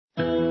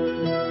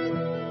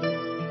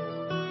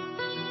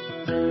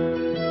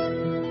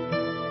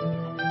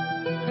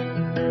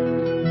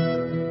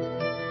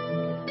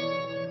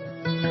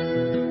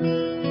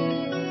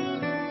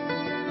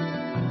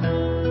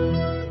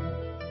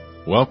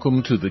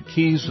Welcome to the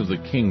Keys of the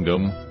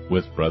Kingdom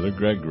with Brother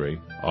Gregory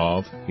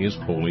of His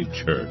Holy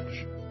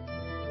Church.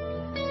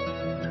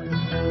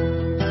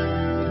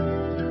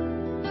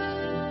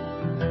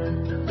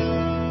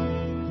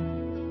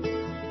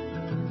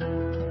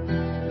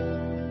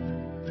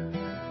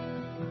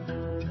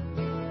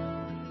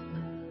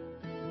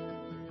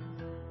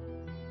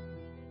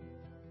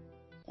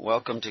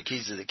 Welcome to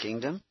Keys of the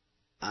Kingdom.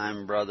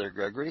 I'm Brother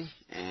Gregory,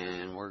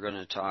 and we're going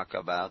to talk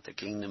about the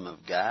Kingdom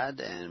of God,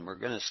 and we're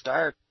going to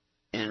start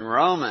in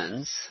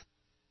Romans,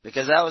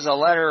 because that was a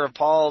letter of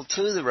Paul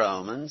to the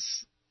Romans,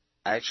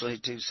 actually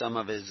to some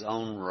of his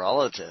own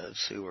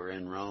relatives who were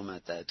in Rome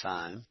at that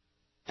time,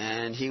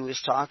 and he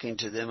was talking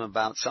to them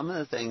about some of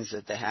the things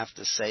that they have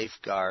to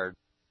safeguard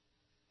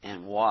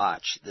and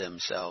watch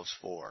themselves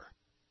for,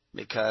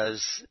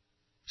 because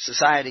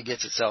society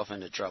gets itself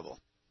into trouble.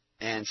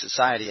 And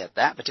society at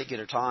that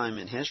particular time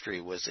in history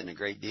was in a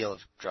great deal of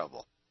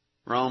trouble.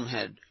 Rome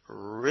had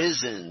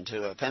risen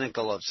to a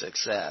pinnacle of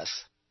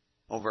success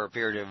over a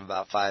period of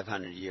about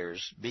 500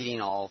 years,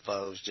 beating all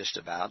foes just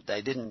about.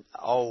 They didn't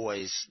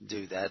always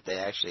do that. They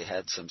actually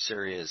had some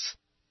serious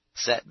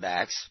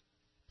setbacks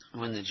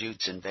when the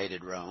Jutes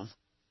invaded Rome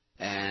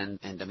and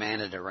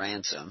demanded a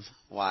ransom.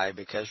 Why?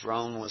 Because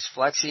Rome was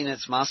flexing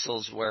its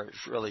muscles where it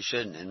really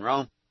shouldn't. And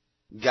Rome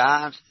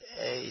got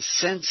a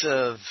sense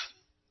of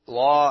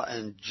law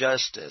and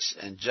justice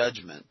and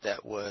judgment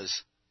that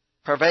was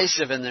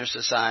pervasive in their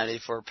society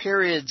for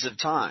periods of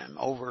time,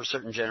 over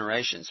certain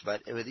generations.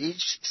 But with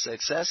each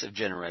successive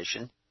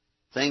generation,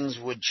 things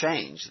would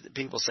change.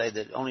 People say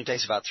that it only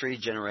takes about 3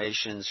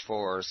 generations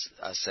for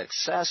a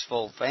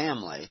successful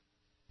family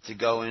to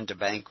go into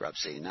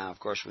bankruptcy. Now, of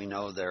course, we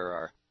know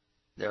there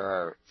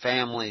are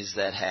families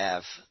that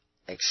have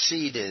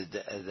exceeded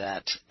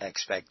that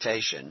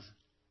expectation,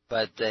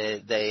 but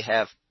they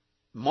have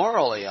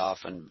morally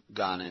often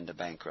gone into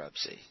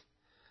bankruptcy,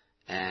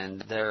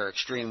 and their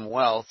extreme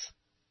wealth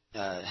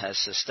has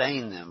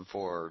sustained them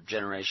for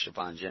generation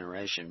upon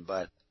generation.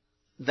 But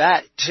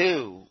that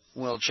too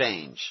will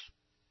change,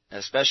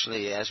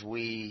 especially as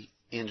we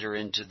enter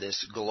into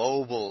this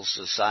global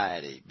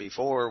society.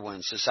 Before,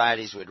 when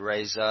societies would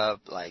raise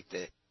up, like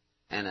the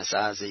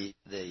Anasazi,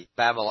 the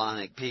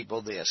Babylonic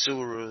people, the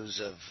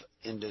Asurus of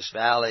Indus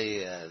Valley,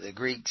 the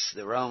Greeks,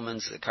 the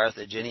Romans, the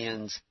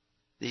Carthaginians,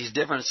 these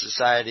different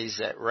societies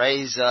that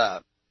raise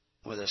up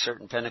with a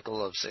certain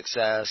pinnacle of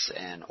success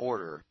and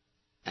order,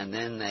 and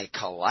then they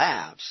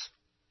collapse.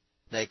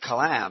 They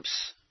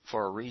collapse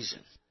for a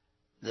reason.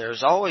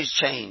 There's always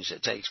change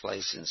that takes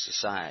place in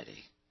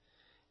society,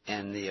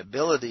 and the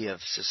ability of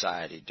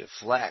society to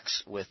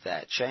flex with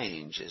that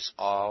change is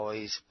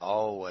always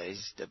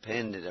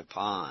dependent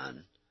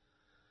upon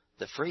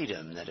the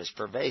freedom that is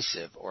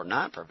pervasive or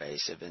not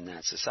pervasive in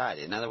that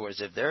society. In other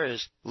words, if there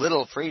is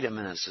little freedom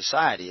in a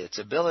society, its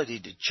ability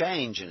to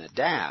change and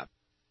adapt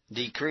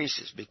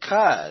decreases,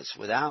 because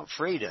without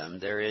freedom,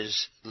 there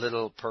is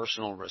little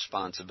personal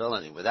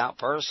responsibility. Without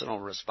personal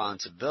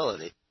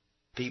responsibility,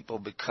 people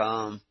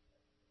become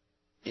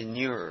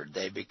inured.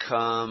 They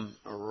become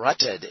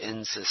rutted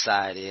in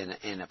society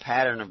in a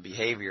pattern of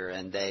behavior,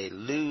 and they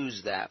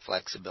lose that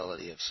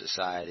flexibility of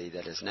society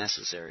that is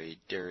necessary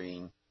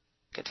during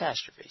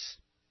catastrophes.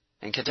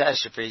 And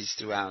catastrophes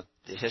throughout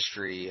the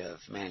history of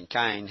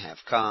mankind have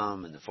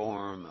come in the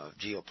form of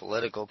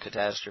geopolitical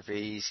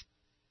catastrophes,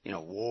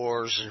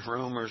 wars and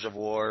rumors of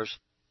wars,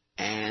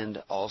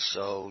 and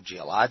also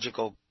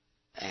geological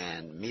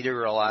and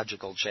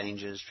meteorological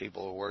changes.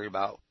 People are worried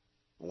about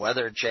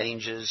weather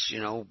changes,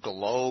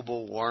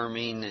 global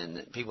warming,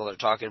 and people are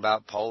talking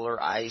about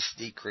polar ice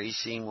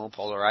decreasing. Well,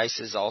 polar ice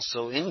is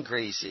also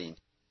increasing.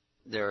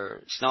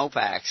 Their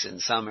snowpacks in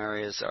some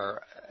areas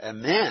are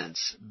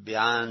immense,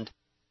 beyond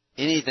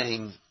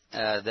anything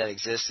that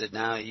existed.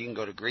 Now you can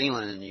go to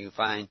Greenland and you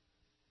find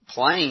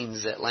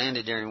planes that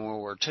landed during World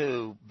War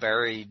II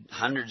buried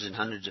hundreds and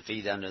hundreds of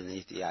feet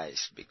underneath the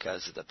ice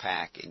because of the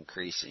pack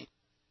increasing.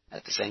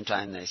 At the same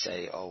time, they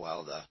say,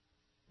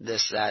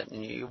 this, that,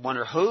 and you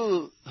wonder,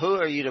 who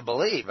are you to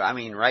believe? I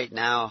mean, right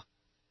now,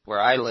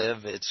 where I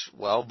live, it's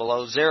well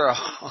below zero,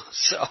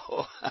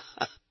 so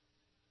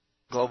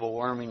global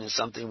warming is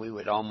something we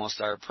would almost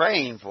start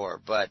praying for,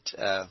 but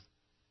the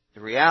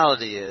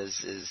reality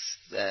is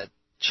that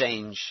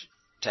change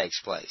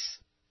takes place.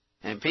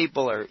 And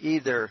people are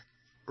either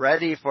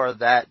ready for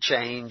that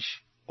change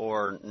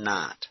or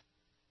not.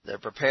 They're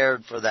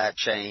prepared for that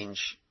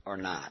change or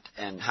not.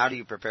 And how do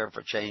you prepare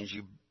for change?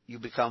 You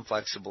become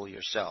flexible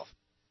yourself.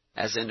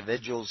 As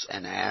individuals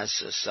and as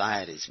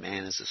societies,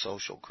 man is a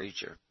social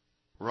creature.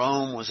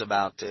 Rome was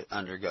about to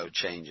undergo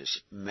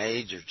changes,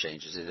 major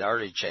changes. It had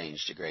already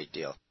changed a great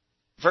deal.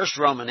 The first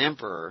Roman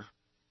emperor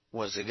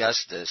was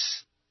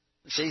Augustus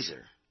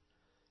Caesar,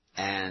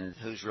 and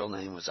whose real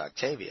name was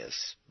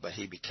Octavius, but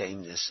he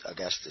became this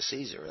Augustus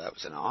Caesar. That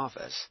was an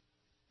office,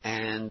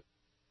 and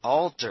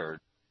altered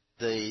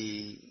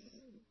the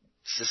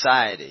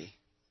society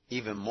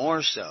even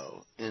more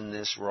so in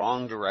this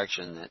wrong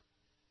direction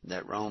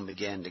that Rome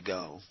began to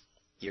go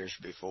years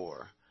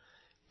before.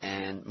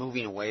 and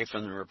moving away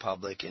from the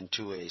republic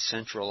into a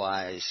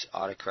centralized,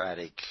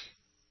 autocratic,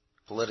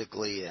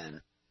 politically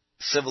and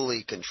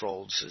civilly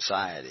controlled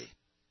society,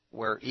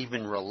 where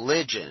even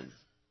religion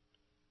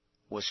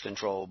was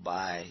controlled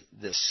by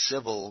the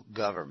civil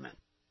government.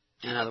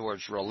 In other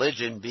words,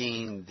 religion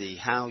being the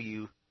how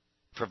you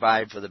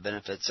provide for the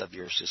benefits of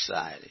your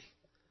society.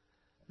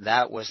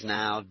 That was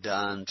now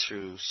done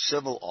through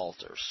civil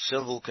altars,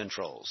 civil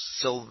controls,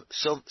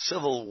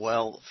 civil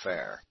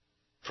welfare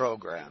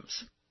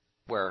programs,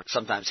 where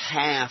sometimes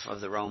half of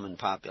the Roman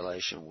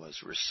population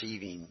was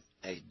receiving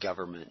a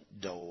government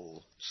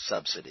dole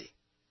subsidy.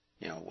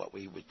 What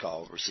we would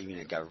call receiving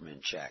a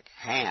government check.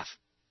 Half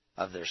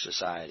of their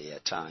society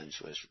at times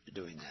was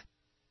doing that.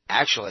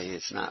 Actually,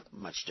 it's not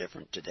much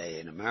different today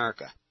in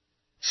America.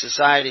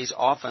 Societies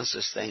often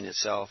sustain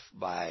itself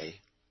by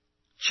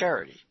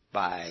charity,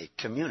 by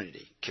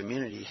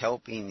community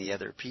helping the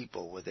other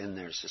people within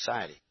their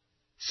society.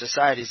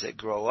 Societies that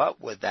grow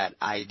up with that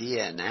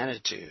idea and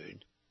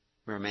attitude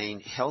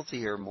remain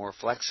healthier, more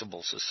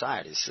flexible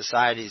societies.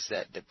 Societies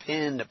that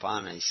depend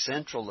upon a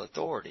central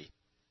authority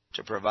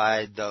to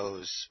provide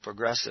those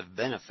progressive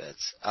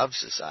benefits of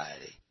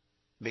society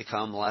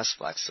become less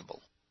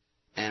flexible.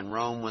 And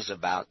Rome was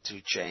about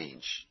to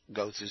change,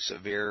 go through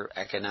severe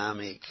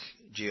economic,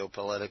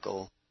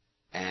 geopolitical,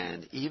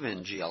 and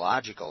even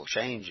geological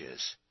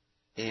changes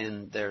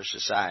in their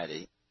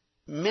society,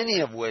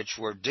 many of which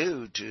were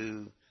due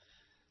to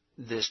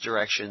this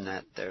direction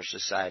that their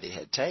society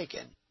had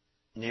taken.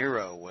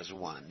 Nero was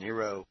one.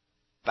 Nero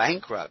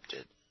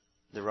bankrupted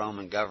the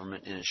Roman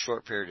government in a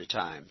short period of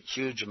time.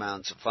 Huge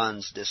amounts of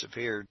funds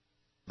disappeared,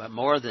 but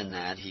more than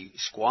that, he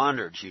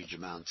squandered huge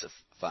amounts of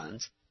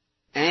funds,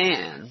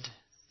 and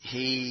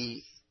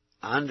he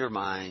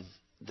undermined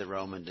the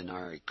Roman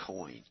denarii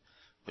coin,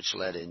 which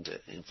led into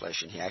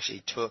inflation. He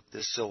actually took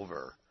the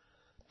silver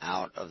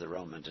out of the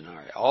Roman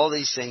denarii. All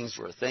these things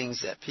were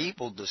things that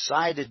people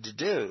decided to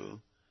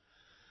do,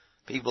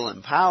 people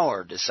in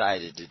power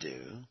decided to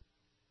do,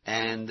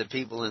 and the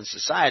people in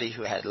society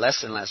who had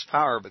less and less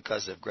power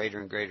because of greater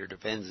and greater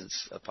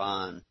dependence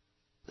upon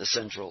the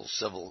central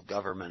civil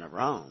government of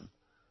Rome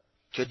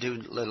could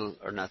do little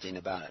or nothing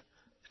about it.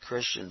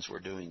 Christians were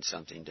doing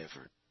something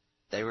different.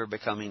 They were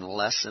becoming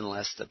less and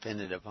less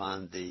dependent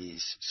upon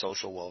these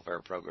social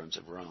welfare programs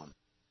of Rome.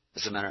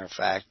 As a matter of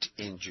fact,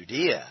 in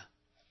Judea,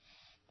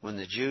 when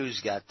the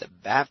Jews got the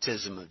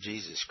baptism of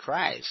Jesus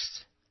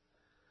Christ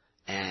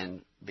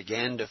and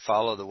began to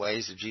follow the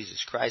ways of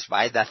Jesus Christ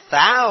by the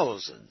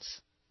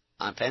thousands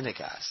on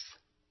Pentecost,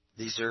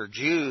 these are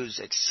Jews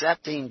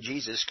accepting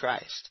Jesus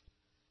Christ,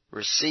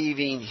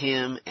 receiving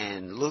Him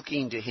and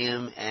looking to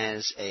Him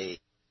as a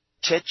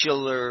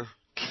titular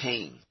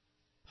king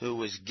who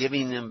was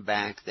giving them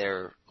back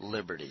their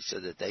liberty so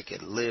that they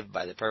could live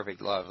by the perfect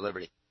law of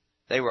liberty.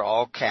 They were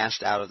all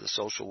cast out of the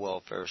social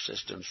welfare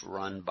systems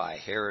run by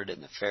Herod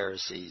and the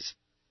Pharisees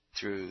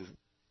through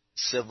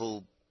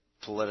civil,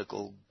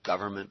 political,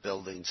 government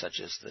buildings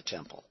such as the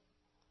temple,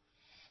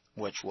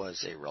 which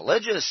was a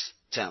religious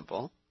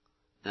temple.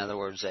 In other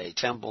words, a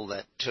temple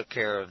that took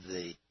care of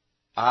the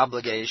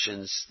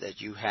obligations that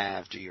you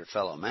have to your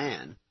fellow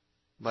man.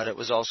 But it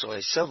was also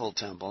a civil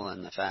temple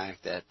in the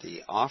fact that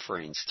the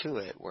offerings to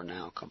it were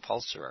now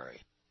compulsory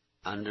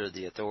under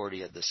the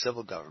authority of the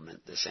civil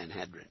government, the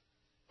Sanhedrin,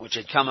 which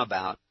had come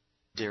about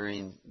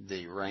during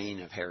the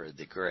reign of Herod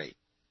the Great.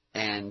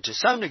 And to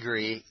some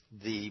degree,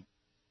 there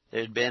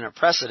had been a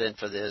precedent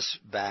for this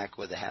back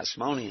with the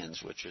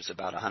Hasmoneans, which was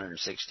about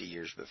 160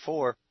 years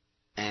before,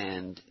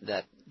 and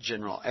that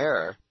general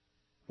era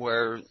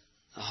where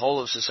the whole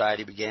of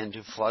society began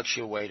to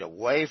fluctuate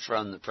away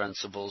from the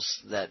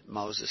principles that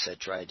Moses had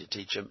tried to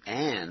teach them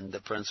and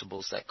the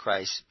principles that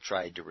Christ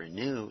tried to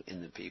renew in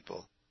the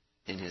people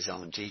in His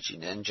own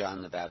teaching, and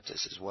John the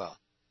Baptist as well.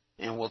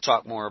 And we'll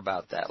talk more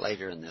about that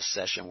later in this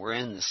session. We're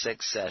in the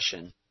 6th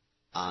session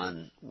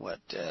on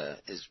what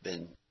has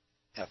been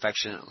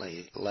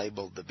affectionately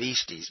labeled the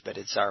Beasties, but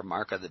it's our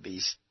Mark of the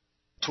Beast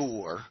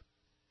tour,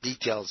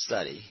 detailed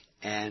study.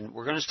 And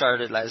we're going to start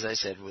it, as I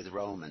said, with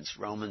Romans.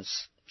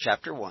 Romans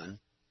chapter 1,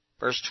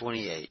 verse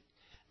 28.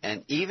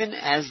 And even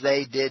as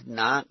they did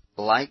not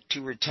like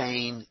to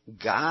retain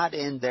God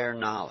in their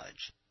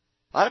knowledge.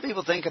 A lot of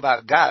people think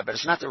about God, but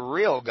it's not the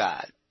real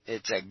God.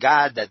 It's a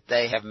God that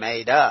they have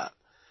made up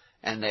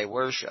and they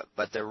worship.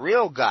 But the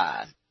real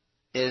God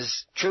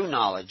is true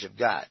knowledge of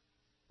God.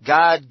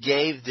 God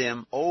gave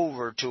them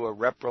over to a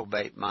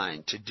reprobate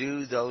mind to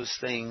do those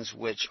things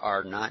which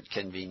are not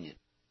convenient,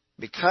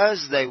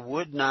 because they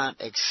would not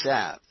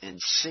accept and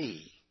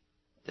see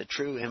the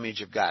true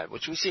image of God,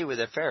 which we see with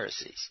the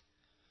Pharisees,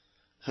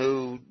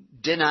 who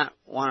did not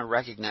want to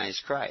recognize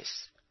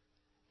Christ.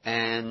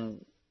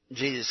 And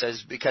Jesus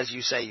says, because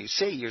you say you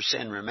see, your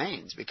sin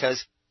remains,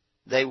 because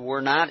they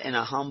were not in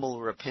a humble,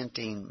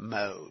 repenting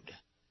mode.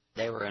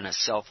 They were in a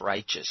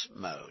self-righteous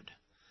mode.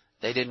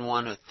 They didn't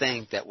want to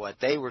think that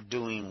what they were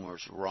doing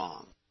was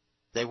wrong.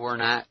 They were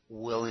not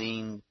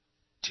willing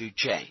to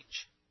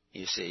change.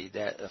 You see,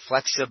 the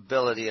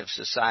flexibility of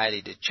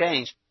society to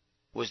change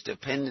was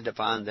dependent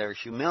upon their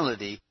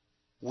humility,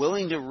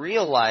 willing to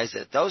realize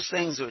that those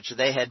things which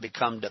they had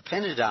become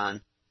dependent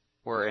on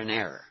were in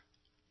error.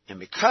 And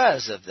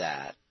because of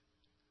that,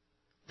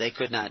 they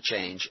could not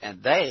change,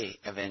 and they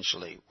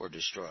eventually were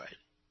destroyed.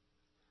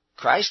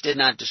 Christ did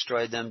not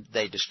destroy them.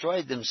 They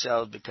destroyed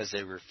themselves because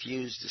they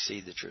refused to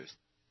see the truth.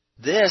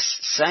 This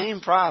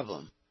same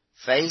problem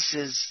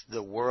faces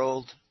the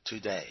world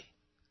today.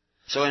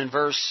 So in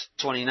verse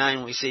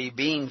 29 we see,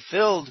 being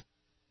filled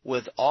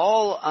with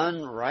all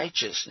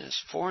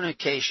unrighteousness,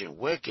 fornication,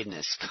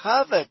 wickedness,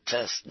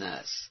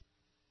 covetousness,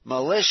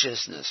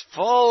 maliciousness,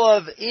 full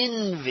of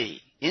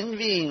envy,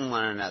 envying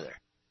one another.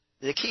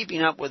 The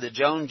keeping up with the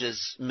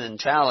Joneses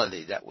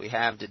mentality that we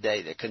have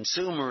today, the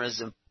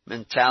consumerism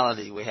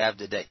mentality we have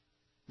today,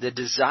 the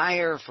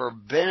desire for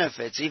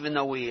benefits, even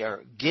though we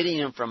are getting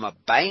them from a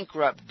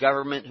bankrupt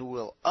government who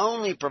will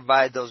only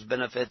provide those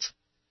benefits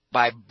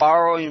by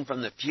borrowing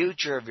from the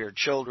future of your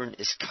children,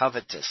 is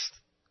covetous.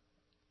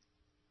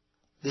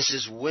 This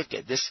is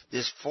wicked.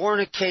 This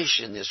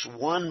fornication, this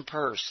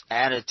one-purse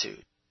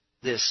attitude,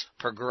 this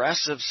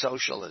progressive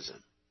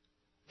socialism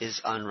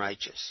is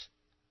unrighteous.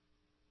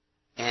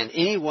 And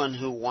anyone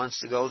who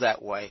wants to go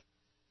that way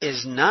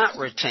is not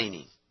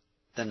retaining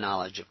the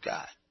knowledge of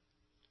God.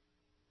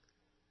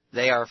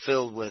 They are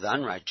filled with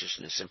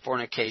unrighteousness and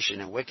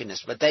fornication and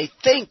wickedness, but they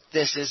think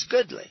this is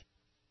goodly.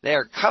 They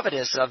are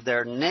covetous of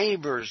their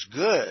neighbor's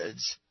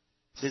goods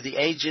through the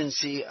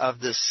agency of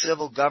the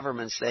civil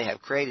governments they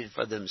have created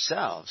for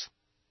themselves.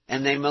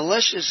 And they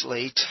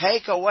maliciously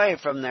take away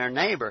from their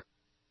neighbor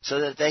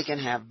so that they can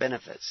have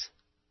benefits,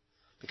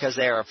 because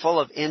they are full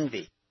of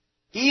envy,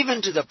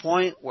 even to the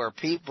point where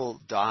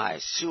people die,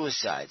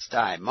 suicides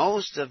die.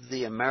 Most of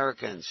the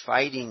Americans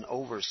fighting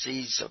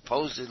overseas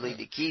supposedly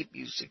to keep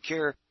you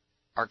secure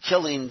are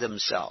killing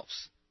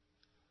themselves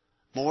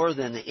more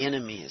than the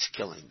enemy is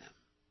killing them,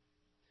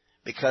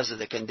 because of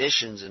the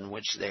conditions in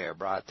which they are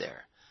brought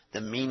there.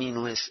 The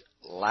meaningless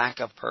lack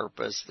of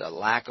purpose, the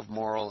lack of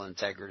moral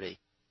integrity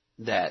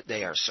that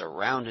they are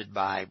surrounded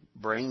by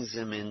brings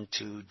them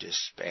into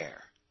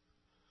despair,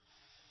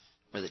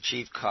 where the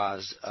chief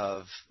cause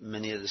of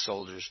many of the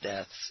soldiers'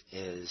 deaths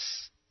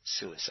is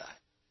suicide.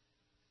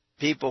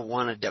 People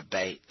want to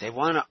debate. They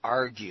want to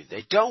argue.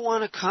 They don't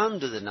want to come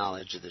to the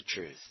knowledge of the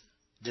truth.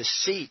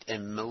 Deceit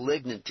and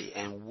malignity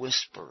and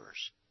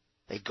whisperers.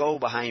 They go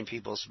behind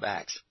people's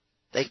backs.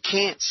 They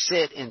can't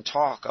sit and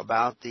talk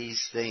about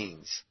these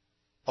things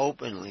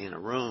openly in a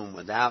room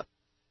without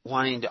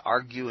wanting to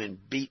argue and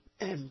beat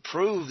and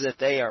prove that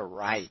they are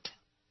right.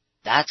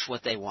 That's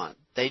what they want.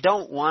 They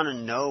don't want to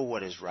know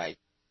what is right.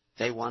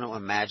 They want to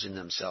imagine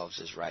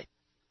themselves as right.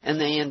 And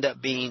they end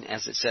up being,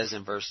 as it says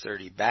in verse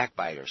 30,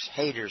 backbiters,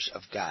 haters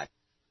of God,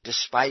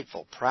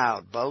 despiteful,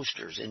 proud,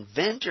 boasters,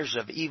 inventors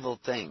of evil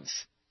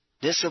things,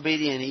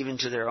 disobedient even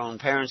to their own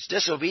parents,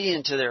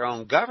 disobedient to their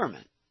own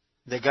government.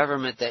 The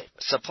government that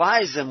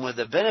supplies them with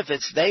the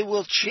benefits, they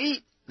will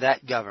cheat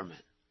that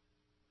government.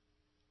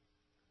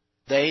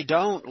 They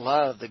don't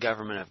love the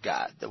government of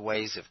God, the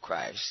ways of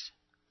Christ.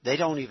 They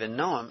don't even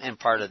know Him, and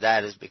part of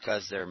that is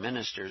because their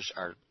ministers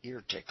are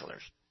ear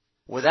ticklers.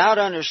 Without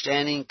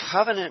understanding,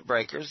 covenant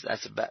breakers,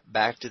 that's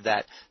back to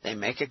that. They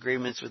make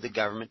agreements with the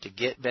government to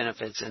get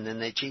benefits, and then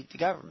they cheat the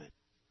government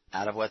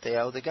out of what they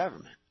owe the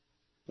government.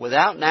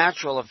 Without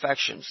natural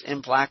affections,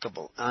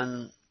 implacable,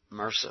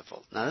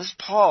 unmerciful. Now this is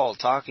Paul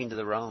talking to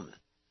the Romans,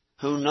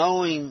 who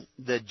knowing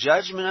the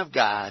judgment of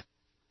God,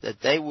 that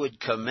they would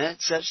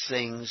commit such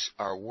things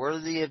are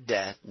worthy of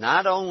death,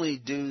 not only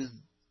do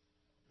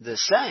the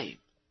same,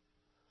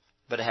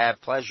 but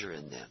have pleasure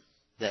in them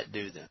that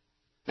do them.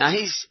 Now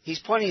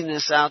he's pointing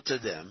this out to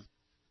them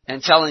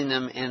and telling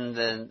them in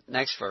the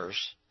next verse,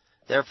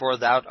 therefore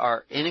thou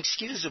art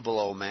inexcusable,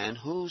 O man,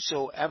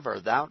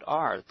 whosoever thou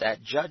art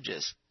that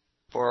judgest.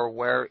 For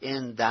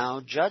wherein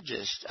thou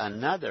judgest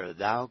another,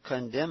 thou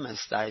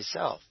condemnest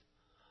thyself.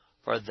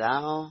 For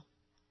thou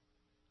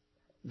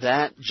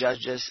that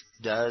judgest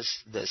does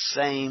the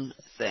same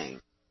thing.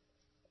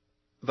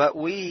 But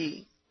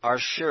we are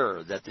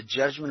sure that the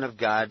judgment of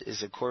God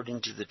is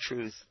according to the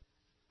truth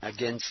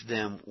against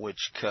them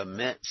which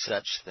commit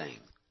such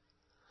things.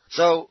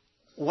 So,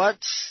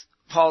 what's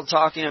Paul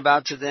talking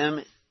about to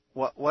them?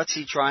 What's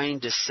he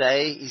trying to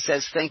say? He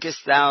says,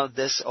 thinkest thou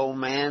this, O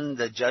man,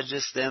 that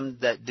judgest them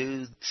that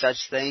do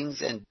such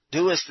things, and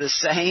doest the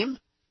same,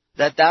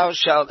 that thou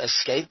shalt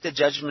escape the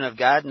judgment of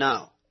God?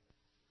 No.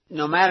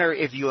 No matter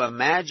if you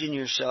imagine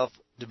yourself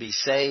to be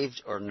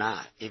saved or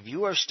not, if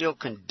you are still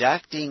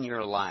conducting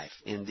your life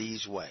in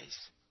these ways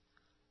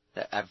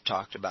that I've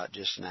talked about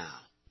just now,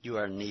 you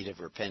are in need of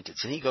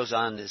repentance. And he goes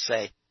on to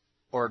say,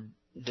 or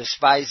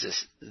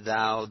despisest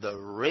thou the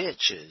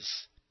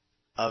riches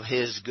of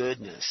His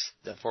goodness,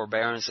 the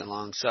forbearance and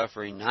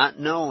long-suffering, not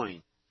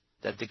knowing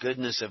that the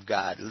goodness of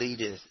God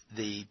leadeth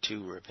thee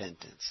to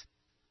repentance.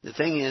 The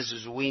thing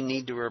is we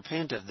need to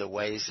repent of the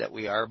ways that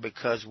we are,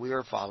 because we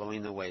are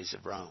following the ways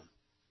of Rome.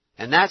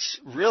 And that's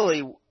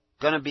really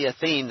going to be a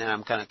theme that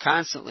I'm going to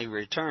constantly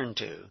return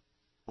to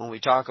when we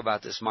talk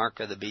about this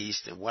mark of the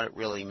beast and what it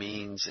really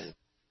means, and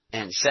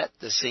and set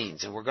the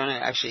scenes. And we're going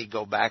to actually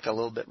go back a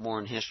little bit more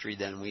in history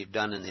than we've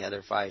done in the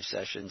other 5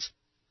 sessions.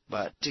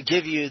 But to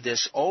give you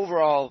this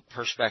overall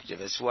perspective,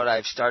 it's what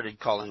I've started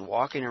calling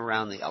walking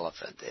around the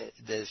elephant.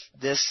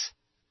 This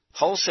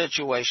whole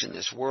situation,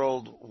 this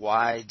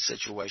worldwide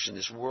situation,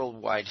 this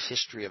worldwide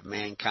history of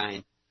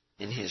mankind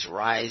in his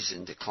rise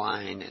and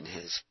decline and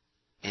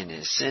in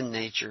his sin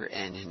nature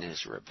and in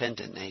his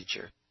repentant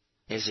nature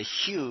is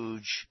a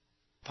huge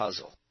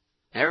puzzle.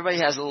 Everybody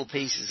has little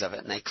pieces of it,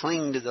 and they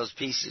cling to those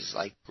pieces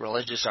like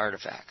religious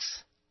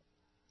artifacts.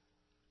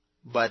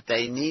 But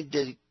they need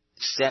to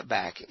step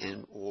back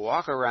and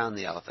walk around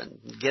the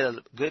elephant, get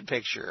a good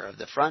picture of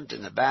the front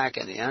and the back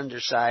and the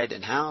underside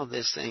and how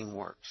this thing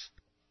works.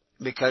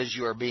 Because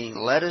you are being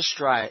led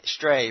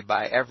astray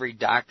by every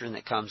doctrine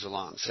that comes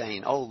along,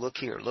 saying, oh, look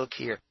here,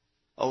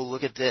 oh,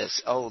 look at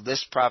this, oh,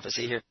 this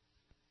prophecy here.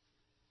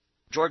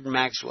 Jordan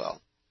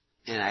Maxwell,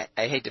 and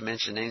I hate to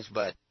mention names,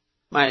 but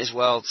might as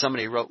well,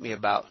 somebody wrote me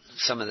about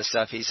some of the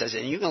stuff he says,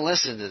 and you can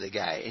listen to the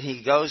guy, and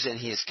he goes and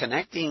he is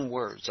connecting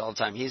words all the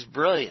time. He's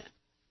brilliant.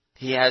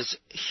 He has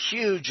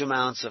huge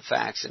amounts of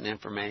facts and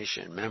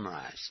information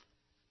memorized.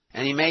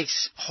 And he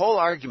makes whole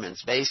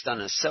arguments based on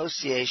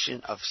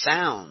association of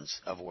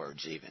sounds of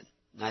words even,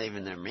 not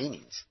even their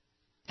meanings.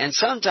 And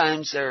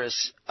sometimes there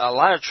is a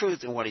lot of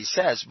truth in what he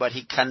says, but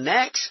he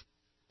connects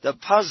the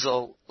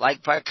puzzle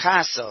like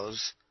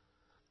Picasso's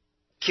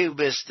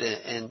cubist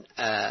and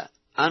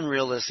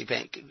unrealistic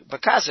painting.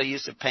 Picasso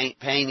used to paint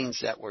paintings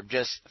that were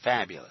just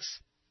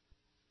fabulous.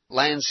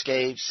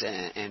 Landscapes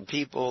and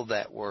people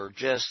that were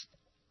just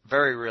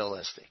very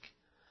realistic.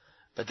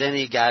 But then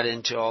he got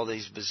into all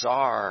these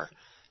bizarre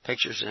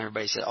pictures and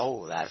everybody said,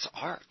 oh, that's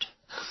art.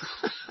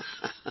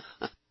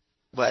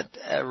 But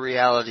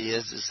reality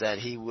is that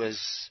he was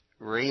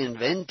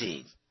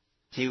reinventing.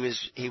 He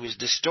was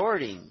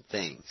distorting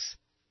things.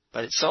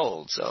 But it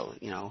sold, so,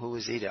 who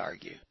was he to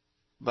argue?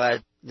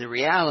 But the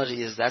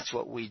reality is that's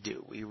what we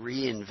do. We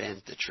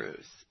reinvent the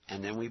truth.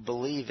 And then we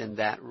believe in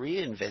that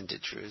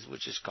reinvented truth,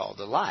 which is called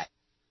a lie.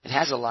 It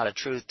has a lot of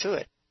truth to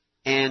it.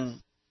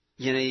 And,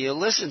 you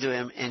listen to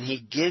him and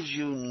he gives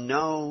you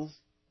no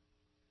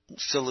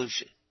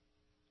solution.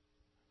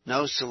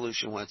 No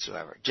solution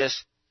whatsoever.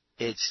 Just,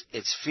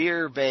 it's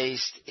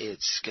fear-based,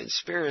 it's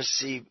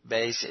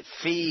conspiracy-based, it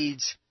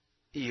feeds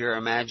your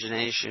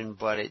imagination,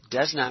 but it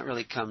does not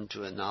really come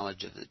to a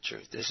knowledge of the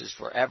truth. This is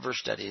forever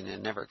studying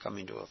and never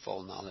coming to a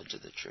full knowledge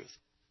of the truth.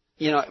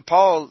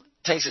 Paul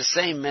takes the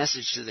same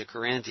message to the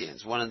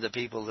Corinthians, one of the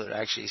people that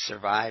actually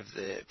survived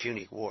the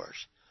Punic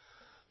Wars,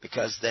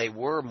 because they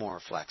were more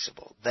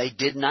flexible. They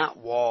did not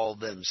wall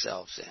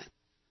themselves in.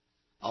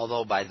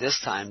 Although by this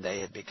time they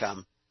had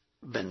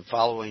been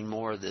following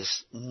more of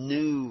this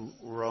new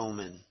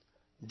Roman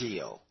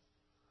deal.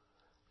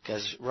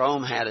 Because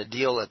Rome had a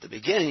deal at the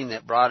beginning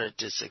that brought it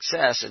to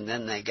success, and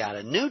then they got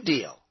a new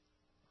deal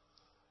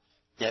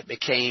that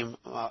became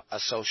a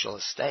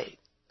socialist state.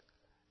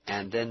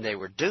 And then they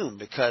were doomed,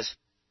 because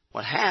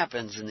what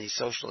happens in these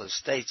socialist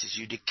states is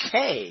you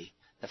decay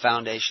the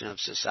foundation of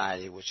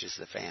society, which is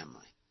the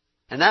family.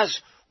 And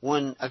that's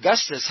when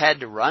Augustus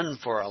had to run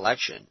for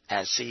election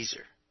as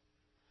Caesar.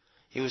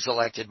 He was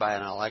elected by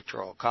an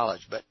electoral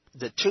college. But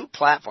the 2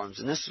 platforms,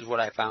 and this is what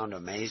I found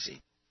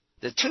amazing,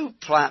 the 2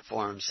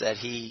 platforms that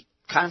he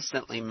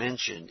constantly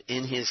mentioned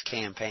in his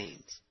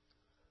campaigns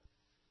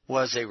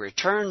was a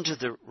return to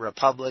the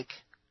republic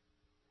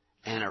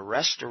and a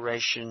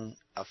restoration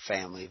of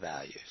family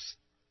values.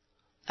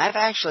 I've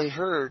actually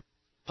heard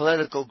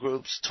political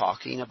groups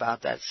talking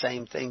about that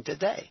same thing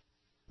today,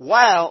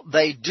 while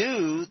they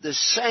do the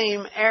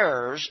same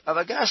errors of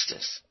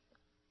Augustus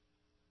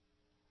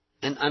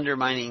in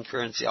undermining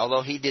currency.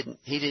 Although he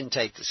didn't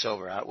take the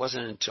silver out. It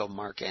wasn't until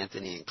Mark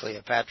Antony and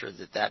Cleopatra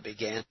that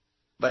began,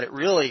 but it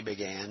really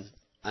began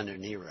under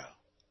Nero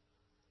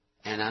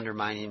and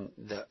undermining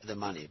the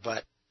money.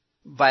 But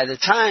by the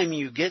time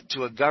you get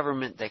to a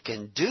government that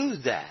can do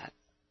that,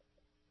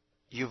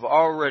 you've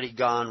already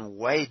gone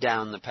way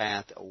down the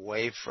path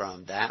away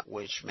from that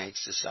which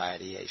makes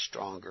society a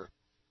stronger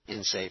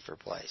and safer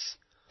place.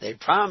 They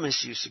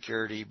promise you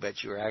security,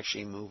 but you're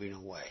actually moving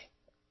away.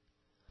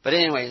 But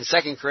anyway, in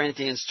 2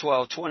 Corinthians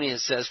 12:20 it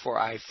says, for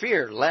I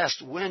fear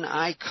lest when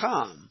I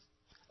come,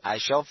 I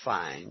shall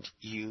find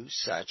you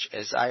such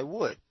as I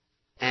would,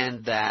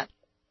 and that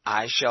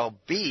I shall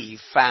be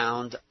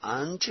found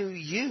unto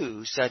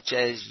you such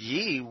as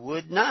ye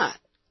would not,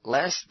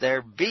 lest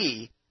there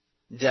be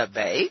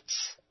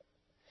debates,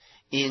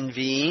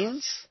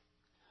 envyings,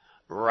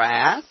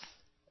 wrath,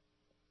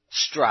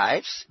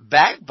 strifes,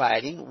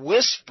 backbiting,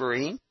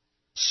 whispering,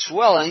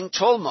 swelling,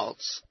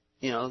 tumults.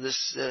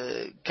 This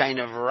kind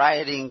of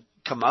rioting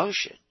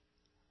commotion.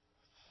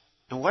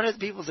 And what are the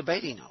people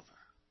debating over?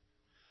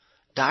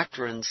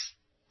 Doctrines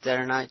that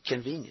are not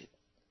convenient,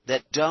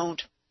 that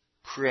don't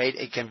create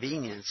a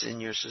convenience in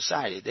your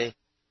society.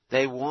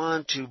 They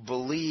want to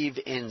believe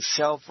in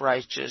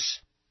self-righteous,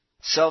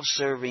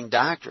 self-serving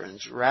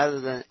doctrines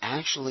rather than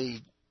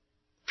actually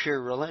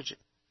pure religion,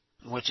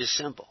 which is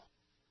simple.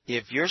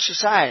 If your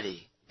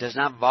society does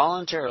not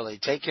voluntarily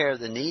take care of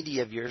the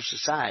needy of your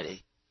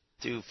society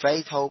through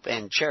faith, hope,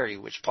 and charity,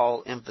 which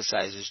Paul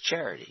emphasizes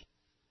charity,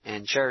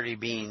 and charity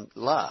being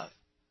love.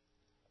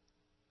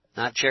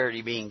 Not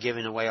charity being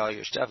giving away all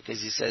your stuff,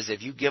 because he says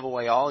if you give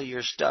away all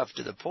your stuff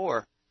to the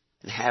poor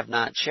and have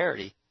not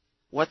charity,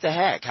 what the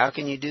heck? How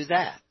can you do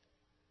that?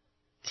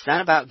 It's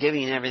not about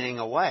giving everything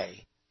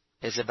away.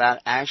 It's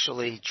about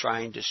actually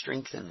trying to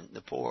strengthen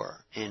the poor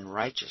in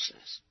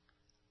righteousness.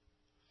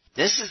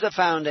 This is the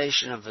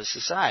foundation of a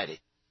society.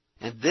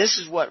 And this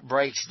is what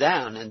breaks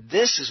down, and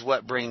this is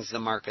what brings the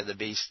mark of the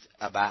beast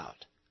about.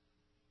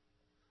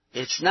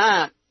 It's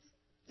not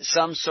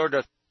some sort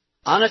of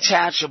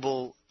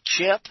unattachable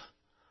chip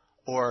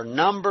or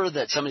number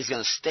that somebody's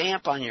going to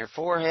stamp on your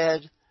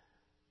forehead.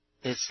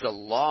 It's the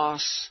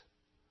loss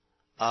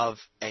of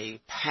a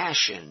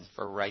passion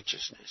for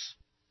righteousness,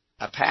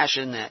 a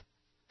passion that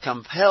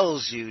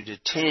compels you to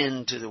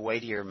tend to the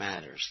weightier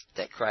matters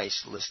that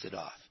Christ listed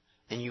off.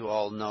 And you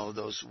all know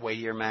those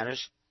weightier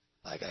matters.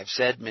 Like I've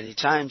said many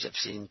times, I've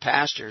seen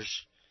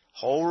pastors,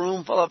 whole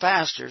room full of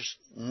pastors,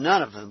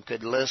 none of them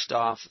could list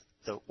off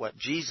what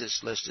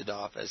Jesus listed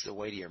off as the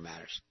weightier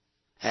matters.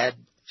 Had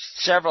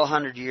several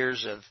hundred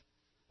years of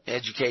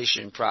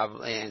education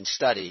probably and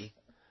study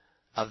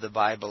of the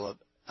Bible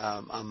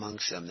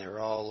amongst them. They're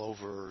all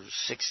over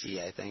 60,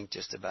 I think,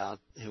 just about,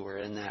 who were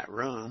in that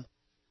room.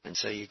 And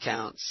so you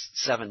count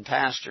 7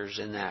 pastors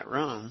in that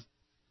room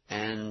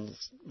and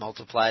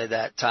multiply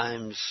that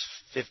times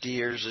 50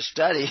 years of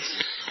study.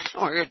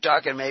 We're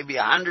talking maybe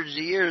hundreds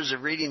of years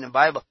of reading the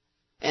Bible.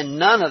 And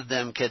none of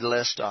them could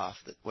list off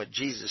what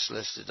Jesus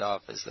listed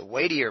off as the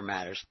weightier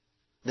matters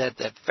that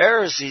the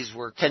Pharisees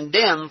were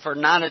condemned for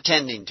not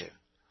attending to.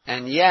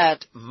 And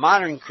yet,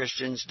 modern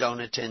Christians don't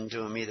attend to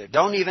them either,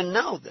 don't even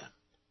know them.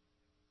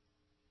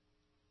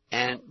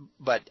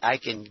 But I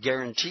can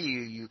guarantee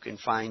you can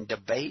find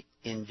debate,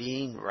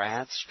 envying,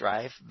 wrath,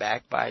 strife,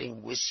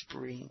 backbiting,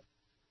 whispering,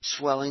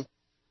 swelling,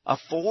 a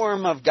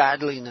form of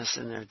godliness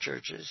in their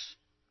churches,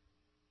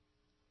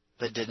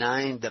 but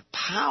denying the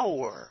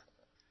power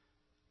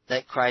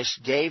that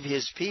Christ gave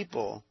His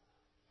people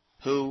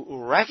who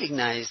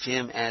recognized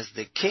Him as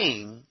the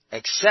King,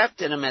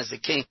 accepted Him as the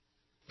King,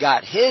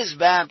 got His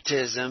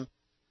baptism,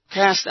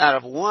 cast out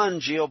of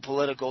one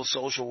geopolitical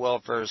social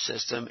welfare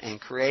system,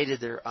 and created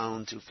their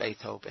own through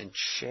faith, hope, and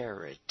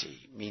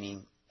charity,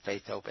 meaning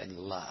faith, hope, and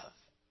love.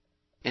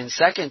 In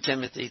 2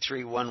 Timothy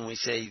 3:1 we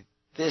say,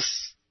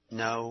 "This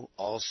know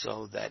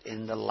also that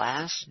in the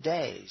last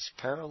days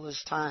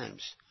perilous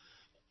times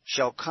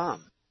shall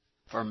come,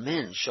 for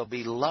men shall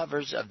be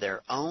lovers of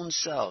their own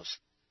selves,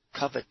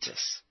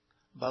 covetous,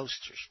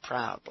 boasters,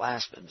 proud,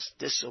 blasphemous,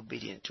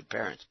 disobedient to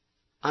parents,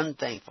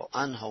 unthankful,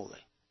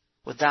 unholy,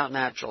 without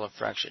natural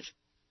affections."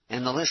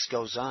 And the list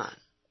goes on.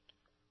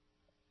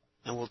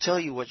 And we'll tell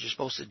you what you're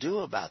supposed to do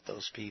about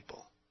those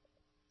people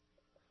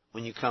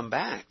when you come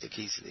back to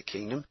Keys of the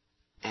Kingdom.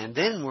 And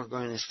then we're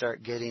going to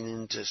start getting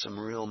into some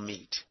real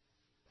meat.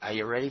 Are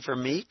you ready for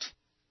meat?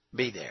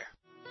 Be there.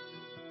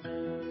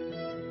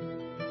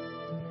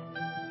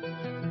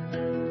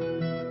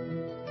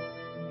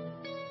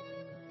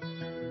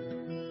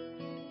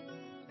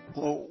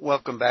 Well,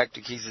 welcome back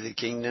to Keys of the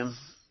Kingdom.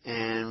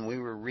 And we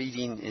were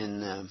reading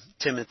in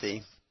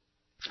Timothy,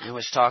 and it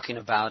was talking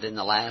about in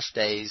the last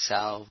days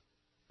how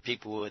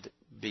people would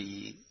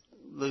be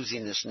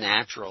losing this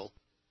natural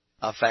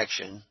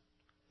affection.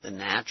 The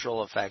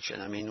natural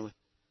affection. I mean,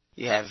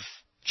 you have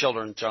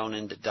children thrown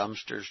into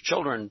dumpsters,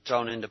 children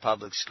thrown into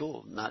public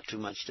school, not too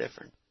much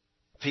different.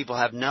 People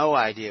have no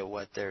idea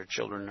what their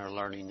children are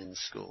learning in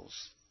schools.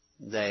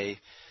 They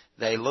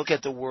look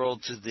at the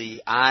world through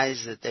the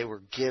eyes that they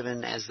were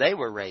given as they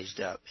were raised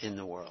up in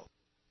the world.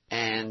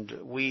 And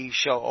we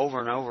show over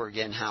and over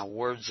again how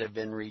words have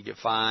been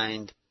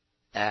redefined,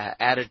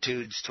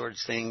 attitudes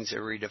towards things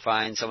are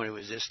redefined. Somebody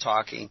was just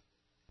talking.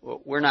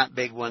 We're not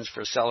big ones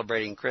for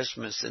celebrating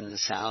Christmas in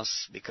this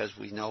house because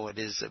we know it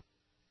is a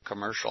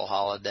commercial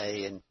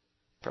holiday and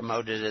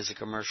promoted as a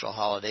commercial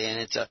holiday. And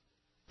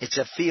it's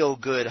a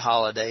feel-good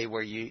holiday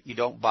where you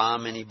don't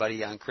bomb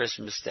anybody on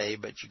Christmas Day,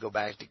 but you go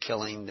back to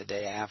killing the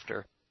day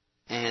after.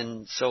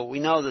 And so we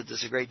know that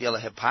there's a great deal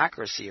of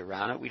hypocrisy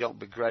around it. We don't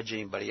begrudge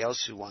anybody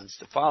else who wants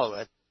to follow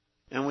it.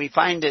 And we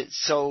find it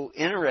so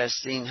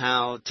interesting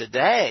how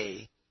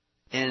today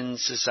in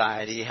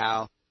society,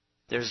 how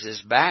there's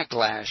this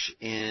backlash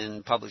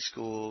in public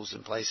schools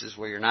and places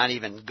where you're not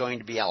even going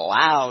to be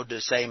allowed to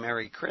say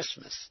Merry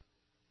Christmas.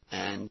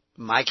 And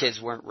my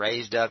kids weren't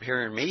raised up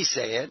hearing me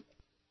say it,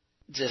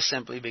 just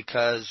simply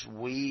because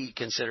we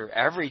consider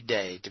every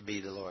day to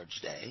be the Lord's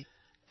Day.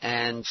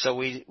 And so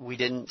we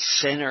didn't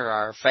center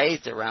our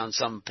faith around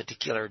some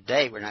particular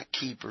day. We're not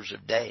keepers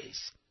of days.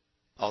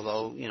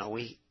 Although, you know,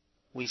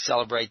 we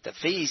celebrate the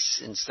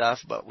feasts and stuff,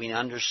 but we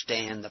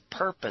understand the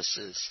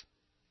purposes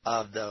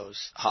of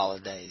those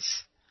holidays.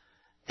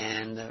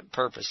 And the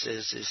purpose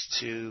is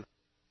to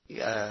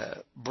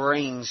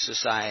bring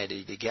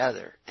society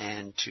together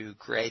and to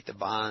create the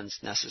bonds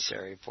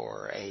necessary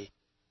for a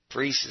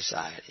free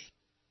society.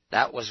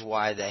 That was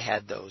why they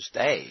had those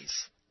days.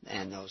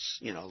 and those,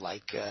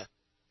 like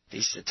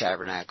Feast of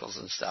Tabernacles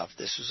and stuff.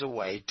 This was a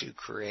way to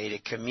create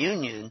a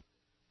communion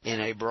in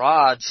a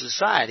broad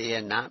society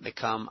and not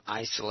become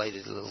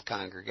isolated little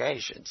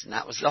congregations. And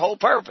that was the whole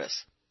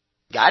purpose.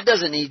 God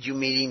doesn't need you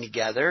meeting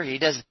together.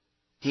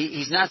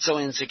 He's not so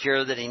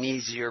insecure that He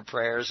needs your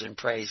prayers and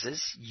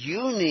praises.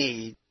 You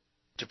need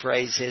to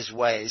praise His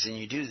ways, and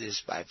you do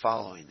this by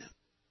following them.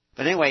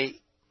 But anyway,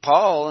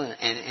 Paul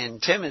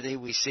and Timothy,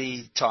 we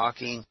see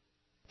talking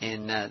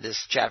in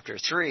this chapter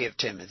 3 of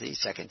Timothy,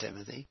 2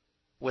 Timothy,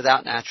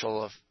 without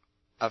natural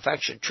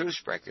affection,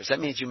 truce breakers. That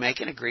means you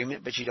make an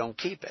agreement, but you don't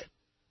keep it.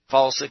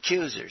 False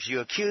accusers. You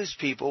accuse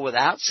people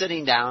without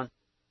sitting down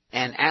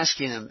and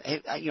asking them,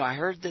 hey, I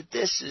heard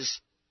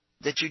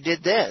that you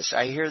did this.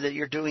 I hear that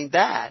you're doing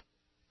that.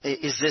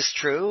 Is this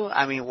true?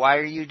 I mean, why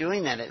are you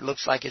doing that? It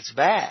looks like it's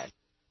bad.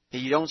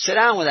 You don't sit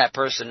down with that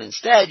person.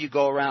 Instead, you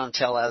go around and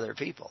tell other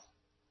people.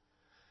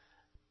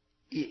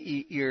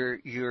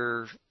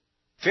 You're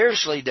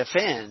fiercely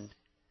defend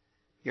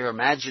your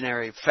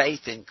imaginary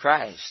faith in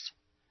Christ,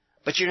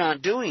 but you're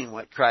not doing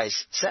what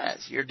Christ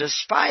says. You're a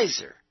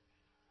despiser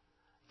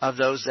of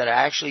those that are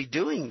actually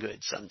doing good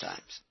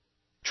sometimes.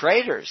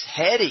 Traitors,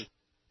 heady,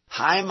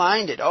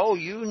 high-minded. Oh,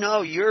 you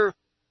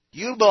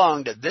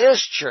belong to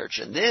this church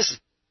and this,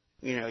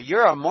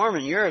 you're a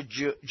Mormon, you're a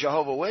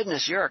Jehovah's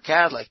Witness, you're a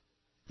Catholic,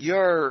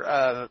 you're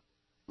a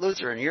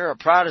Lutheran, you're a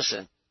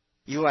Protestant.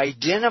 You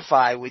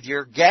identify with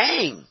your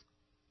gang,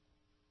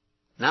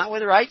 not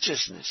with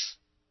righteousness.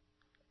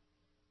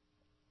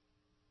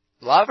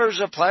 Lovers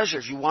of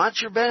pleasures. You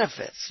want your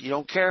benefits. You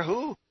don't care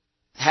who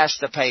has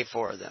to pay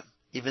for them.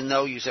 Even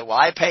though you say, well,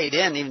 I paid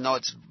in, even though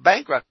it's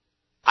bankrupt,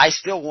 I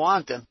still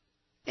want them,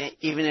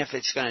 even if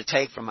it's going to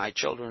take from my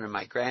children and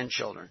my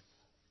grandchildren.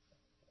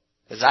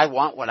 Because I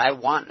want what I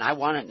want, and I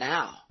want it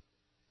now.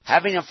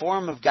 Having a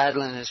form of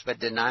godliness, but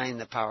denying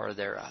the power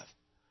thereof.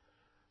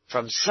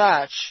 From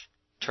such,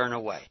 turn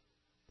away.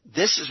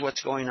 This is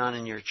what's going on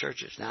in your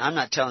churches. Now, I'm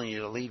not telling you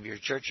to leave your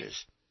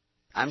churches.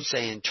 I'm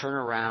saying turn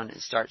around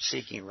and start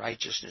seeking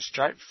righteousness.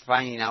 Start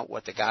finding out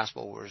what the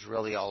gospel was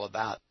really all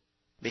about.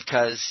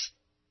 Because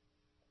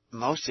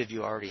most of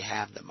you already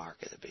have the mark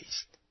of the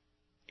beast.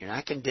 You're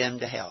not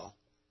condemned to hell.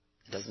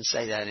 It doesn't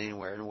say that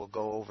anywhere, and we'll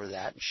go over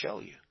that and show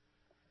you.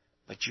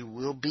 But you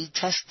will be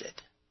tested.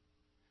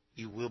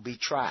 You will be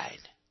tried.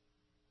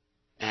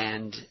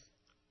 And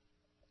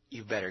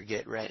you better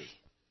get ready.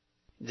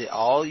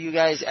 All you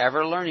guys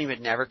ever learning but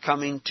never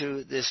coming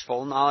to this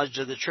full knowledge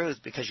of the truth,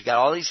 because you got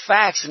all these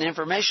facts and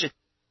information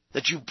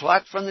that you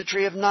plucked from the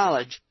tree of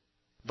knowledge,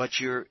 but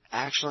you're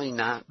actually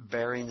not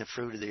bearing the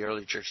fruit of the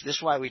early church. This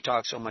is why we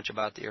talk so much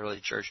about the early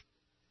church,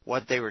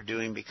 what they were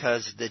doing,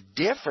 because the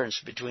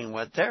difference between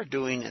what they're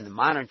doing and the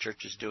modern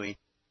church is doing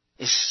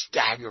is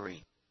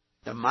staggering.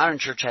 The modern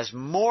church has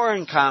more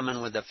in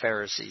common with the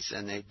Pharisees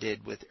than they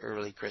did with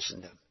early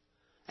Christendom.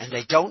 And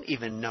they don't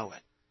even know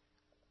it.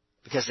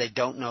 Because they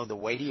don't know the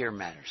weightier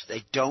matters.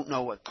 They don't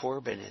know what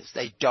Corban is.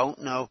 They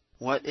don't know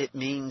what it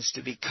means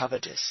to be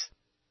covetous.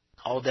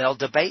 Oh, they'll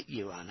debate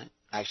you on it.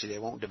 Actually, they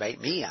won't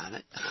debate me on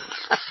it.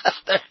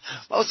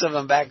 Most of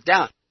them back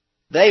down.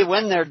 They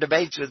win their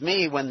debates with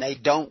me when they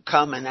don't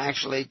come and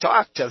actually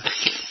talk to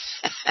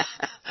me.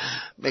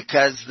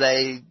 Because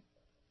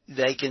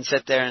they can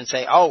sit there and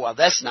say, oh, well,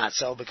 that's not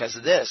so because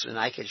of this. And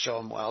I can show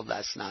them, well,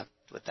 that's not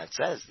what that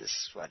says. This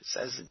is what it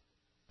says. And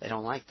they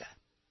don't like that.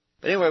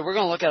 But anyway, we're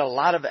going to look at a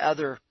lot of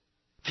other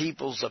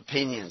people's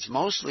opinions,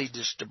 mostly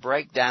just to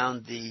break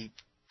down the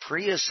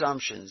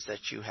pre-assumptions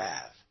that you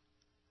have.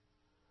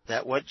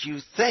 That what you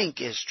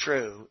think is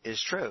true,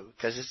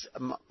 because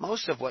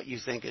most of what you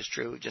think is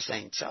true just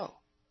ain't so.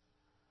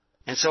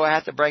 And so I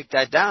have to break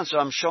that down. So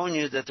I'm showing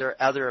you that there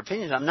are other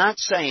opinions. I'm not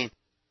saying,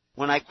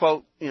 when I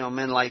quote,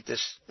 men like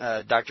this,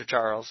 Dr.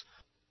 Charles,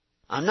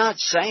 I'm not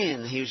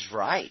saying he's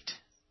right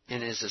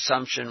in his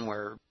assumption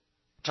we're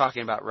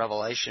talking about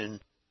Revelation,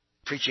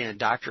 preaching a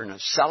doctrine of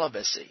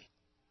celibacy.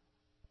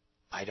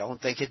 I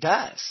don't think it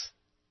does.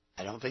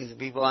 I don't think that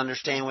people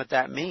understand what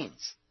that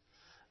means.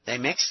 They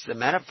mix the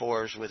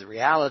metaphors with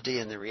reality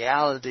and the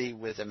reality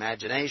with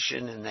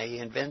imagination, and they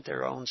invent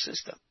their own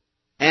system.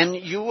 And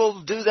you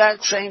will do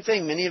that same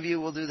thing. Many of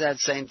you will do that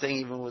same thing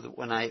even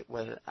when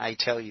I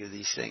tell you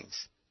these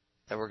things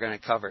that we're going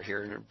to cover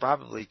here in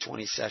probably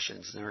 20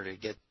 sessions in order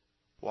to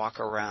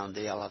walk around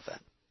the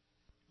elephant.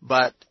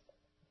 But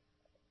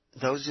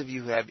those of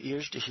you who have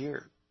ears to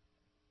hear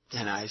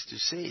and eyes to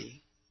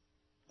see,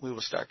 we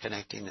will start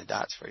connecting the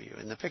dots for you,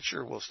 and the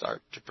picture will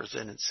start to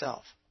present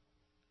itself.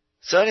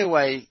 So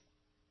anyway,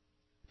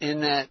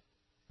 in that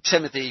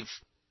Timothy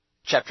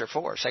chapter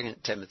 4, 2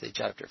 Timothy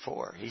chapter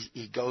 4,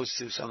 he goes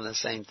through some of the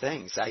same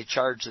things. I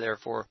charge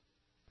therefore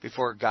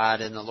before God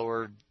and the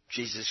Lord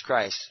Jesus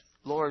Christ.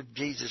 Lord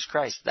Jesus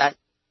Christ, that's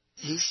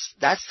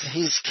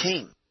His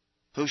King,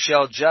 who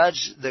shall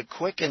judge the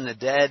quick and the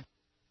dead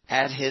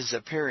at His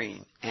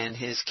appearing and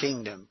His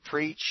kingdom.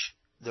 Preach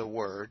the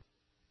word,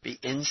 be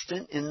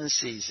instant in the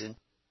season,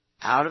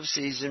 out of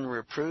season,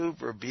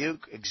 reprove,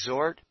 rebuke,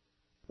 exhort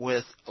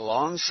with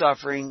long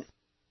suffering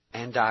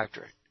and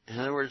doctrine. In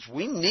other words,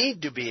 we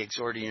need to be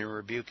exhorting and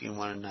rebuking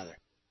one another.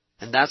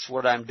 And that's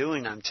what I'm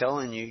doing. I'm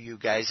telling you, you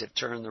guys have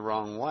turned the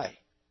wrong way.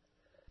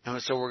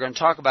 And so we're going to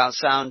talk about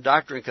sound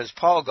doctrine because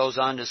Paul goes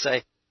on to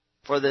say,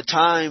 for the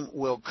time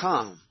will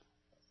come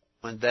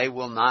when they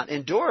will not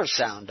endure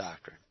sound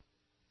doctrine,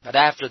 but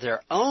after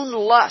their own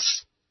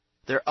lusts,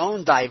 their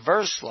own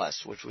diverse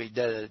lusts, which we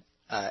did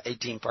an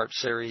 18-part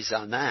series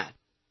on that,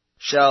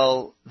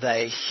 shall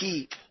they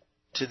heap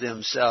to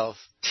themselves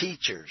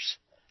teachers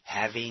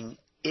having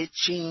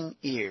itching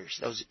ears,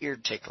 those ear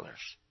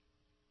ticklers.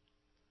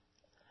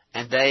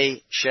 And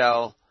they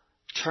shall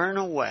turn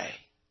away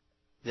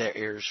their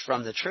ears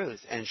from the truth,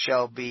 and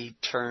shall be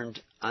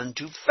turned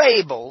unto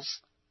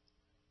fables.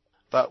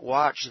 But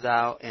watch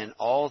thou in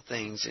all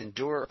things,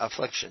 endure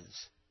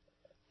afflictions,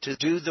 to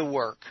do the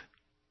work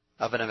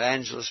of an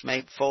evangelist,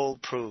 make full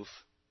proof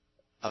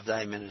of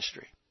thy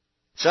ministry.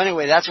 So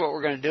anyway, that's what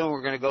we're going to do.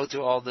 We're going to go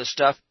through all this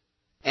stuff.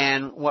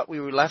 And what we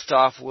were left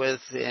off with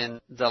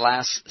in the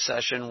last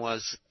session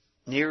was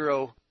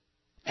Nero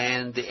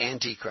and the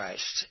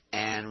Antichrist.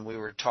 And we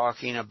were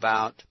talking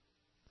about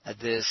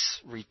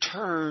this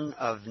return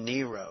of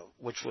Nero,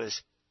 which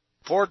was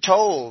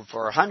foretold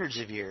for hundreds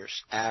of years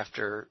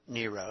after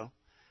Nero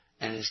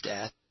and his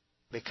death,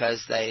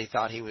 because they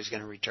thought he was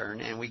going to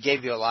return. And we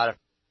gave you a lot of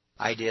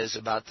ideas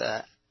about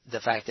the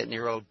fact that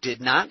Nero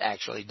did not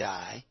actually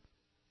die,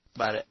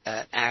 but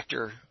an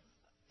actor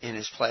in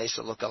his place,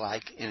 a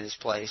look-alike in his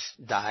place,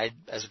 died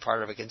as a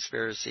part of a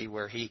conspiracy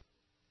where he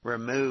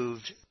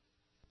removed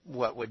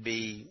what would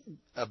be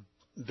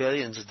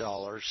billions of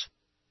dollars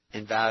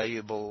in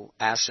valuable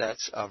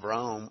assets of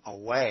Rome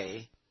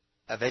away,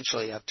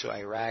 eventually up to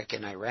Iraq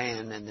and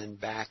Iran, and then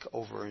back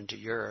over into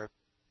Europe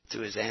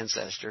to his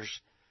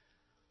ancestors.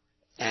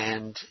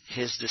 And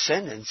his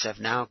descendants have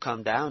now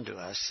come down to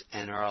us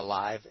and are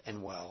alive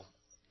and well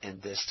in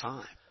this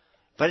time.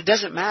 But it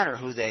doesn't matter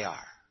who they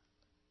are.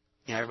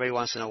 You know, everybody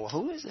wants to know, well,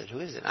 who is it? Who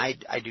is it?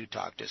 I do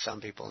talk to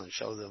some people and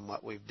show them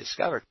what we've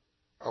discovered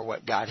or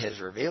what God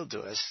has revealed to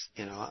us.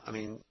 You know, I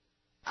mean,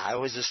 I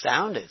was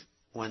astounded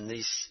when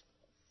this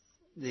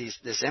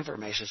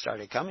information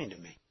started coming to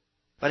me.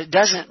 But it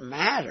doesn't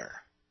matter,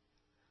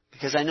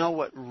 because I know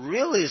what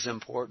really is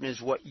important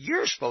is what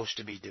you're supposed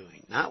to be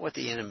doing, not what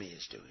the enemy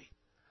is doing.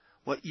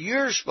 What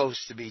you're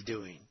supposed to be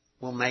doing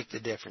will make the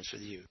difference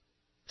with you.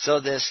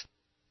 So this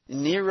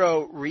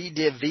Nero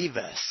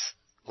Redivivus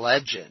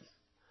legend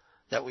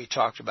that we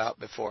talked about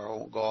before, I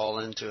won't go all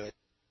into it,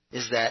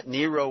 is that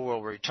Nero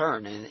will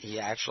return, and he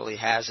actually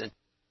has. And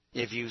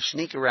if you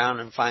sneak around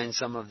and find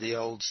some of the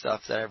old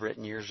stuff that I've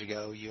written years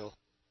ago, you'll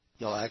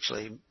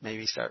actually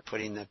maybe start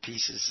putting the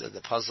pieces of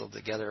the puzzle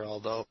together,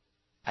 although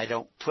I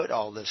don't put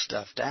all this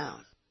stuff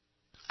down.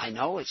 I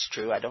know it's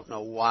true. I don't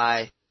know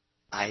why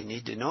I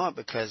need to know it,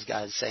 because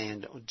God's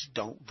saying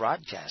don't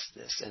broadcast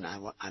this, and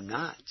I'm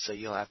not. So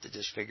you'll have to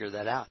just figure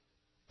that out.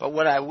 But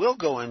what I will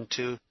go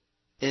into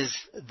is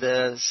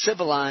the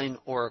Sibylline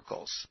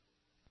oracles.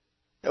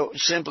 It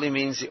simply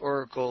means the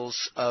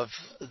oracles of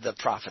the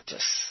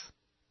prophetess.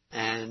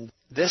 And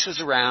this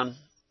was around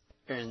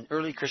in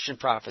early Christian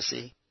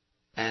prophecy,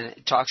 and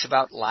it talks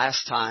about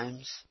last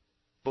times.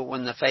 But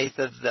when the faith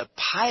of the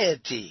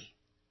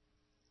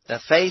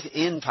faith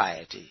in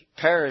piety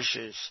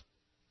perishes.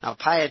 Now,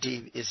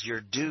 piety is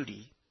your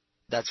duty.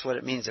 That's what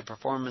it means, the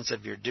performance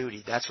of your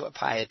duty. That's what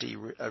piety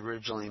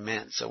originally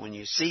meant. So when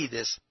you see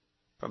this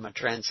from a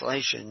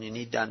translation, you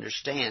need to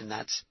understand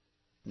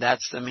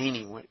that's the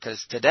meaning.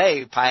 Because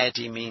today,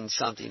 piety means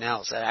something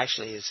else. That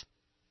actually is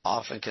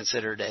often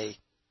considered a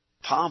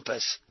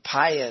pompous,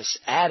 pious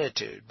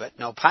attitude. But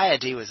no,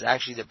 piety was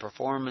actually the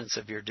performance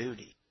of your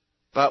duty.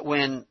 But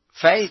when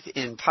faith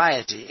in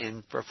piety,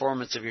 in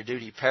performance of your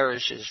duty,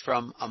 perishes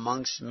from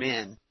amongst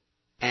men,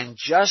 and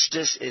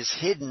justice is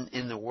hidden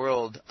in the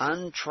world,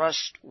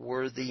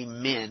 untrustworthy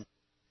men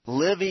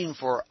living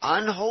for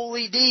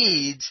unholy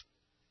deeds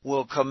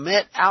will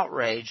commit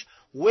outrage,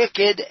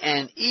 wicked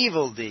and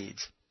evil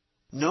deeds.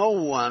 No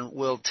one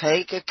will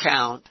take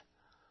account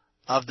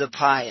of the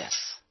pious,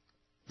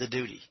 the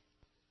duty,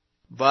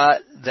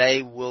 but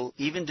they will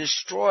even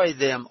destroy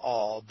them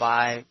all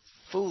by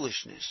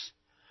foolishness.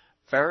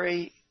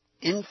 Very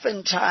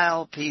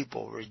infantile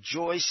people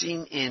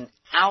rejoicing in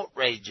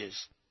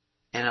outrages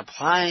and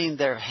applying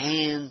their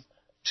hand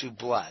to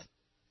blood.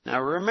 Now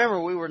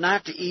remember, we were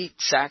not to eat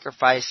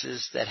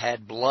sacrifices that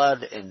had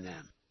blood in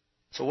them.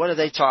 So what are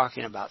they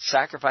talking about?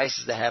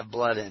 Sacrifices that have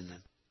blood in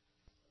them.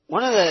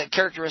 One of the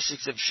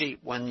characteristics of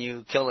sheep, when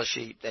you kill a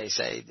sheep, they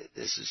say that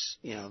this is,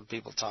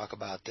 people talk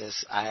about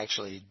this. I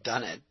actually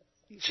done it.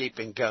 Sheep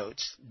and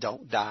goats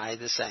don't die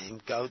the same.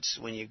 Goats,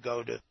 when you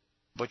go to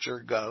butcher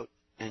a goat,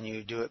 and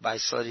you do it by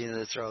slitting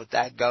the throat,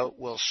 that goat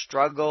will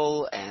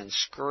struggle and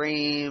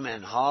scream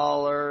and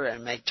holler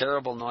and make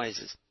terrible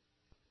noises.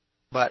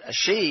 But a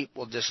sheep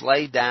will just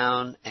lay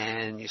down,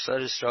 and you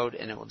slit its throat,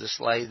 and it will just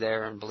lay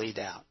there and bleed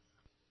out.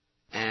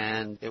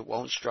 And it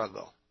won't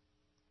struggle.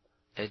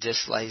 It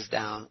just lays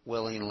down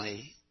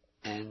willingly,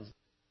 and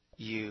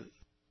you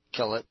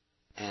kill it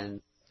and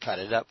cut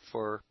it up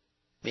for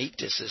meat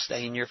to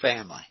sustain your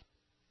family.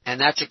 And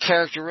that's a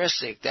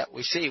characteristic that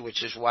we see,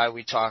 which is why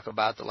we talk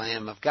about the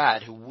Lamb of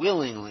God who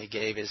willingly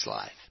gave his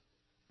life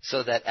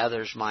so that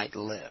others might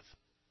live.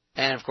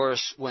 And of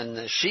course, when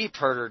the sheep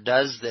herder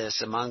does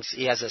this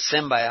he has a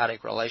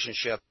symbiotic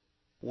relationship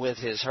with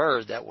his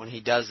herd, that when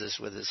he does this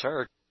with his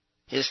herd,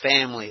 his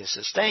family is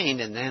sustained.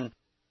 And then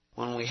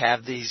when we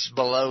have these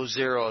below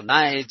zero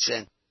nights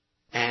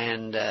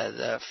and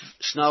the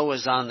snow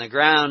is on the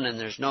ground and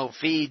there's no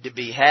feed to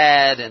be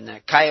had and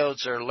the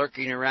coyotes are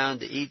lurking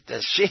around to eat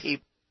the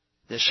sheep,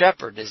 the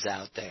shepherd is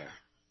out there,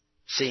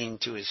 seeing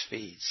to his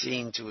feed,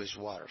 seeing to his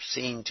water,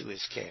 seeing to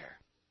his care.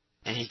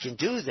 And he can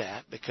do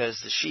that because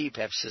the sheep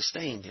have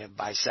sustained him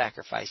by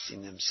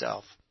sacrificing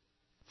themselves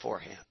for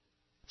him.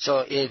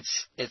 So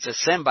it's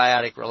a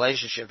symbiotic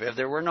relationship. If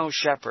there were no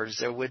shepherds,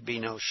 there would be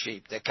no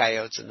sheep. The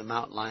coyotes and the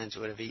mountain lions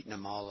would have eaten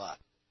them all up.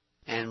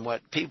 And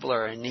what people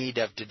are in need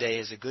of today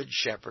is a good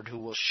shepherd who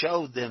will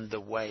show them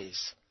the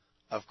ways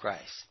of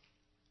Christ.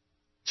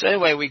 So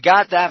anyway, we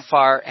got that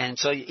far, and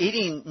so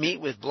eating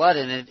meat with blood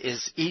in it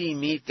is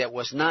eating meat that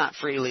was not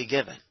freely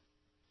given.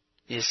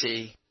 You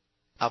see,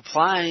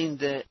 applying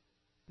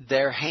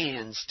their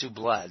hands to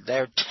blood.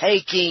 They're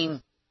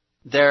taking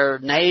their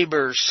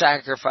neighbor's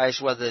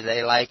sacrifice whether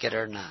they like it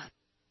or not.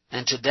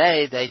 And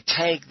today they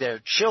take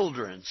their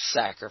children's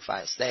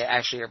sacrifice. They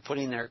actually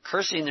are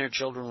cursing their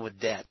children with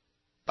debt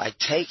by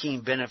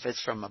taking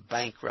benefits from a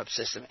bankrupt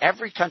system.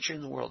 Every country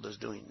in the world is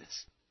doing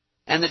this.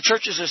 And the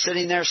churches are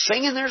sitting there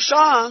singing their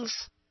songs,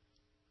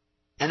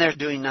 and they're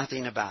doing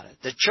nothing about it.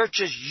 The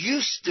churches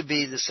used to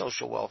be the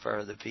social welfare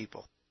of the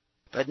people.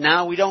 But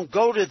now we don't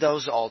go to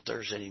those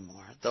altars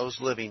anymore,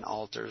 those living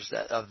altars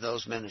of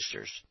those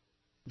ministers.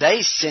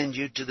 They send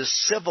you to the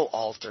civil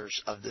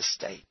altars of the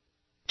state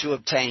to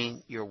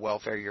obtain your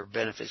welfare, your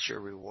benefits, your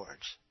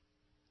rewards.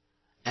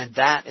 And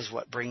that is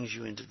what brings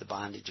you into the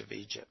bondage of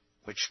Egypt,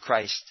 which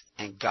Christ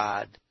and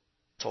God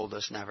told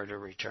us never to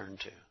return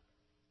to.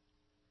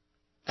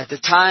 At the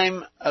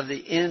time of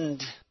the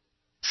end,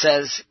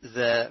 says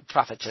the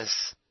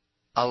prophetess,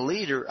 a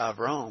leader of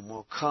Rome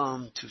will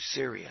come to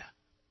Syria,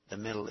 the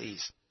Middle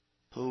East,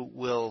 who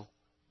will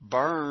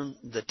burn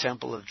the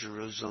temple of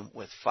Jerusalem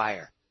with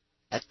fire.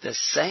 At the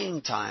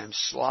same time,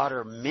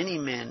 slaughter many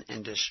men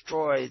and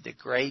destroy the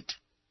great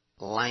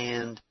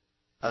land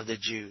of the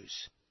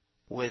Jews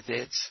with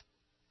its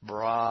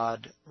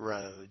broad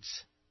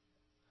roads.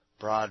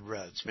 Broad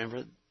roads.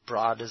 Remember,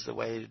 broad is the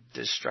way to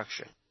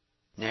destruction.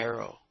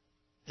 Narrow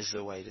is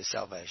the way to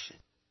salvation.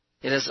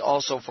 It is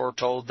also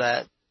foretold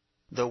that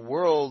the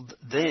world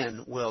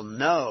then will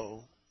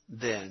know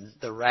the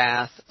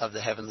wrath of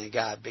the heavenly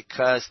God,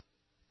 because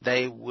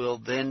they will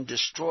then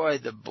destroy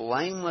the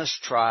blameless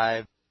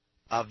tribe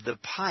of the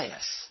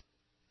pious.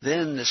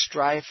 Then the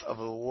strife of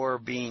a war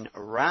being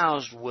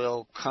aroused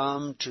will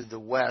come to the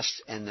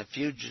west, and the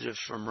fugitives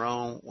from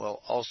Rome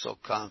will also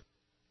come,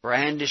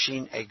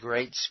 brandishing a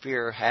great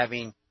spear,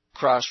 having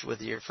crossed with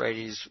the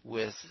Euphrates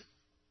with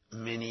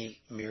many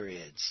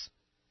myriads.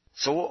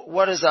 So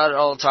what does that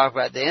all talk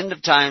about? The end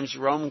of times,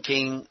 Roman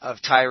king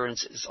of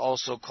tyrants is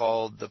also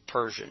called the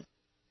Persian,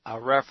 a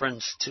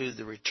reference to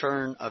the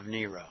return of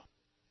Nero.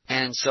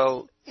 And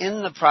so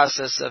in the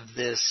process of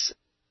this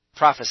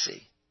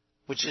prophecy,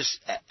 which is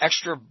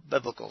extra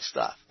biblical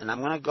stuff, and I'm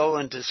going to go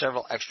into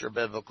several extra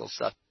biblical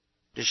stuff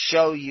to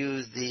show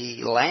you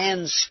the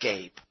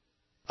landscape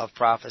of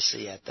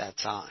prophecy at that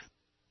time.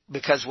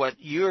 Because what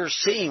you're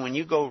seeing when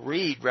you go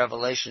read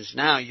Revelations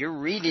now, you're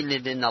reading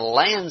it in the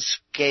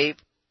landscape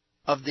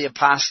of the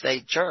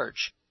apostate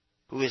church,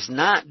 who is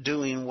not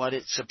doing what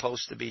it's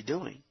supposed to be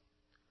doing.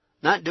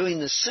 Not doing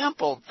the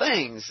simple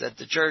things that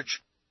the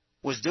church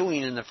was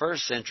doing in the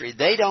first century.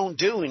 They don't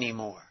do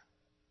anymore.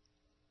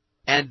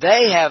 And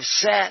they have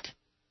set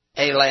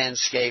a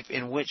landscape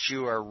in which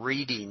you are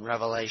reading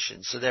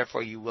Revelation, so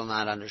therefore you will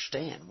not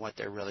understand what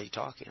they're really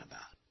talking about.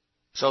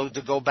 So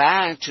to go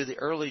back to the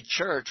early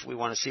church, we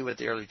want to see what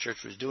the early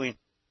church was doing,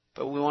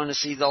 but we want to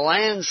see the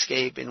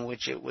landscape in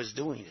which it was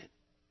doing it.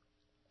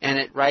 And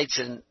it writes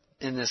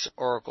in this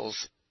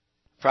oracle's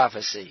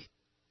prophecy,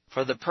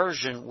 for the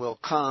Persian will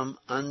come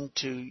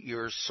unto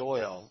your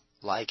soil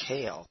like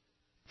hail,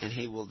 and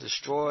he will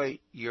destroy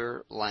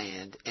your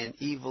land, and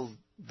evil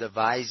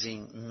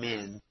devising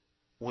men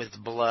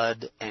with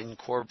blood and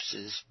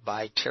corpses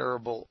by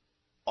terrible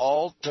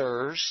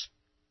altars,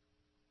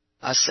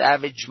 a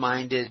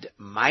savage-minded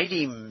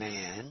mighty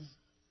man,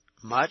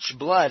 much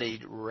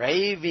bloodied,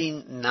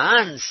 raving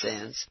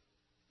nonsense,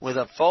 with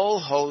a full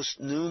host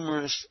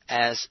numerous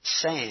as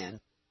sand,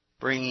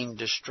 bringing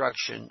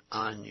destruction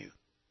on you.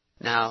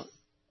 Now,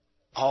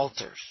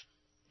 altars.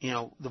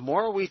 The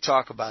more we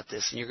talk about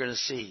this, and you're going to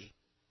see,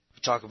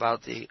 we talk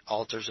about the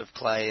altars of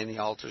clay and the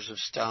altars of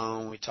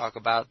stone. We talk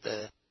about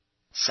the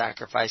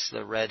sacrifice of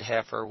the red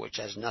heifer, which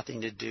has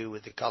nothing to do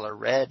with the color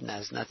red and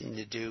has nothing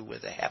to do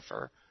with the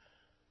heifer.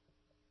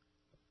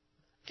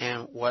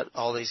 And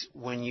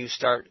when you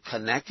start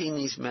connecting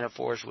these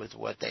metaphors with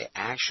what they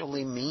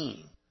actually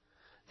mean,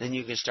 then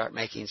you can start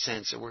making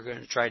sense. So we're going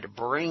to try to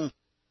bring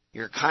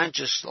your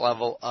conscious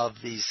level of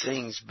these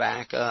things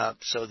back up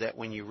so that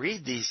when you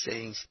read these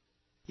things,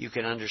 you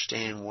can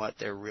understand what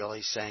they're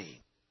really saying.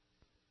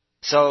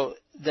 So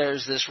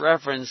there's this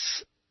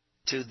reference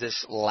to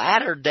this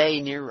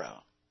latter-day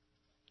Nero.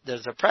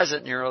 There's a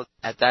present Nero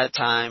at that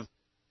time,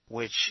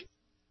 which,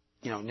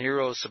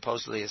 Nero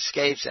supposedly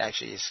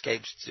actually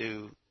escapes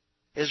to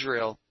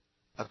Israel,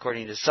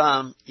 according to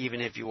some,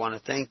 even if you want to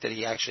think that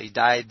he actually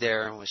died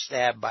there and was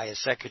stabbed by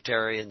his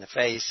secretary in the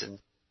face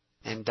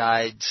and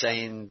died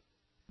saying,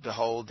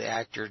 "Behold, the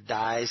actor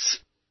dies."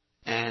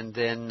 And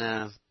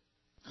then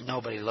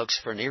nobody looks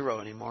for Nero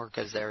anymore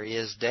because there he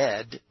is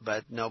dead,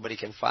 but nobody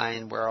can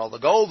find where all the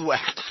gold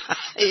went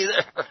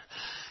either,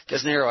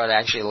 because Nero had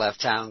actually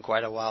left town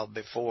quite a while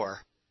before.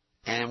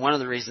 And one of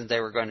the reasons they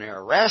were going to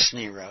arrest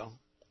Nero,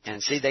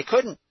 and see, they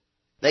couldn't,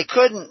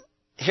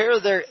 here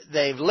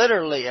they're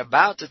literally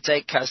about to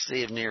take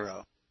custody of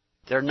Nero.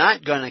 They're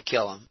not going to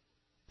kill him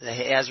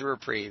as a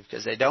reprieve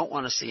because they don't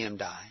want to see him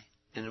die.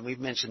 And we've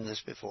mentioned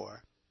this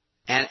before.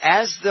 And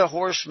as the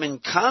horsemen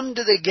come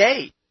to the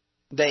gate,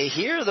 they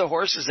hear the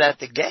horses at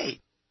the gate.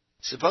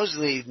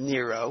 Supposedly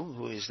Nero,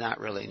 who is not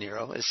really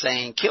Nero, is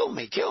saying, "Kill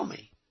me, kill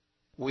me."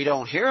 We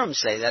don't hear him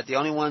say that. The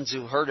only ones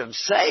who heard him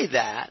say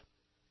that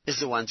is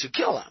the ones who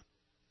kill him,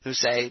 who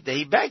say that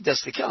he begged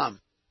us to kill him.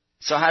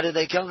 So how did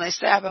they kill him? They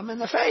stab him in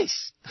the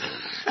face.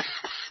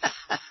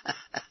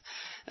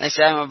 They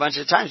stab him a bunch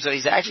of times. So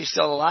he's actually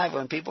still alive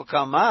when people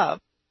come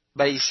up,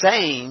 but he's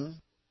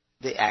saying,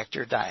 "The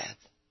actor dieth."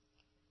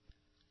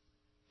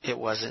 It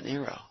wasn't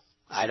Nero.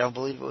 I don't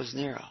believe it was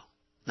Nero.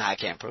 Now, I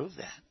can't prove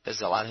that, because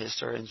a lot of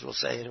historians will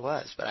say it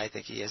was, but I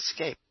think he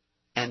escaped.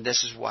 And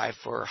this is why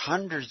for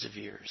hundreds of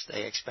years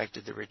they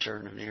expected the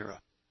return of Nero.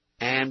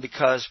 And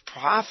because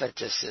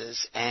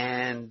prophetesses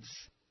and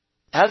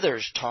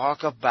others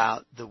talk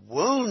about the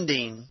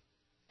wounding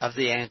of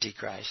the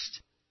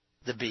Antichrist,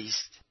 the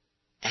beast,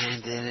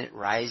 and then it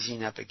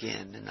rising up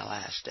again in the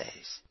last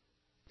days.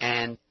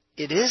 And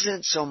it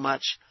isn't so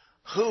much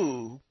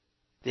who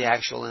the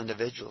actual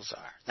individuals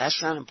are.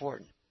 That's not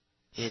important.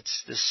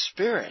 It's the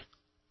Spirit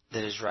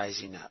that is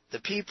rising up.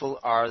 The people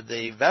are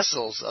the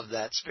vessels of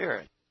that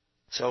Spirit.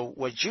 So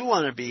what you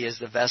want to be is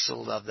the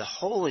vessel of the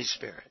Holy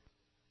Spirit,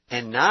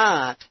 and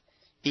not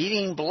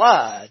eating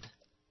blood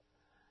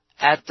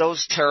at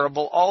those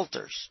terrible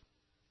altars,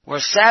 where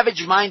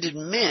savage-minded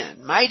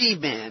men, mighty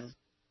men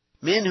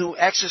who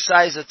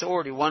exercise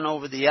authority one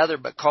over the other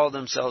but call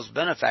themselves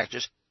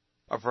benefactors,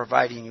 are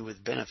providing you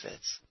with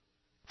benefits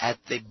at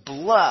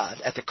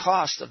the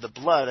cost of the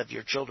blood of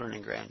your children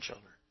and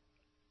grandchildren.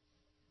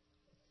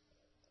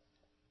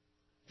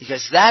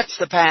 Because that's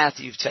the path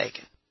you've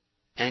taken.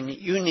 And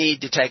you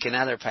need to take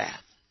another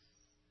path.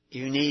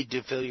 You need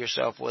to fill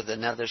yourself with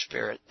another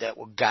spirit that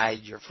will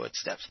guide your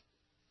footsteps.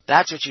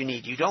 That's what you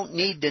need. You don't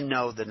need to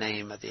know the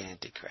name of the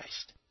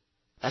Antichrist.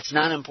 That's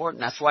not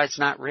important. That's why it's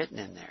not written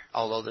in there,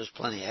 although there's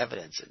plenty of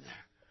evidence in there.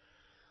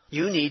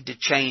 You need to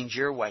change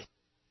your way.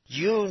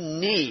 You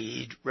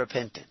need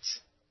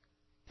repentance.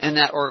 And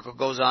that oracle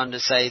goes on to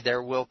say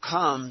there will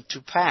come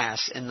to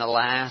pass in the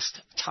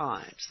last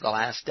times, the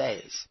last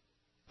days,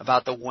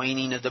 about the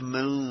waning of the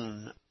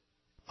moon,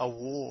 a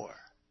war,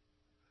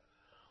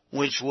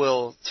 which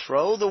will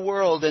throw the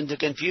world into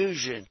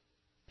confusion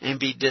and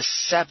be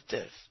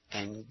deceptive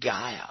and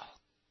guile.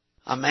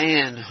 A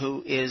man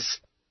who is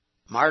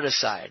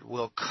martycide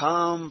will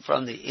come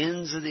from the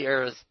ends of the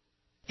earth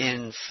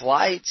in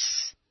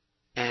flights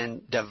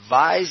and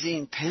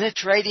devising,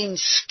 penetrating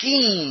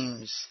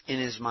schemes in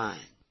his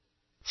mind.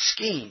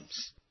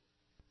 Schemes.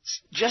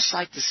 Just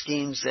like the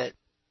schemes that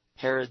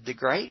Herod the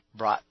Great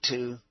brought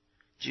to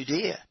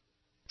Judea.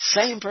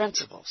 Same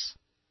principles.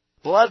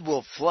 Blood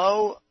will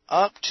flow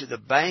up to the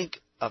bank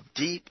of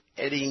deep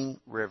eddying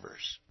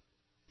rivers.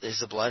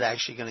 Is the blood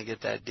actually going to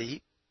get that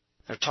deep?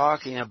 They're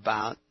talking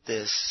about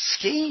this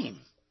scheme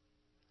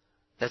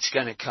that's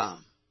going to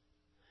come.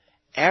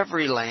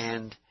 Every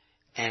land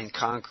and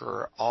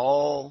conquer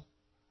all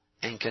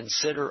and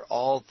consider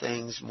all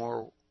things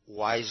more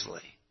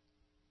wisely.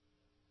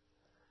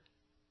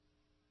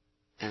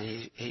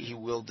 And he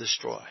will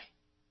destroy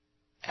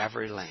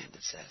every land,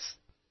 it says.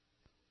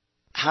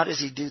 How does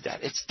he do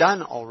that? It's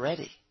done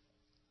already.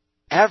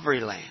 Every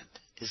land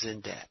is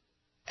in debt.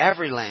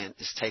 Every land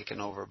is taken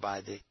over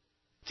by the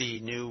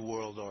New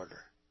World Order.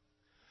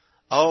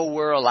 Oh,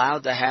 we're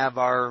allowed to have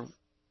our,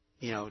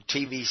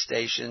 TV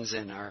stations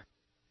and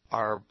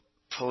our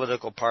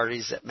political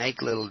parties that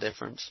make little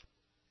difference,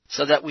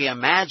 so that we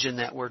imagine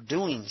that we're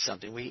doing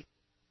something.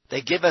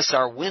 They give us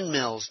our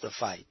windmills to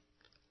fight.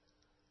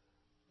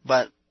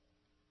 But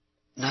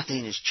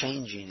nothing is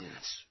changing in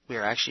us. We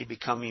are actually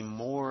becoming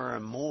more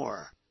and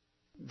more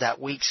that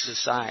weak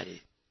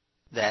society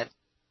that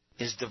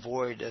is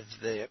devoid of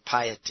the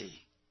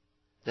piety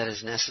that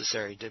is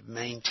necessary to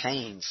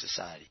maintain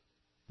society.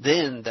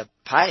 Then the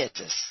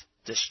pietous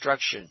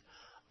destruction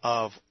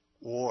of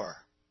war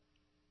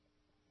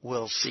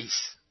will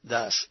cease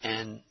thus,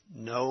 and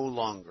no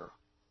longer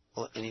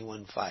will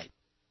anyone fight.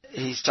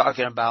 He's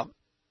talking about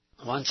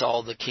once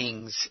all the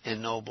kings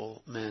and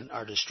noblemen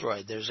are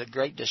destroyed. There's a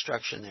great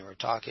destruction they were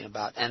talking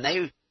about, and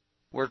they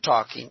were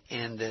talking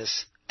in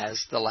this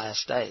as the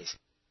last days.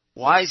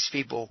 Wise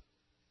people,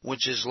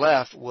 which is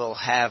left, will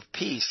have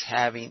peace,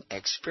 having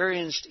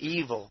experienced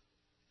evil,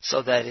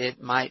 so that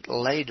it might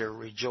later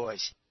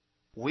rejoice.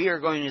 We are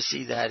going to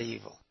see that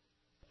evil.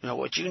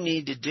 What you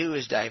need to do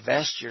is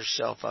divest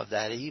yourself of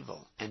that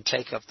evil and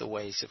take up the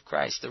ways of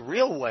Christ, the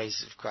real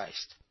ways of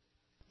Christ.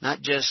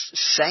 Not just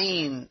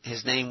saying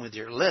His name with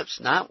your lips,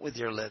 not with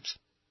your lips,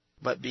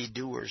 but be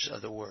doers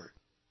of the Word.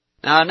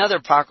 Now, another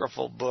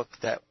apocryphal book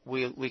that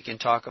we can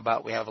talk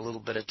about, we have a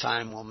little bit of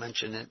time, we'll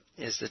mention it,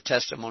 is the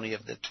Testimony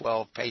of the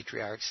 12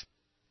 Patriarchs.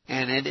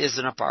 And it is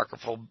an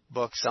apocryphal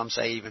book, some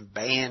say even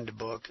banned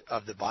book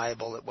of the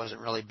Bible. It wasn't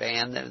really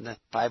banned, and the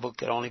Bible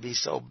could only be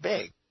so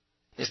big.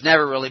 It's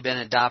never really been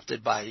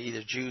adopted by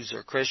either Jews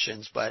or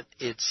Christians, but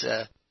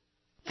to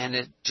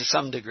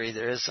some degree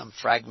there is some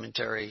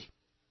fragmentariness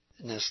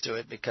to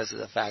it because of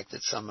the fact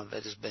that some of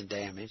it has been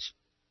damaged.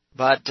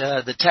 But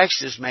the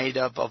text is made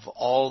up of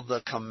all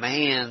the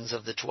commands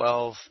of the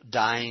 12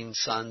 dying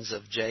sons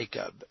of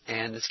Jacob.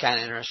 And it's kind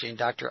of interesting.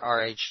 Dr.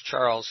 R.H.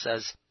 Charles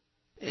says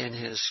in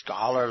his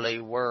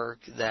scholarly work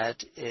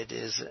that it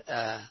is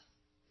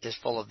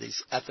full of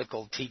these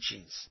ethical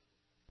teachings.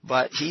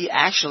 But he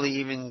actually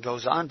even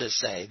goes on to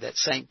say that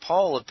St.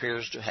 Paul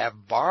appears to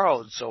have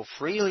borrowed so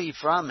freely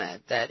from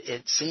it that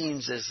it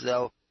seems as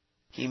though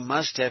he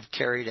must have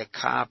carried a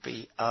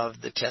copy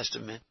of the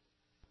Testament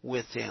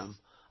with him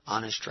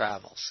on his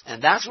travels.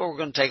 And that's what we're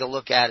going to take a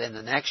look at in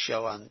the next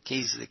show on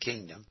Keys of the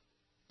Kingdom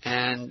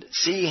and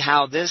see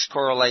how this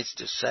correlates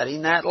to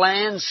setting that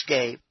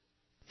landscape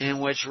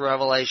in which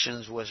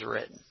Revelations was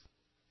written,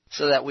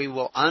 so that we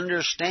will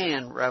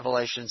understand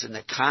Revelations in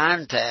the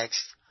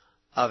context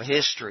of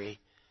history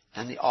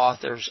and the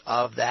authors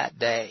of that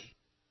day,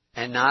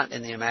 and not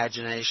in the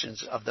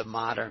imaginations of the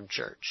modern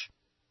church,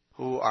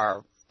 who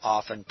are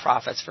often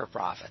prophets for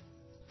profit.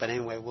 But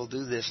anyway, we'll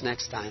do this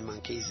next time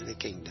on Keys of the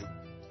Kingdom.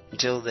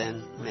 Until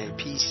then, may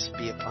peace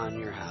be upon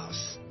your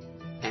house,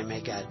 and may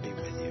God be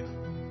with you.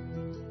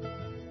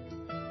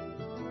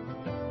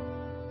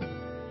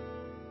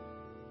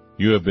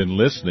 You have been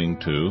listening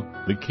to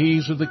The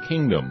Keys of the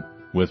Kingdom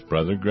with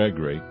Brother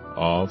Gregory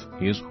of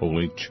His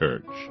Holy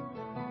Church.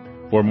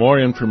 For more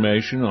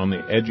information on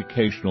the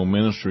educational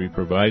ministry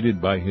provided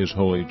by His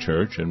Holy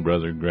Church and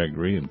Brother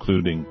Gregory,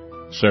 including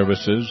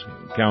services,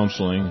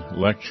 counseling,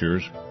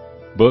 lectures,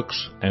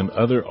 books, and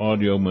other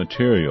audio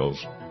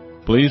materials,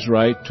 please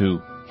write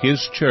to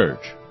His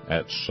Church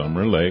at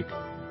Summer Lake,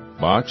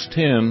 Box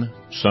 10,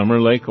 Summer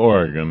Lake,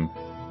 Oregon,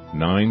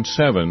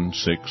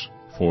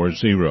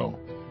 97640.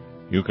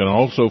 You can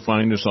also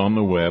find us on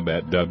the web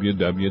at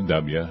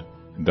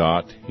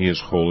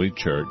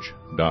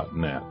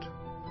www.hisholychurch.net.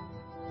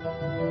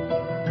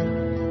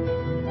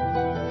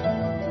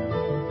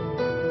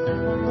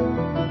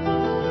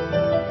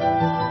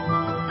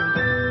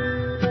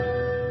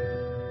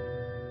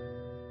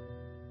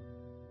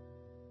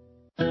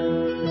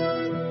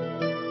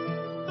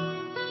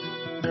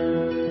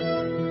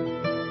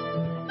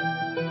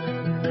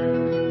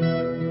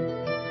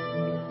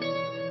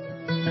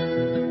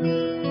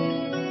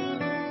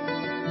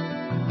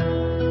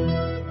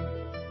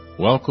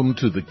 Welcome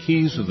to the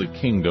Keys of the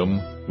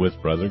Kingdom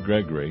with Brother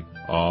Gregory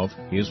of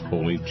His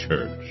Holy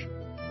Church.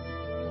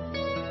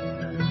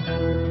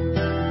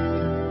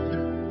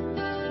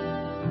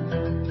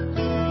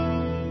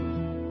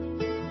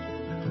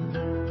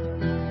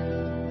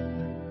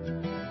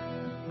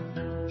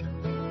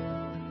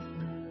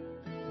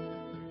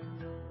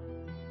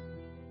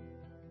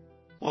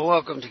 Well,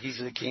 welcome to Keys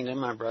of the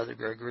Kingdom. I'm Brother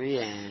Gregory,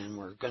 and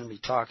we're going to be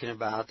talking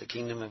about the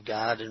Kingdom of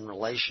God in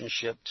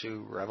relationship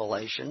to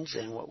Revelations.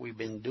 And what we've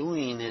been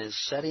doing is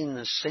setting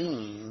the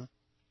scene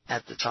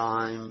at the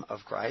time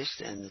of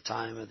Christ and the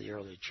time of the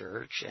early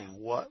church,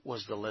 and what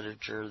was the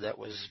literature that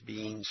was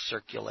being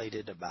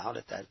circulated about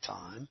at that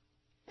time.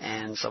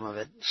 And some of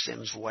it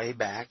stems way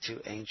back to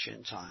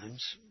ancient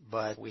times,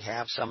 but we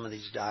have some of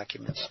these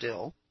documents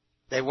still.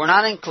 They were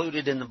not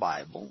included in the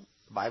Bible.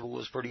 The Bible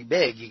was pretty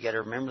big. You got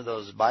to remember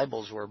those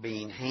Bibles were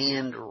being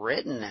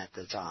handwritten at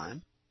the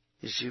time.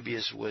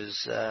 Eusebius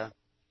was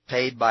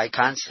paid by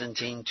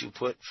Constantine to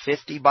put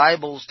 50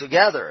 Bibles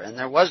together, and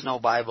there was no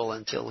Bible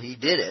until he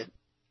did it.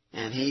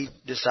 And he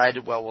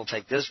decided, well, we'll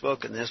take this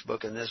book and this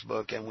book and this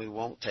book, and we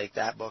won't take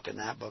that book and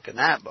that book and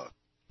that book.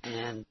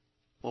 And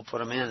we'll put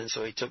them in. And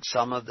so he took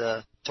some of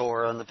the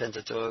Torah and the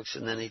Pentateuch,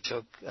 and then he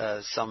took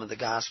some of the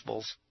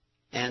Gospels.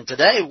 And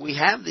today we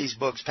have these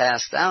books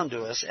passed down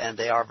to us, and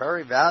they are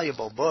very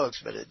valuable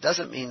books, but it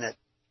doesn't mean that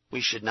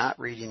we should not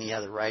read any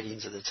other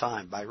writings of the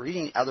time. By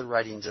reading other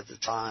writings of the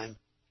time,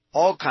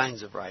 all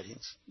kinds of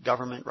writings,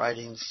 government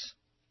writings,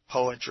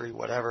 poetry,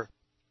 whatever,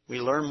 we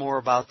learn more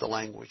about the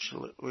language.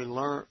 We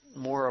learn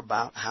more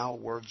about how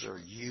words are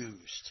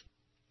used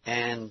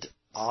and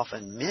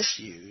often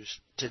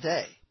misused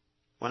today.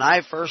 When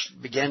I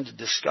first began to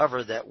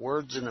discover that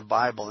words in the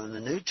Bible, in the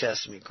New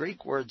Testament,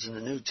 Greek words in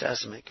the New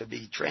Testament could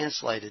be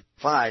translated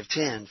 5,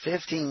 10,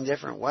 15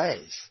 different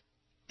ways,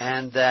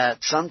 and that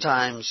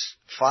sometimes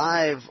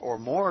 5 or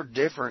more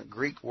different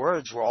Greek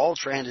words were all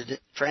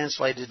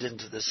translated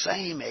into the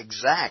same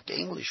exact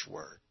English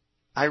word.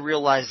 I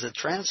realized that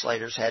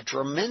translators had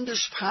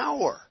tremendous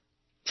power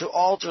to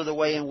alter the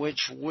way in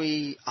which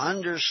we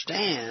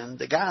understand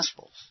the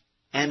Gospels.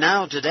 And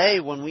now today,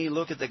 when we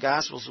look at the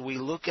Gospels, we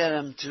look at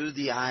them through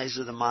the eyes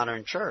of the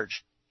modern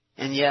church.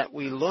 And yet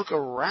we look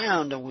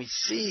around and we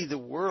see the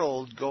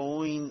world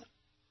going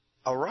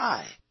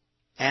awry.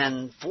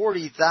 And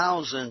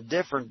 40,000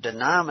 different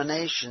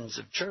denominations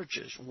of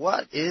churches.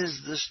 What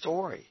is the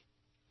story?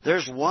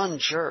 There's one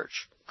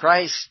church,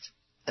 Christ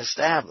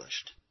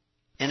established.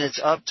 And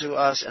it's up to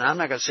us, and I'm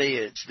not going to say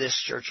it's this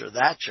church or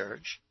that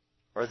church,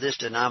 or this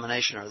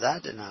denomination or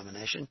that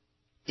denomination.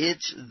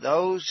 It's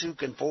those who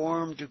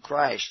conform to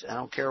Christ. I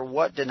don't care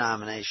what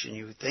denomination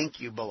you think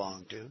you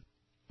belong to.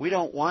 We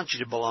don't want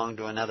you to belong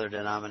to another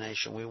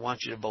denomination. We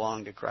want you to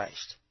belong to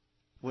Christ.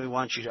 We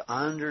want you to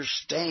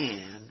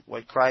understand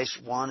what Christ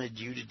wanted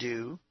you to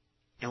do,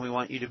 and we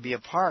want you to be a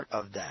part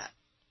of that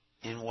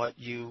in what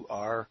you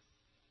are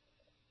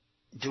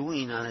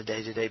doing on a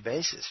day-to-day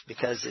basis,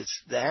 because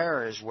it's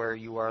there is where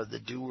you are the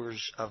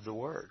doers of the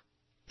Word.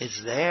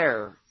 It's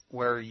there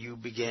where you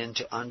begin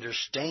to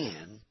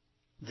understand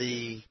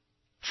the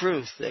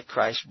truth that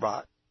Christ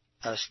brought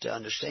us to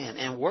understand.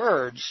 And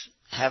words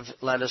have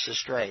led us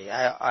astray.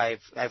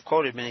 I've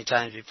quoted many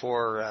times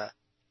before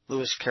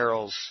Lewis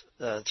Carroll's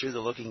Through the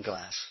Looking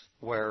Glass,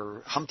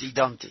 where Humpty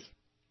Dumpty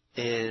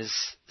is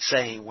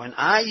saying, when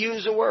I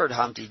use a word,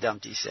 Humpty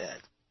Dumpty said,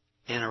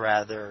 in a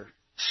rather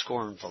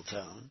scornful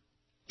tone,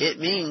 it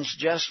means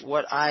just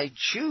what I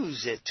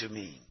choose it to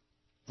mean,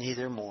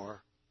 neither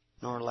more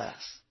nor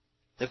less.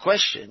 The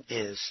question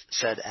is,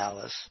 said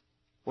Alice,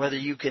 whether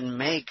you can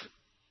make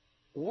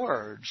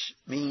words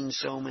mean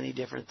so many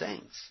different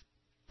things.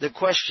 The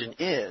question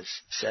is,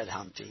 said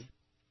Humpty,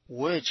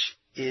 which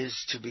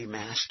is to be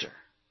master?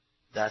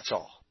 That's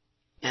all.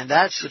 And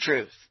that's the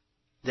truth.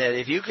 That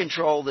if you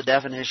control the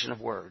definition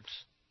of words,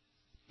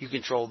 you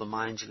control the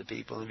minds of the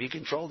people. And if you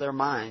control their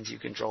minds, you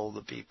control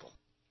the people.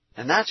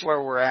 And that's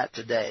where we're at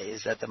today,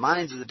 is that the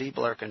minds of the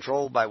people are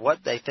controlled by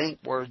what they think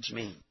words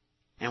mean.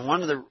 And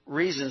one of the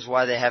reasons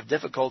why they have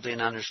difficulty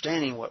in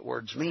understanding what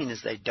words mean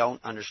is they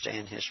don't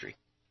understand history.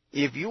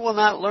 If you will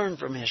not learn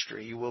from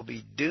history, you will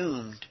be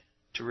doomed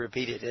to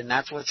repeat it. And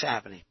that's what's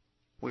happening.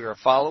 We are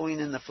following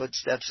in the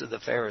footsteps of the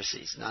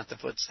Pharisees, not the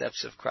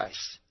footsteps of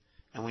Christ.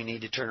 And we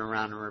need to turn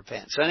around and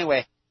repent. So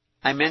anyway,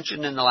 I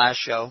mentioned in the last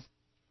show,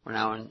 we're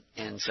now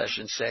in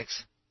session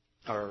 6,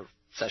 or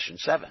session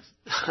 7.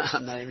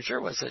 I'm not even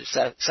sure what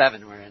session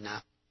 7 we're in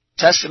now.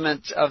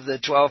 Testament of the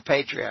 12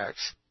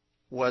 Patriarchs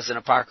was an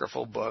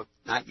apocryphal book,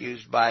 not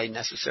used by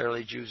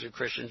necessarily Jews or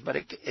Christians, but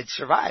it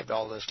survived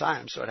all this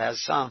time, so it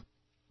has some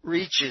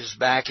reaches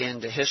back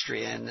into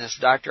history. And this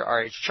Dr.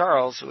 R.H.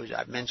 Charles, who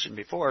I've mentioned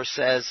before,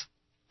 says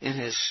in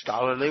his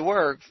scholarly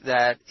work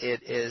that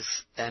it is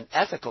an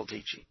ethical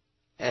teaching,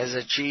 has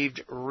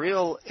achieved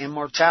real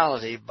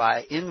immortality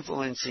by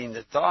influencing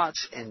the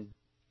thoughts and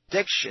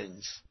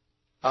dictions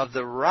of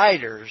the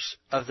writers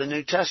of the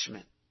New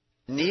Testament,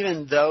 and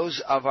even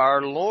those of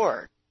our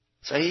Lord.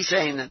 So he's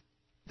saying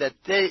that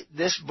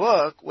this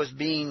book was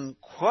being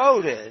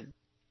quoted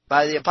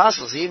by the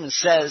apostles. He even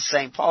says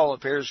St. Paul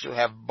appears to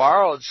have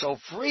borrowed so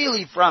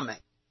freely from it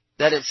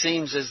that it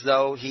seems as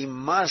though he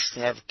must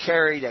have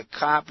carried a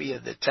copy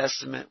of the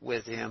Testament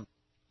with him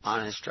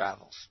on his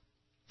travels.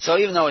 So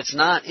even though it's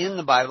not in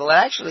the Bible,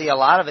 actually a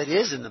lot of it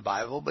is in the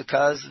Bible,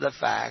 because of the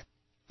fact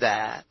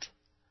that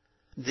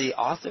the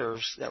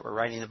authors that were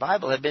writing the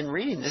Bible had been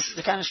reading. This is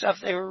the kind of stuff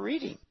they were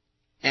reading.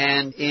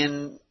 And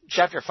in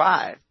chapter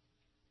 5,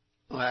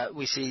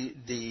 we see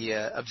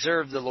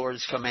observe the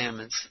Lord's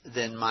commandments,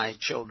 then my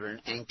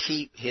children, and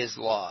keep His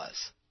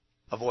laws.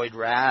 Avoid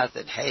wrath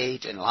and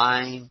hate and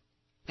lying,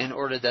 in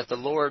order that the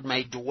Lord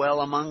may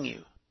dwell among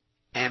you,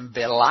 and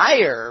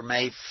Beliar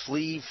may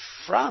flee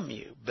from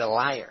you.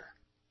 Beliar,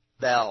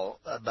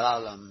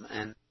 Balaam,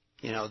 and,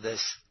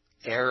 this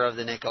heir of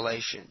the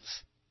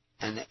Nicolaitans,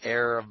 and the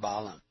heir of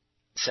Balaam.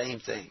 Same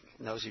thing.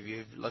 And those of you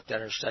who've looked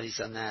at our studies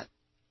on that,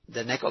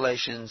 the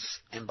Nicolaitans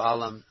and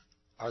Balaam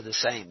are the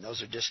same.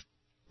 Those are just,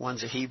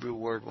 one's a Hebrew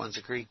word, one's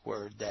a Greek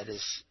word that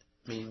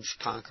means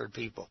conquered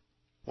people.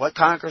 What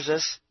conquers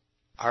us?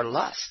 Our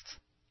lust,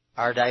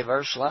 our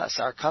diverse lusts,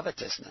 our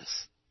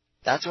covetousness.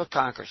 That's what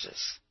conquers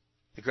us.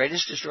 The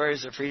greatest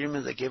destroyers of freedom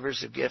are the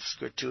givers of gifts,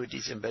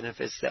 gratuities, and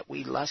benefits that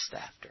we lust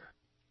after.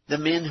 The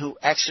men who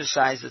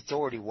exercise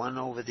authority one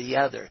over the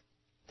other,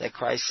 that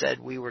Christ said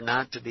we were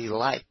not to be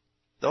like.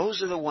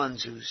 Those are the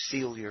ones who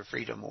steal your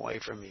freedom away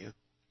from you,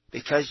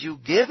 because you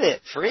give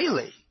it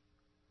freely,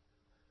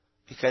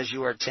 because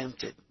you are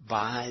tempted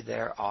by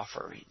their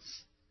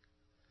offerings.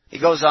 He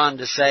goes on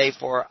to say,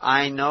 for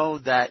I know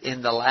that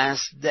in the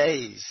last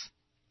days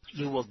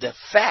you will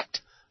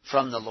defect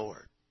from the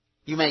Lord.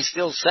 You may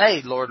still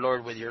say, Lord,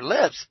 Lord, with your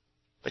lips,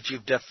 but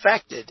you've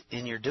defected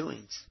in your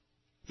doings.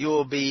 You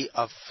will be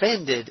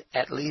offended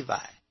at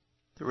Levi,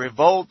 the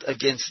revolt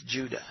against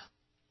Judah,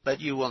 but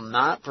you will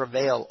not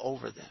prevail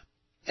over them.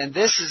 And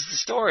this is the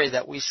story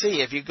that we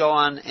see. If you go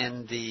on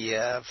in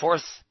the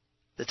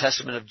the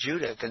Testament of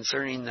Judah,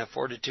 concerning the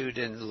fortitude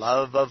and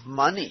love of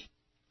money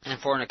and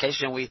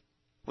fornication, we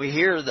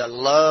hear the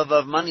love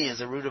of money is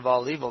the root of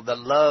all evil, the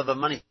love of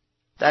money.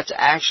 That's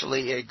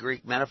actually a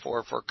Greek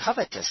metaphor for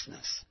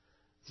covetousness.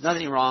 There's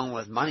nothing wrong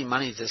with money.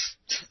 Money is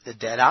just a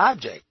dead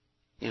object.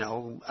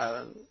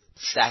 A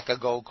stack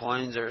of gold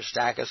coins or a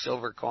stack of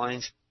silver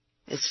coins.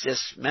 It's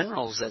just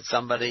minerals that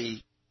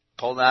somebody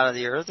pulled out of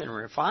the earth and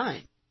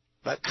refined.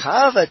 But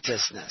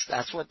covetousness,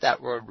 that's what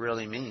that word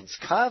really means.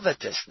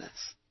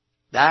 Covetousness.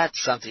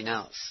 That's something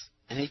else.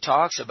 And he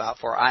talks about,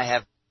 for I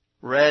have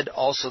read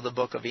also the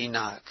book of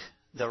Enoch,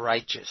 the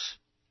righteous,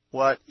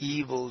 what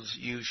evils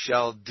you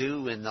shall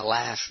do in the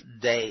last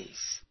days.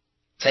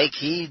 Take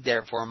heed,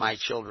 therefore, my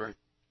children,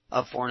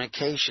 of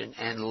fornication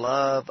and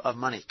love of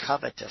money,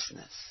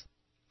 covetousness.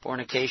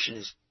 Fornication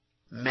is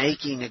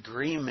making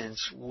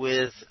agreements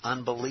with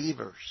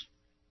unbelievers,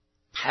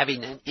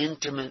 having an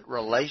intimate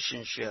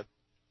relationship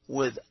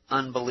with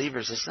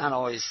unbelievers. It's not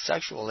always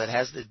sexual. It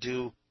has to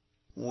do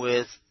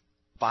with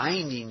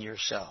binding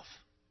yourself.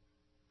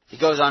 He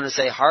goes on to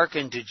say,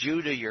 hearken to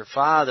Judah your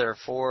father,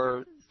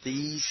 for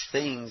these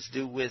things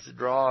do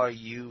withdraw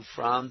you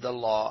from the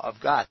law of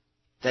God.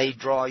 They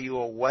draw you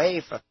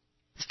away from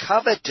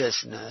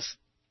covetousness,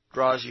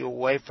 draws you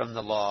away from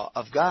the law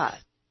of God.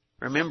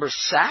 Remember,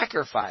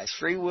 sacrifice,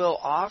 free will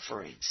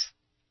offerings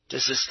to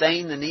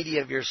sustain the needy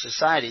of your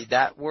society.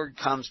 That word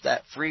comes,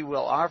 that free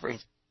will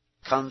offerings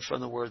comes from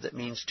the word that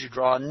means to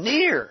draw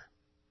near,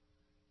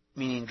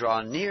 meaning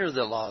draw near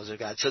the laws of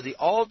God. So the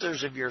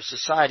altars of your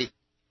society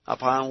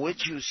upon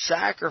which you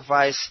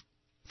sacrifice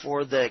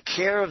for the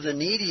care of the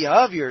needy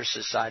of your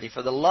society,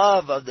 for the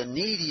love of the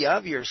needy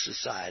of your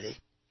society,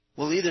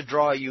 will either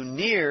draw you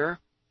near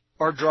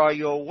or draw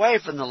you away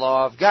from the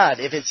law of God.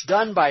 If it's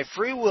done by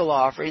free will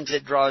offerings,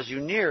 it draws you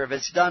near. If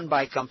it's done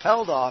by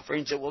compelled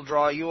offerings, it will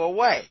draw you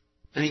away.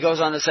 And he goes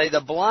on to say,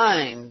 the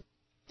blind,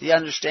 the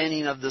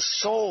understanding of the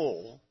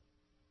soul,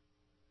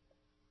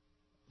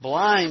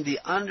 blind the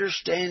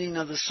understanding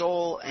of the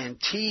soul, and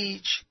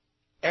teach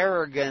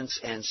arrogance,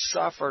 and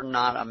suffer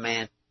not a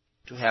man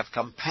to have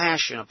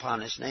compassion upon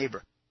his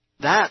neighbor.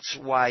 That's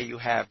why you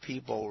have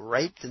people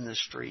raped in the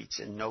streets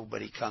and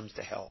nobody comes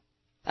to help.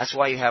 That's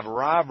why you have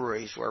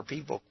robberies where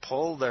people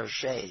pull their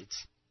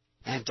shades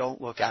and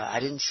don't look out. I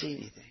didn't see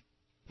anything.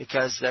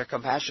 Because their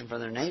compassion for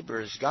their neighbor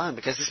is gone.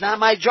 Because it's not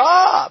my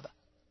job.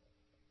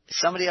 It's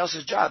somebody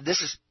else's job.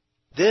 This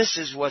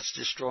is what's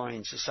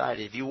destroying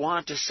society. If you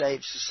want to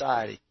save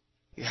society,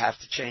 you have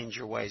to change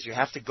your ways. You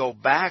have to go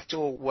back to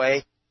a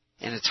way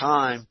in a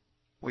time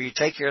where you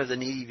take care of the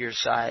needy of your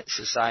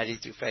society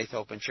through faith,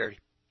 hope, and charity.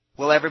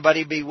 Will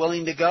everybody be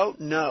willing to go?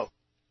 No.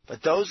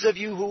 But those of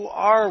you who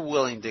are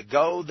willing to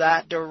go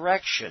that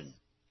direction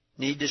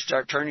need to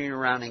start turning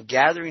around and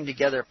gathering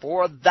together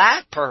for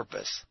that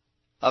purpose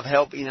of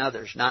helping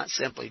others, not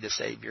simply to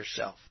save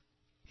yourself.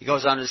 He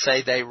goes on to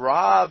say, they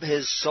rob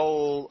his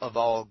soul of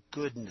all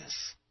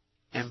goodness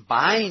and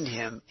bind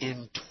him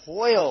in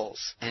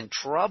toils and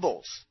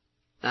troubles.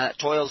 Now, that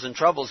toils and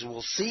troubles,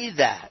 we'll see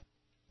that,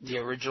 the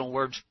original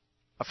words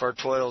for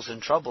toils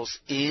and troubles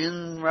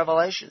in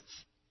Revelations.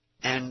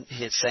 And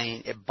it's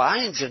saying it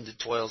binds him to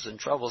toils and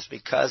troubles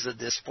because of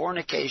this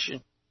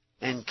fornication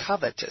and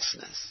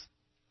covetousness.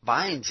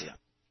 Binds him,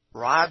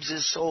 robs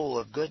his soul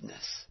of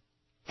goodness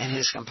and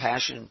his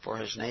compassion for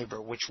his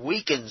neighbor, which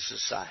weakens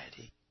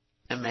society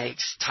and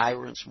makes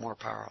tyrants more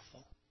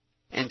powerful.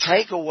 And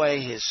take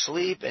away his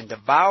sleep and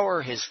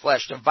devour his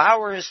flesh.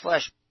 Devour his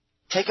flesh.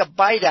 Take a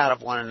bite out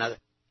of one another.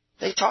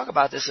 They talk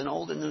about this in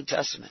Old and New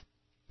Testament.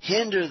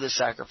 Hinder the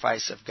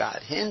sacrifice of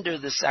God. Hinder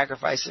the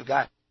sacrifice of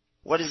God.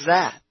 What is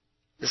that?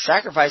 The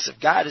sacrifice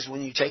of God is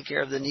when you take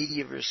care of the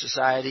needy of your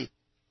society,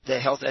 the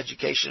health,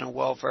 education, and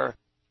welfare,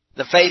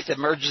 the faith,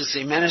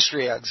 emergency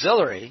ministry,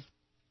 auxiliary,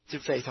 through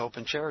faith, hope,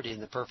 and charity,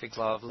 and the perfect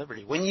law of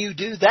liberty. When you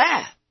do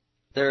that,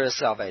 there is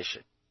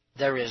salvation.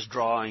 There is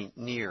drawing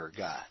near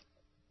God.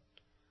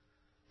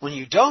 When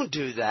you don't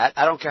do that,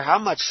 I don't care how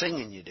much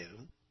singing you do,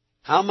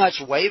 how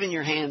much waving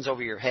your hands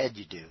over your head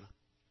you do,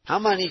 how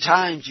many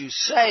times you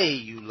say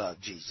you love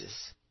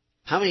Jesus,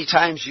 how many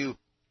times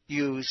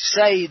you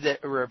say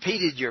that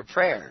repeated your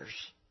prayers,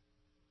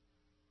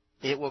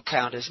 it will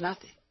count as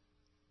nothing.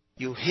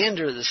 You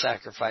hinder the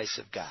sacrifice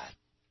of God.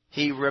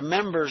 He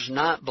remembers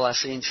not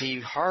blessings. He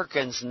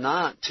hearkens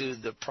not to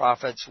the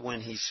prophets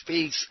when he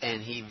speaks,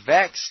 and he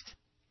vexed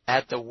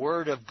at the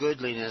word of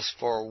goodliness.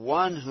 For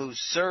one who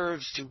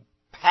serves to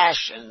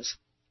passions,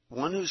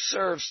 one who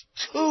serves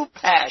to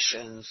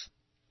passions,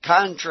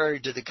 contrary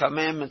to the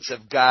commandments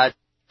of God,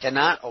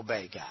 cannot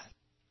obey God,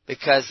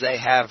 because they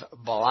have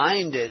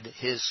blinded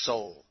his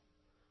soul,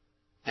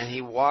 and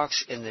he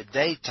walks in the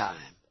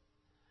daytime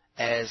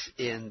as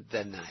in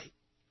the night.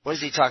 What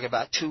does he talk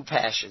about? Two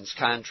passions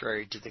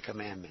contrary to the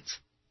commandments.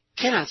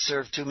 Cannot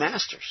serve two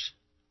masters,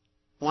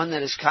 one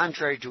that is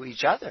contrary to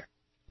each other.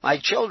 My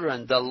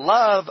children, the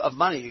love of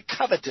money,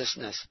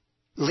 covetousness,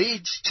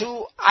 leads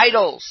to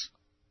idols.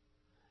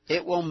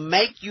 It will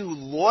make you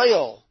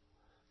loyal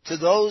to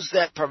those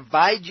that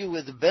provide you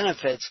with the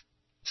benefits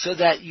so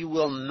that you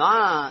will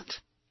not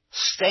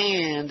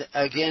stand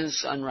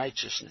against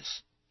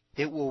unrighteousness.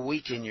 It will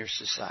weaken your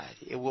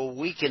society. It will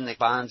weaken the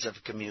bonds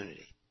of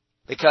community.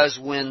 Because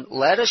when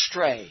led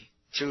astray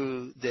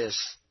through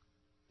this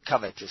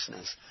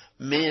covetousness,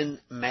 men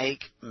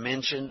make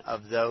mention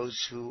of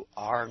those who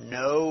are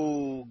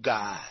no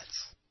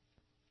gods.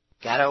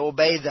 Got to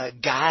obey the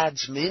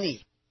gods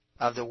many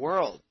of the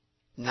world,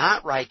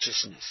 not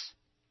righteousness,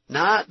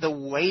 not the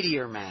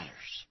weightier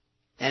matters.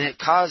 And it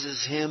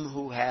causes him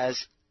who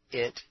has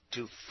it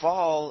to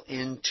fall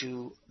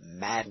into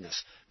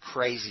madness,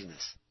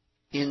 craziness,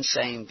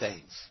 insane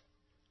things.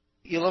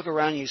 You look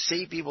around, you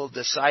see people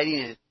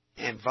deciding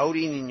and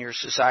voting in your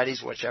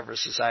societies, whichever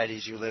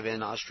societies you live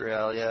in,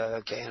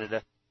 Australia,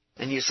 Canada,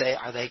 and you say,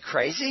 are they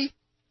crazy?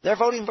 They're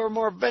voting for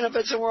more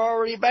benefits and we're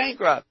already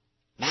bankrupt.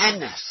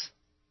 Madness.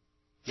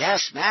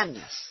 Yes,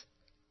 madness.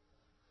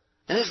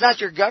 And it's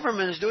not your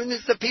government is doing it,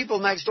 it's the people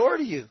next door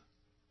to you.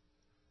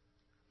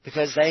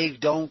 Because they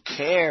don't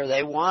care.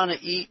 They want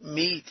to eat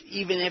meat,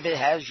 even if it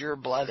has your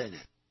blood in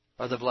it,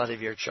 or the blood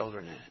of your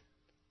children in it.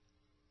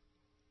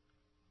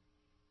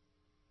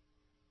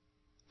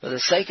 For the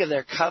sake of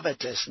their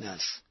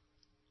covetousness,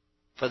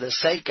 for the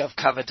sake of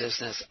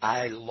covetousness,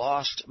 I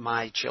lost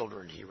my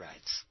children, he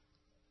writes.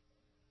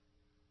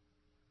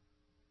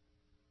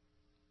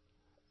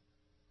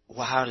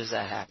 Well, how does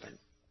that happen?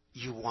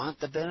 You want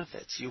the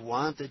benefits. You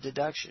want the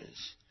deductions.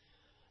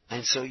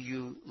 And so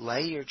you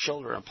lay your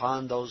children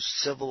upon those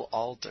civil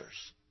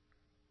altars.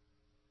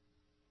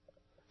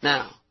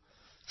 Now,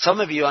 some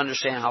of you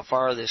understand how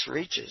far this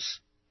reaches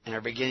and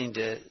are beginning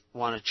to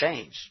want to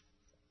change.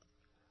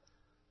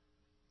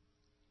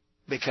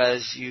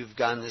 Because you've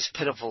gone this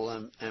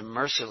pitiful and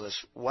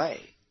merciless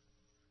way.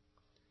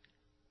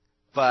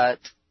 But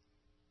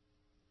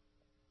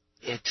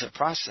it's a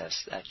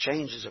process. That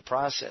change is a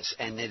process.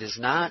 And it is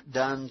not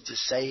done to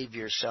save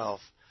yourself.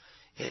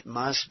 It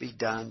must be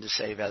done to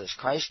save others.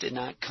 Christ did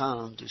not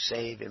come to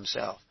save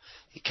himself.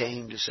 He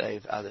came to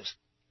save others.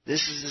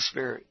 This is the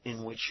spirit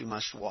in which you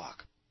must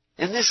walk.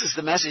 And this is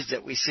the message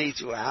that we see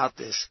throughout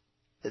this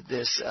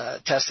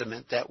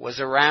testament that was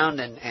around.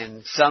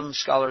 And some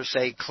scholars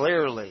say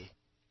clearly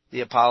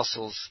the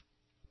apostles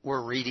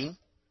were reading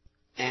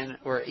and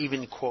were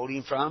even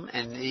quoting from,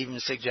 and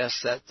even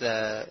suggest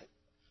that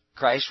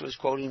Christ was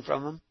quoting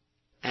from them.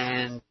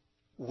 And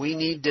we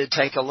need to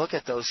take a look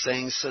at those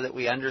things so that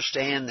we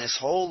understand this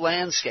whole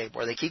landscape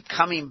where they keep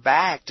coming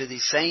back to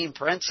these same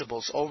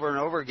principles over and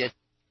over again.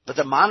 But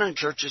the modern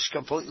church is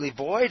completely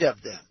void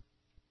of them.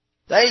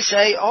 They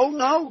say, oh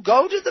no,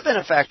 go to the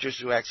benefactors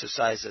who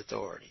exercise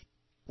authority,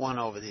 one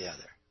over the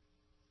other.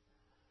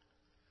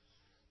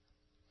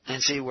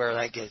 And see where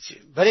that gets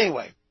you. But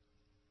anyway,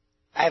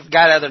 I've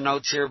got other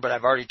notes here, but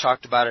I've already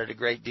talked about it a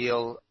great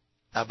deal,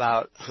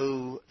 about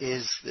who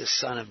is this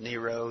son of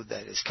Nero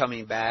that is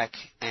coming back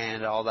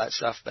and all that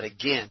stuff. But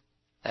again,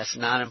 that's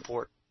not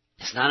important.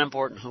 It's not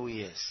important who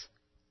he is.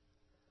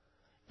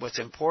 What's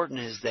important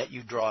is that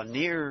you draw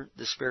near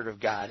the Spirit of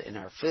God and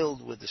are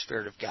filled with the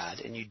Spirit of God.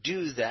 And you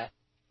do that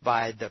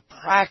by the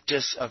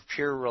practice of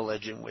pure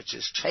religion, which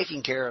is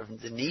taking care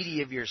of the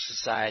needy of your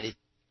society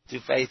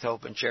through faith,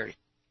 hope, and charity.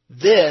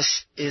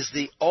 This is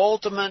the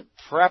ultimate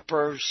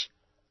prepper's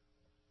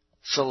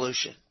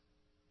solution.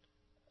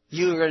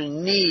 You're going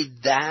to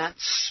need that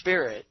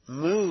spirit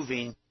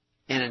moving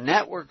in a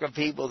network of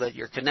people that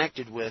you're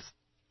connected with,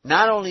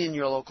 not only in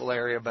your local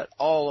area, but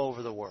all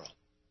over the world.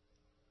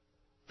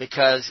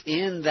 Because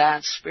in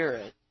that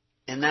spirit,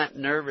 in that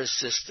nervous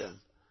system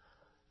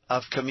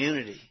of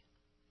community,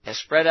 as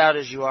spread out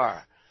as you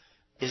are,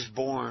 is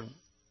born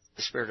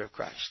the Spirit of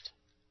Christ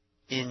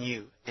in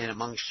you and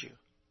amongst you.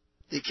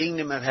 The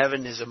kingdom of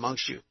heaven is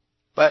amongst you.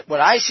 But what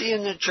I see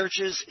in the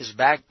churches is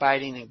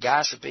backbiting and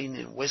gossiping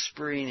and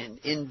whispering and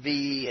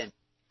envy and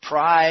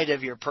pride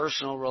of your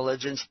personal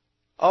religions.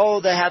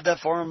 Oh, they have the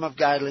form of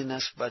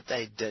godliness, but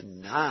they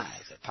deny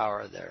the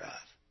power thereof.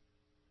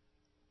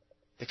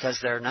 Because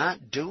they're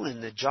not doing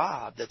the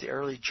job that the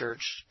early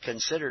church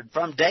considered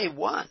from day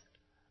one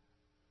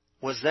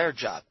was their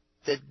job,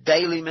 the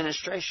daily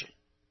ministration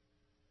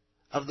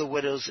of the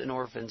widows and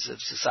orphans of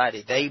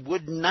society. They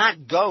would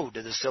not go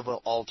to the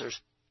civil altars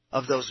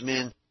of those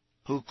men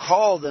who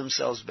call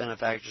themselves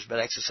benefactors but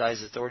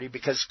exercise authority,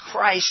 because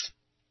Christ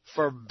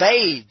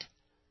forbade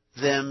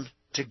them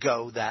to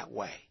go that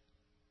way.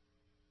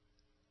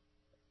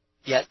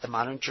 Yet the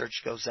modern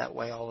church goes that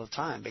way all the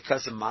time,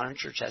 because the modern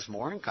church has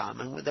more in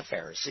common with the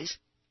Pharisees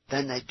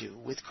than they do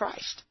with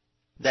Christ.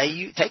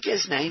 They take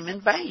his name in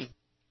vain.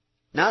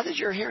 Now that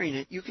you're hearing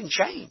it, you can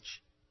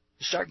change.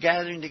 Start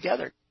gathering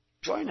together.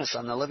 Join us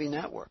on the Living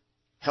Network.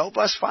 Help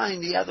us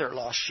find the other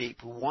lost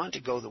sheep who want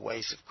to go the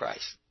ways of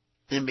Christ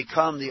and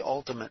become the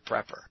ultimate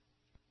prepper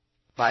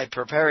by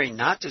preparing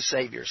not to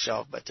save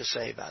yourself, but to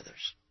save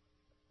others.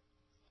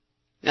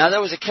 Now, there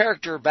was a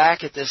character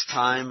back at this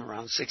time,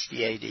 around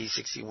 60 A.D.,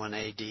 61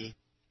 A.D.,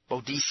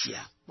 Boudicca,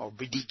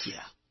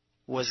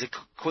 was the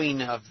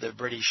queen of the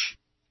British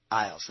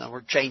Isles. Now,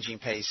 we're changing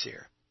pace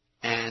here.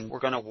 And we're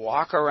going to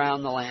walk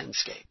around the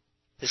landscape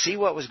to see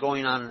what was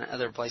going on in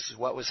other places,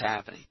 what was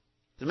happening.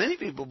 Many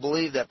people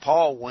believe that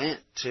Paul went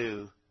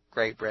to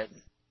Great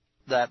Britain,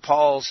 that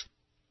Paul's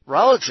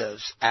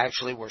relatives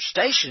actually were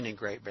stationed in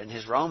Great Britain,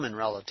 his Roman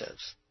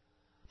relatives.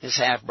 His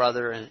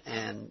half-brother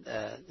and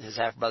his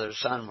half-brother's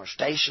son were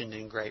stationed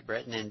in Great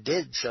Britain and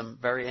did some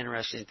very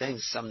interesting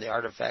things. Some of the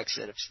artifacts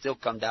that have still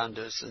come down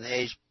to us in the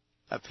age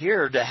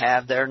appear to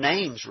have their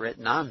names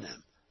written on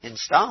them in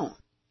stone.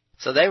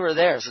 So they were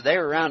there. So they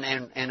were around,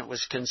 and it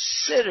was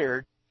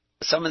considered,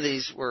 some of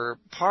these were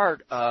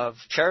part of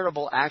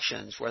charitable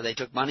actions where they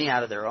took money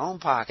out of their own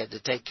pocket to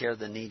take care of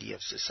the needy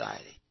of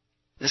society.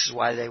 This is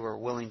why they were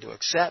willing to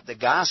accept the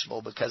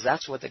gospel, because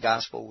that's what the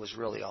gospel was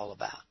really all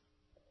about.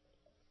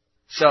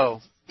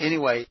 So,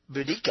 anyway,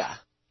 Boudica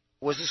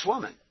was this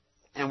woman.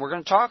 And we're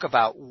going to talk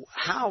about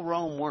how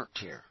Rome worked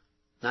here.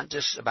 Not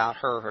just about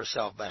her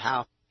herself, but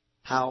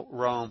how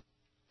Rome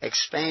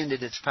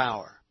expanded its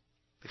power.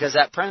 Because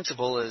that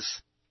principle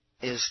is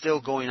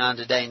still going on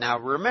today. Now,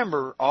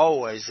 remember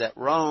always that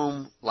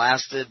Rome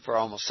lasted for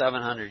almost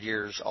 700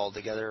 years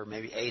altogether, or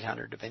maybe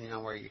 800, depending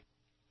on where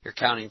you're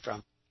counting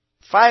from.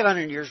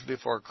 500 years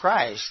before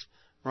Christ,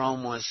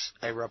 Rome was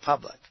a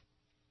republic.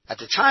 At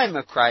the time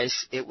of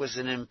Christ, it was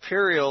an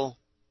imperial,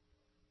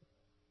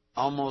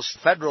 almost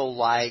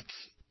federal-like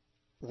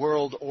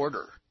world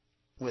order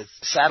with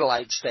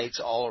satellite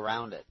states all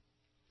around it.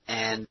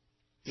 And,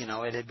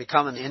 it had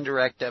become an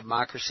indirect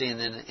democracy and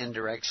then an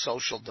indirect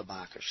social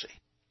democracy.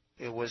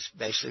 It was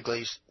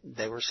basically,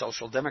 they were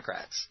social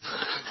democrats.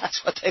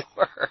 That's what they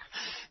were.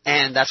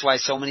 And that's why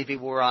so many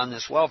people were on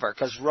this welfare.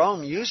 Because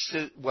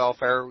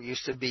welfare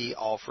used to be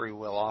all free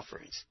will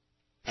offerings.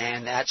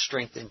 And that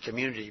strengthened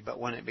community. But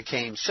when it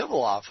became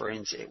civil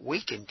offerings, it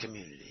weakened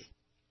community.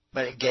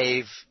 But it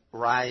gave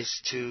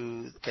rise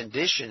to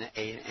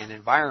an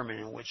environment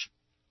in which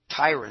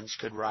tyrants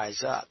could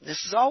rise up.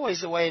 This is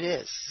always the way it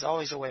is. It's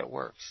always the way it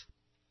works.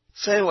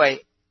 So anyway,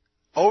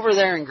 over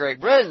there in Great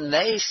Britain,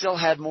 they still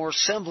had more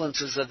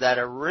semblances of that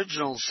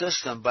original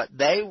system, but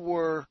they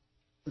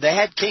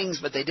had kings,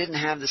 but they didn't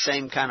have the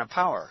same kind of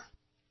power.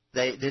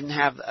 They didn't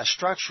have a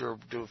structure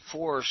to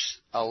force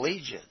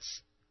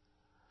allegiance.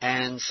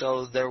 And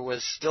so there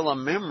was still a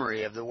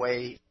memory of the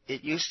way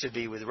it used to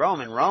be with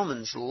Rome. And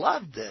Romans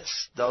loved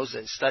this, those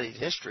that studied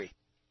history.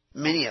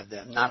 Many of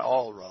them, not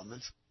all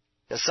Romans.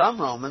 Because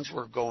some Romans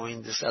were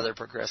going this other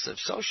progressive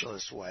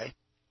socialist way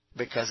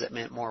because it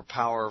meant more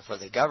power for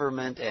the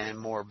government and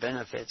more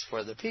benefits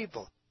for the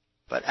people.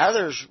 But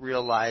others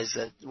realized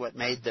that what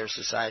made their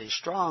society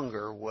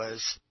stronger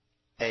was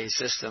a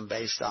system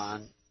based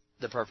on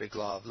the perfect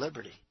law of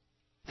liberty.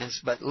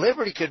 But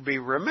liberty could be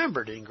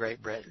remembered in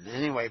Great Britain.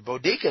 Anyway,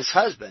 Boudica's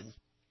husband,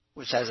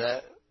 which has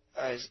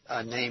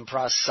a name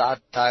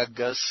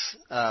Prasatagus,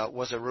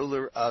 was a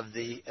ruler of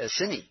the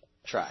Iceni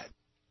tribe.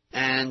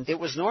 And it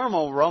was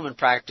normal Roman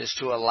practice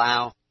to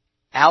allow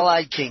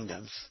allied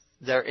kingdoms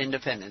their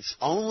independence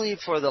only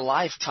for the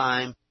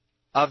lifetime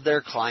of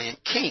their client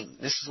king.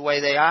 This is the way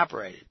they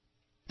operated.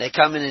 They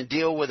come in and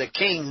deal with a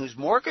king who's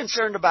more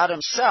concerned about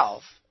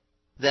himself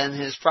than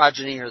his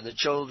progeny or the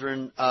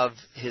children of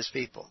his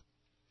people.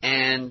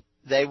 And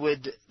they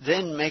would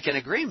then make an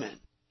agreement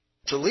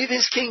to leave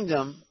his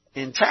kingdom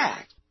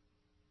intact.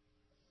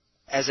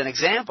 As an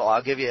example,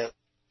 I'll give you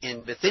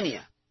in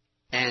Bithynia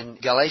and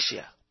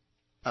Galatia,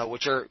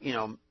 which are,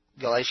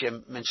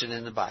 Galatia mentioned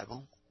in the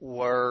Bible,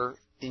 were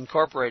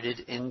incorporated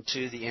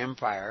into the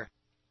empire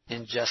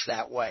in just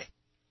that way.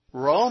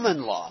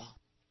 Roman law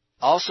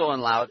also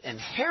allowed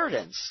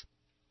inheritance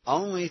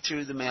only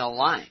through the male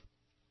line.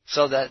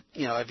 So that,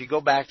 if you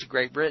go back to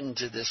Great Britain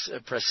to this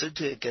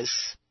Prasutagus,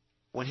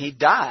 when he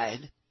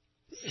died,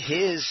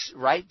 his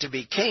right to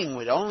be king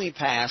would only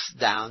pass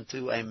down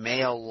through a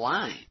male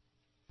line,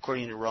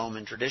 according to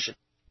Roman tradition.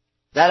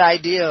 That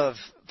idea of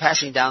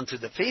passing down through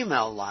the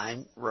female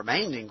line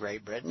remained in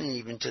Great Britain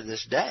even to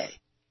this day.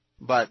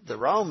 But the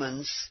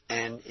Romans,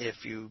 and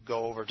if you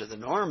go over to the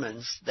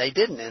Normans, they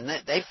didn't, and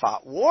they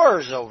fought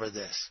wars over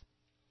this.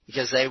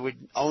 Because they would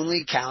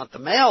only count the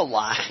male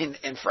line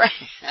in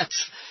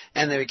France,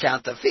 and they would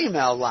count the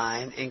female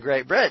line in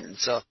Great Britain.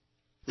 So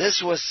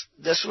this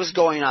was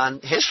going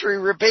on. History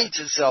repeats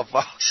itself,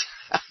 folks.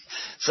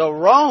 So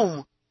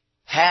Rome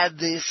had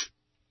this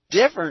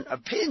different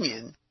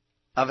opinion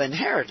of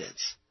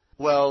inheritance.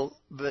 Well,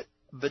 but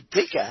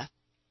Boudica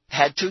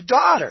had 2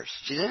 daughters.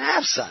 She didn't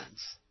have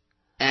sons.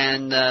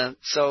 And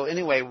so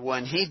anyway,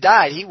 when he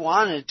died, he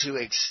wanted to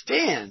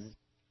extend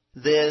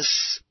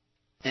this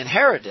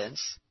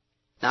inheritance,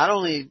 not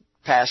only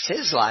past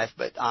his life,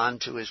 but on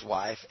to his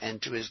wife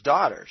and to his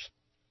daughters.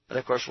 But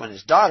of course, when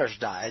his daughters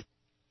died,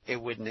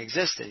 it wouldn't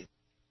exist anymore.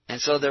 And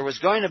so there was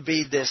going to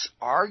be this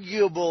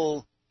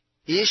arguable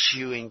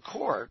issue in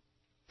court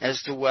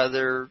as to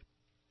whether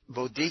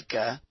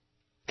Boudica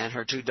and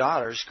her 2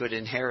 daughters could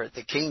inherit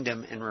the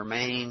kingdom and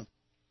remain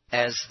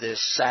as this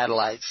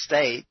satellite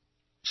state,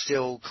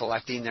 still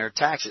collecting their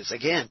taxes.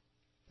 Again,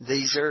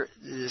 this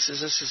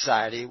is a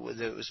society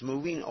that was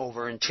moving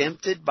over and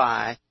tempted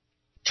by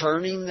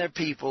turning their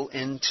people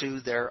into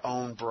their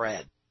own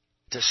bread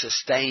to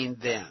sustain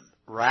them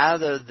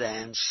rather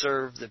than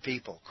serve the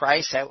people.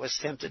 Christ was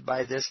tempted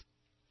by this.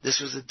 This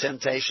was the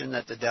temptation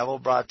that the devil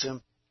brought to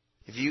him.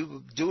 If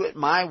you do it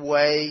my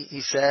way,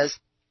 he says,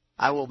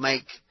 I will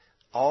make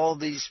all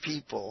these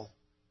people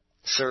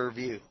serve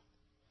you.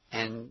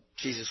 And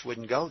Jesus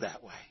wouldn't go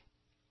that way.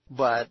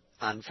 But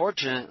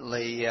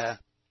unfortunately,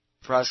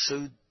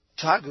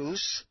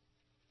 Prasutagus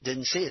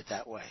didn't see it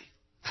that way.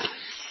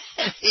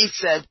 He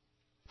said,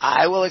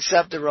 I will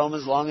accept the Rome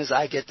as long as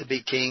I get to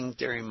be king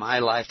during my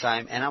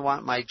lifetime, and I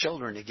want my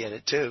children to get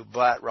it too.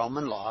 But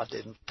Roman law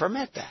didn't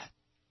permit that.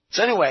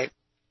 So anyway,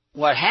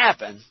 what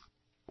happened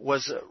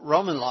was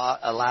Roman law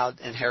allowed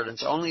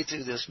inheritance only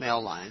through this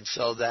male line,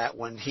 so that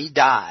when he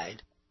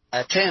died,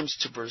 attempts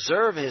to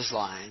preserve his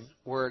line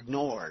were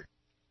ignored,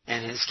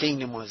 and his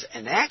kingdom was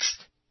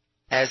annexed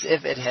as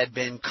if it had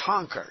been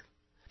conquered.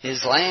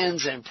 His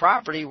lands and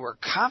property were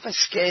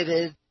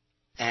confiscated,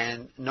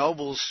 and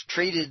nobles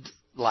treated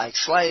like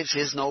slaves,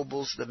 his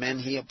nobles, the men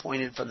he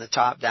appointed from the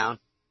top down.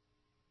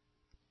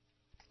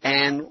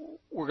 And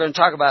we're going to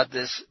talk about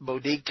this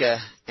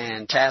Boudica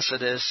and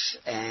Tacitus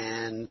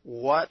and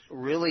what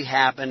really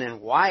happened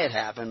and why it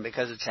happened,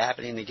 because it's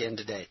happening again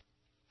today.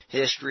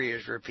 History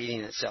is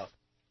repeating itself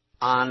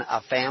on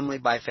a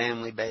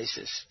family-by-family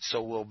basis.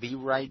 So we'll be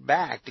right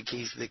back to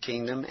Keys of the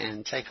Kingdom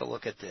and take a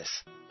look at this.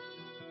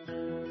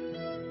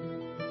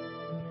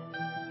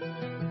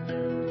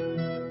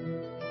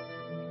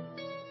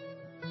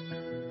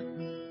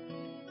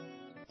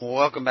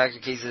 Welcome back to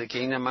Keys of the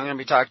Kingdom. I'm going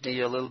to be talking to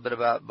you a little bit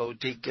about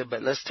Boudica,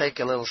 but let's take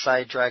a little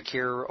sidetrack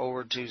here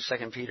over to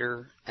 2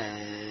 Peter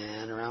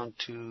and around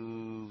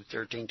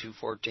 2:13,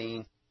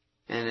 2:14.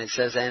 And it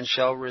says, and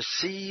shall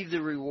receive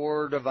the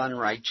reward of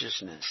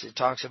unrighteousness. It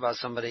talks about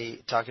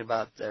somebody talking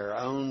about their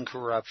own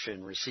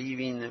corruption,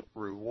 receiving the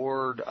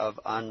reward of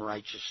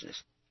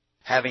unrighteousness.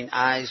 Having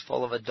eyes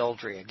full of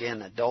adultery.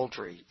 Again,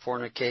 adultery,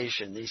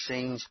 fornication. These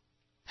things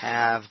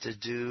have to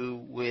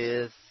do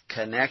with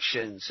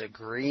connections,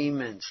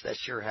 agreements that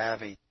you're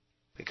having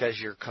because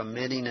you're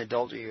committing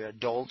adultery. You're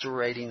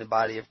adulterating the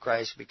body of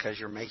Christ because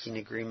you're making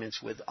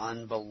agreements with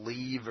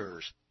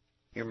unbelievers.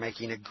 You're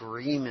making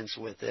agreements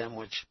with them,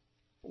 which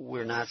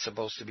we're not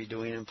supposed to be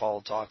doing, and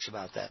Paul talks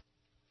about that.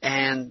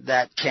 And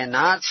that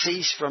cannot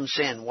cease from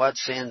sin. What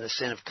sin? The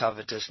sin of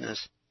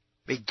covetousness.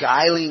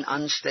 Beguiling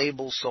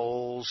unstable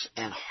souls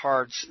and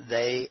hearts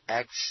they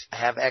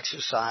have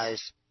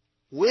exercised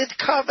with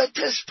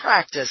covetous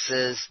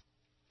practices,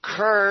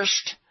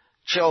 cursed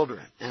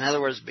children. In other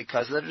words,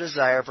 because of their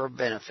desire for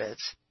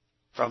benefits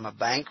from a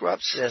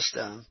bankrupt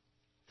system,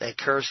 they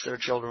curse their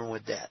children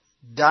with debt.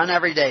 Done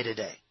every day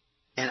today.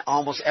 In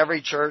almost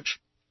every church,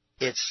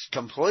 it's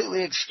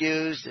completely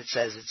excused. It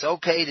says it's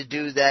okay to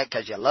do that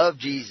because you love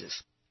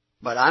Jesus.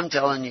 But I'm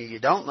telling you, you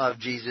don't love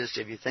Jesus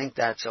if you think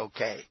that's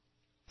okay.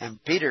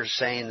 And Peter's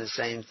saying the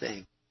same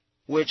thing.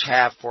 Which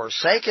have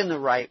forsaken the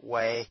right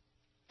way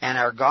and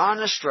are gone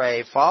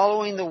astray,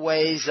 following the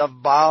ways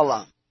of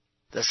Balaam,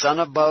 the son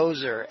of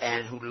Bozer,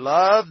 and who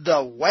loved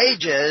the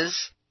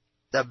wages,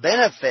 the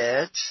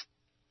benefits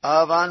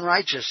of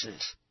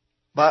unrighteousness,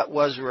 but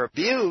was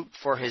rebuked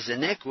for his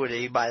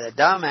iniquity by the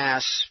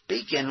dumbass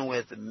speaking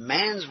with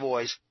man's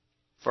voice,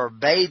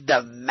 forbade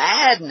the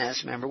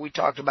madness. Remember, we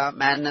talked about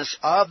madness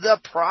of the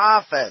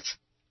prophets.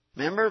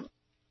 Remember,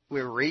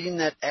 we were reading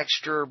that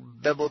extra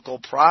biblical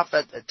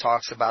prophet that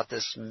talks about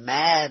this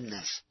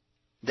madness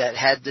that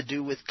had to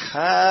do with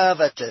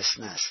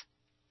covetousness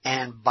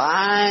and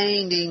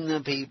binding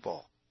the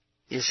people.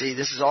 You see,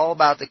 this is all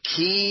about the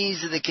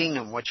keys of the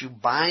kingdom. What you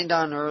bind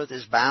on earth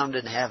is bound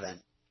in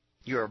heaven.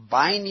 You're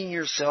binding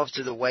yourself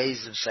to the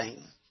ways of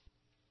Satan.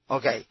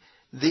 Okay,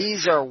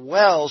 these are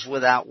wells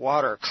without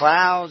water,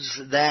 clouds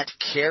that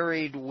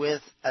carried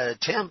with a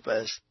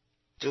tempest,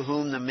 to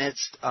whom the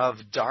midst of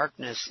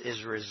darkness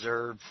is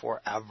reserved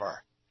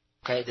forever.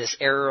 Okay, this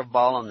error of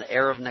Balaam, the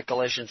error of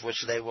Nicolaitans,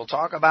 which they will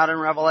talk about in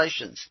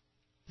Revelations.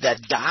 The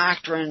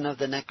doctrine of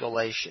the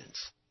Nicolaitans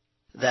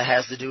that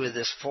has to do with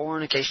this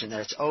fornication,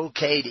 that it's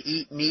okay to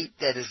eat meat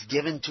that is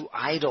given to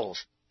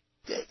idols.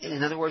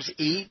 In other words,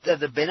 eat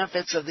the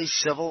benefits of these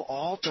civil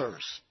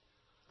altars,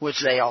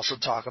 which they also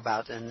talk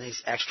about in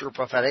these extra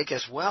prophetic,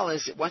 as well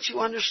as once you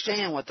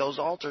understand what those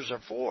altars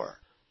are for,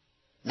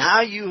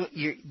 now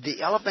the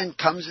elephant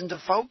comes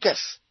into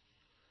focus,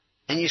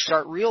 and you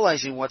start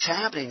realizing what's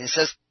happening. It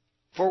says,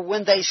 for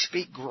when they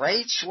speak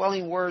great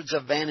swelling words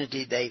of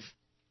vanity,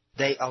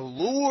 they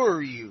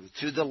allure you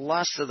through the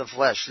lust of the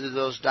flesh, through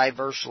those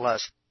diverse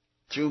lusts,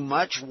 through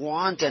much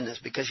wantonness,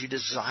 because you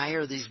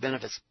desire these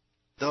benefits.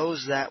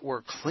 Those that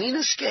were clean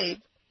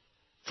escaped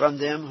from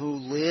them who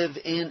live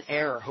in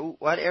error.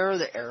 What error?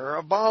 The error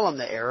of Balaam,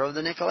 the error of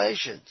the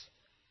Nicolaitans.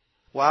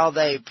 While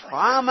they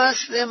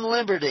promise them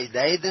liberty,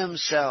 they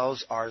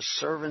themselves are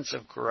servants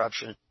of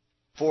corruption.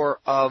 For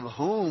of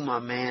whom a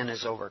man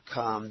is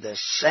overcome, the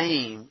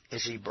same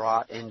is he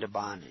brought into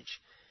bondage.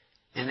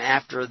 And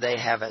after they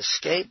have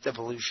escaped the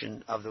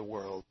pollution of the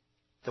world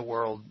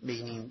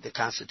meaning the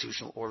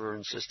constitutional order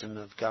and system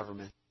of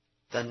government,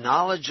 the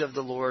knowledge of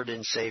the Lord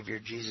and Savior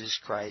Jesus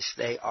Christ,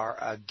 they are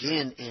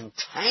again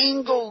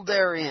entangled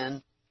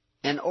therein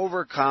and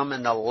overcome,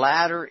 and the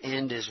latter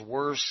end is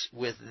worse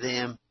with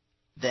them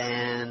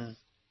than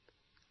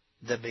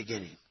the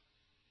beginning.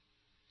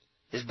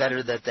 It's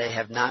better that they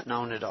have not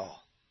known at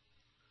all.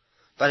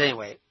 But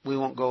anyway, we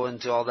won't go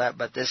into all that,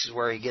 but this is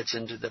where he gets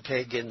into the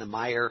pig in the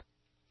mire,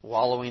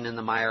 wallowing in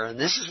the mire, and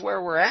this is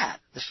where we're at.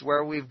 This is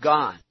where we've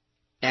gone.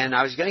 And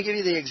I was going to give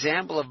you the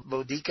example of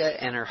Boudicca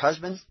and her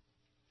husband.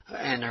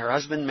 And her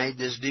husband made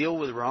this deal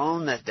with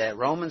Rome that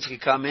Romans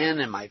could come in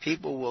and my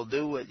people will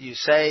do what you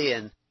say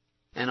and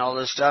all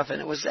this stuff.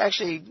 And it was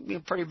actually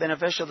pretty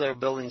beneficial. They were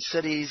building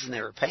cities and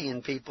they were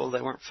paying people.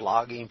 They weren't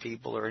flogging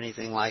people or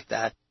anything like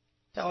that.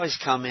 They always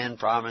come in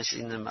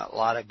promising them a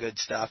lot of good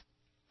stuff.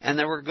 And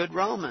there were good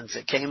Romans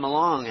that came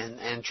along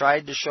and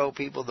tried to show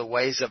people the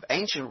ways of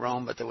ancient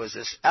Rome. But there was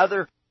this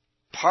other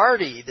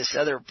party, this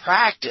other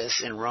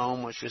practice in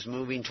Rome, which was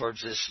moving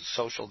towards this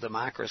social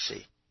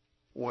democracy,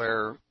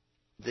 where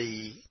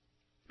the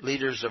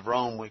leaders of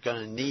Rome were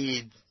going to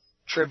need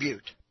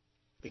tribute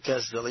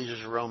because the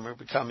leaders of Rome were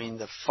becoming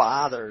the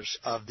fathers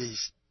of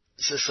these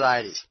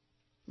societies.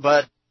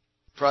 But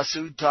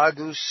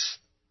Prasutagus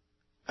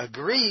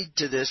agreed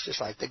to this,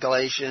 just like the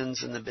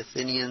Galatians and the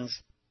Bithynians.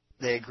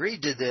 They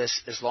agreed to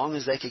this as long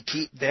as they could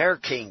keep their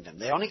kingdom.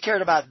 They only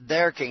cared about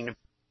their kingdom.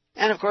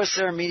 And, of course,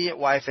 their immediate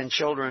wife and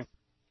children.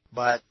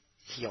 But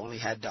he only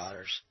had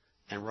daughters.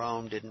 And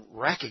Rome didn't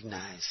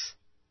recognize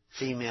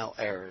female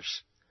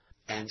heirs.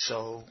 And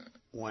so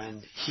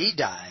when he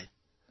died,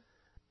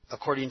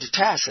 according to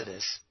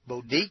Tacitus,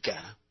 Boudicca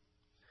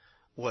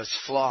was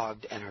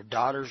flogged and her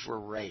daughters were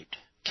raped.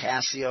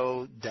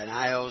 Cassio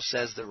Dio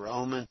says the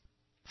Roman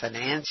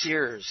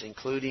financiers,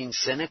 including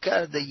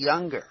Seneca the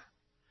Younger,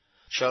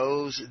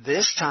 chose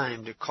this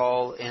time to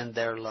call in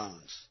their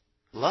loans.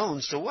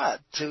 Loans to what?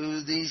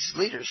 To these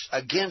leaders.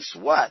 Against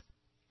what?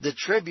 The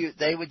tribute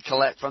they would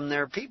collect from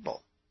their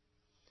people.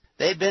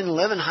 They'd been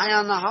living high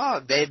on the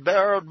hog. They had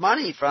borrowed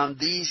money from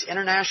these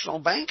international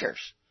bankers,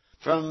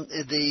 from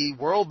the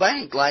World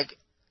Bank, like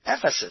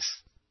Ephesus.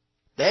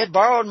 They had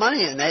borrowed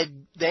money, and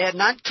they had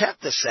not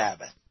kept the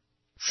Sabbath.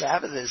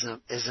 Sabbath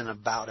isn't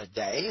about a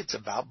day. It's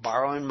about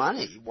borrowing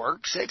money.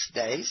 Work 6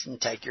 days and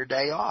take your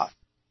day off.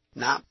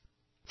 Not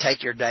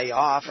take your day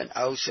off and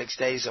owe 6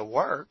 days of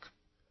work.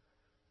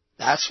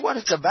 That's what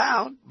it's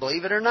about,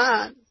 believe it or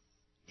not.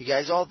 You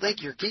guys all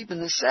think you're keeping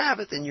the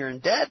Sabbath and you're in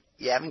debt.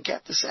 You haven't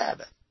kept the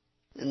Sabbath.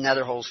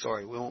 Another whole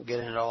story. We won't get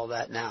into all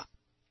that now.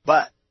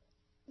 But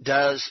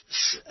does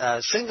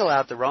single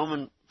out the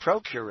Roman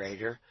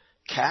procurator,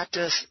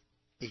 Cactus,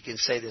 you can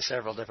say this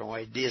several different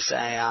ways,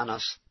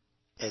 Diocletianus,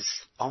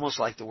 it's almost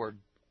like the word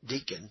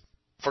deacon,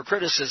 for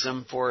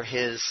criticism for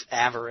his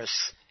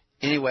avarice.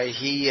 Anyway,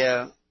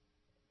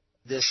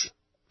 this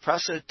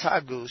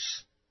Prasutagus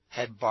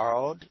had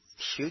borrowed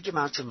huge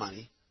amounts of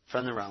money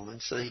from the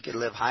Romans so that he could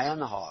live high on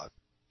the hog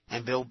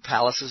and build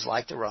palaces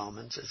like the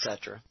Romans,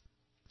 etc.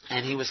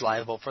 And he was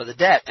liable for the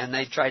debt. And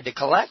they tried to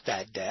collect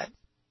that debt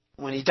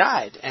when he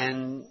died.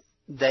 And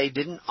they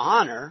didn't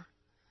honor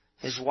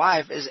his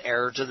wife as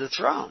heir to the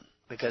throne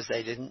because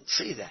they didn't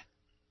see that.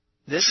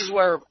 This is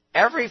where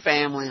every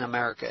family in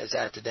America is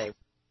at today.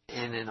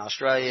 And in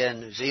Australia and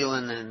New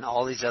Zealand and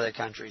all these other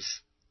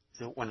countries.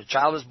 When a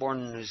child is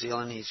born in New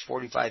Zealand, he's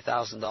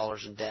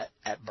 $45,000 in debt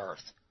at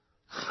birth.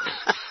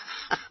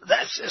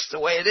 That's just the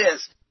way it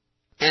is.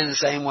 And the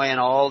same way in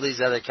all these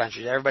other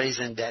countries. Everybody's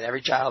in debt.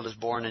 Every child is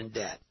born in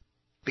debt.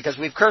 Because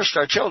we've cursed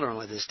our children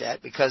with this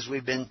debt. Because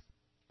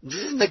this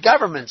isn't the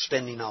government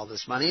spending all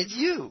this money. It's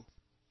you.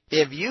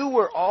 If you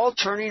were all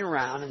turning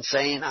around and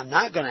saying, I'm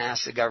not going to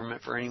ask the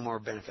government for any more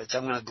benefits.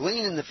 I'm going to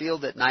glean in the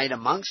field at night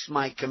amongst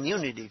my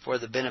community for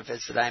the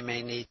benefits that I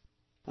may need.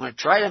 I'm going to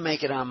try to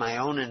make it on my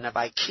own. And if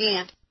I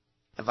can't,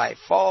 if I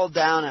fall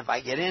down, if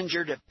I get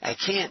injured, if I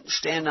can't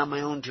stand on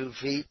my own 2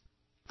 feet,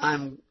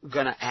 I'm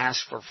going to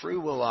ask for free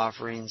will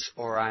offerings,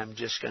 or I'm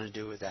just going to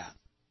do without.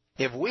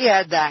 If we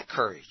had that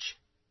courage,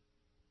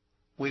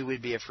 we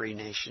would be a free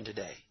nation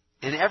today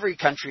in every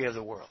country of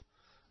the world.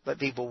 But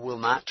people will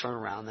not turn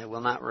around. They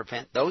will not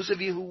repent. Those of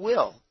you who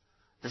will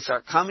and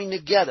start coming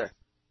together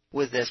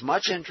with as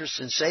much interest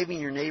in saving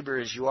your neighbor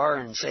as you are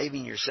in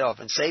saving yourself,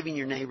 and saving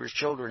your neighbor's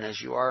children as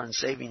you are in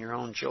saving your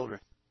own children,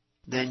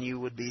 then you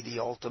would be the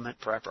ultimate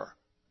prepper,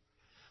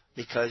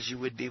 because you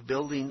would be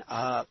building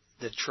up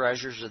the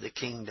treasures of the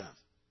kingdom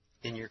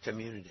in your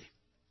community.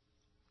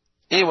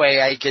 Anyway,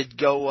 I could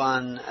go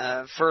on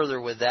further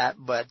with that,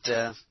 but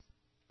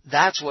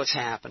that's what's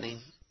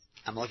happening.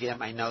 I'm looking at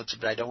my notes,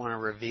 but I don't want to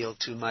reveal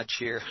too much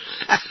here.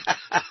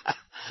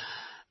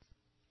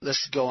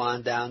 Let's go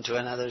on down to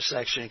another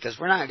section, because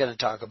we're not going to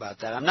talk about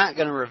that. I'm not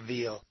going to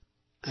reveal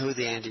who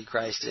the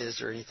Antichrist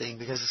is or anything,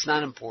 because it's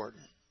not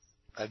important.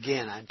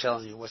 Again, I'm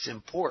telling you, what's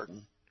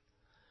important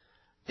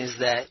is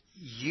that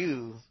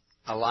you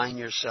align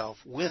yourself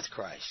with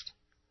Christ.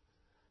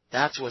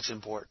 That's what's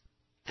important.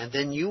 And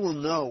then you will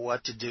know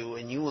what to do,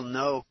 and you will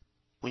know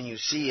when you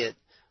see it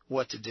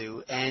what to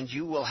do, and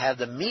you will have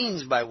the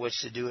means by which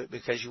to do it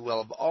because you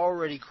will have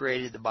already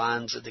created the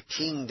bonds of the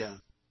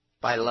kingdom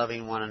by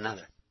loving one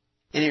another.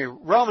 And here,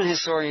 Roman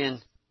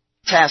historian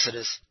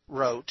Tacitus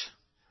wrote,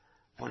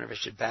 I wonder if I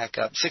should back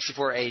up,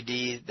 64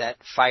 A.D., that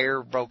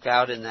fire broke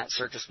out in that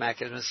Circus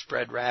Maximus,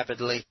 spread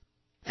rapidly,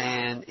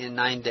 and in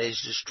 9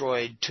 days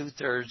destroyed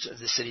 2/3 of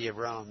the city of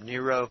Rome.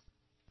 Nero,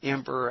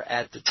 emperor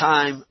at the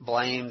time,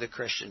 blamed the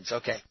Christians.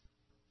 Okay.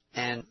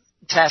 And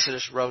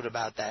Tacitus wrote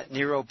about that.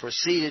 Nero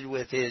proceeded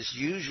with his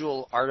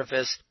usual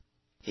artifice.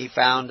 He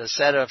found a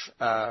set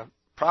of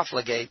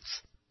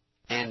profligates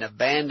and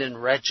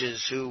abandoned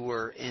wretches who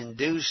were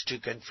induced to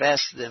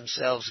confess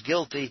themselves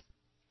guilty,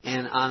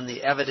 and on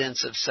the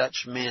evidence of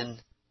such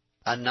men,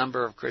 a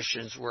number of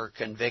Christians were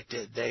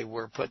convicted. They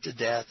were put to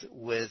death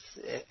with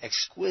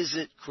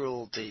exquisite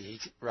cruelty, he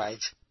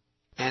writes,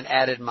 and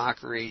added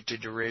mockery to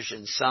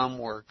derision. Some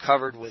were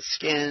covered with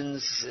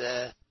skins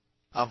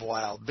of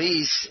wild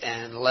beasts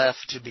and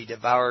left to be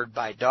devoured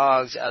by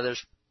dogs.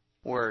 Others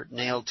were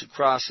nailed to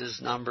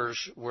crosses.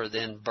 Numbers were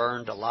then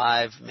burned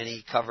alive.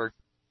 Many covered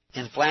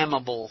in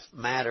flammable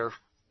matter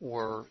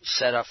were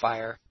set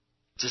afire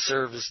to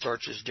serve as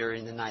torches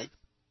during the night.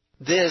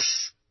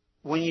 This,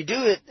 when you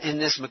do it in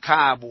this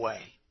macabre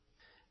way,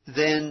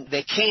 then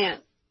they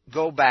can't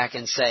go back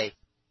and say,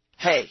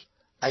 hey,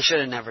 I should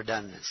have never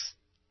done this.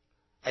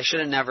 I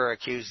should have never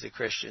accused the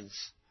Christians.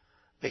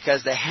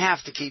 Because they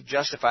have to keep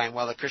justifying,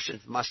 well, the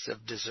Christians must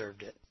have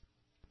deserved it.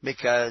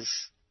 Because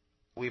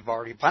we've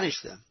already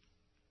punished them.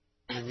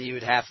 And you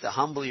would have to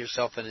humble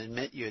yourself and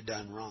admit you had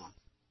done wrong.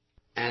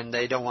 And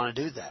they don't want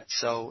to do that.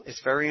 So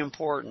it's very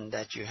important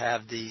that you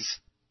have these.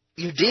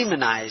 You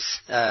demonize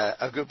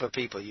a group of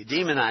people. You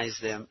demonize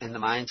them in the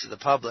minds of the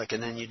public.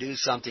 And then you do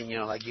something,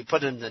 like you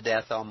put them to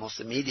death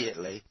almost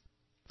immediately.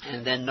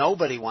 And then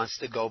nobody wants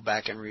to go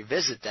back and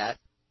revisit that.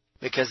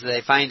 Because they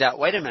find out,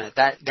 wait a minute,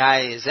 that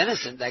guy is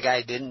innocent. That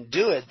guy didn't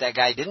do it. That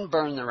guy didn't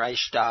burn the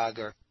Reichstag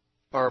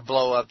or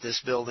blow up this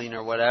building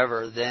or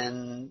whatever.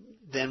 Then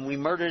we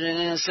murdered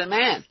an innocent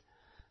man.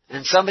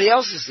 And somebody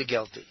else is the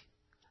guilty.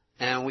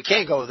 And we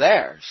can't go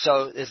there.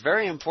 So it's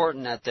very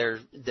important that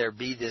there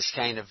be this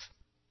kind of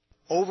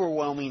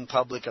overwhelming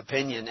public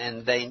opinion.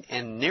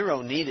 And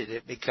Nero needed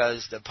it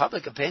because the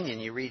public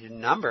opinion, you read a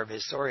number of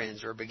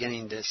historians were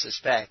beginning to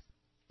suspect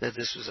that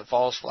this was a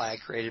false flag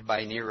created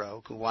by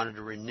Nero who wanted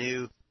to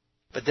renew.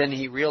 But then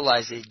he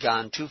realized he'd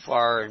gone too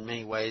far in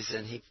many ways,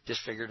 and he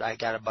just figured, I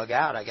got to bug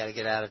out. I got to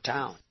get out of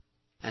town.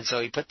 And so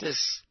he put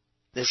this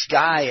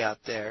guy up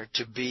there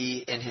to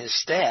be in his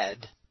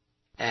stead,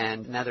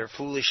 and another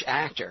foolish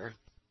actor.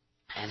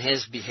 And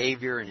his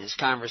behavior and his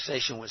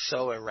conversation was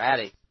so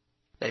erratic,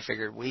 they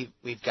figured we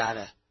got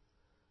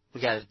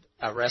to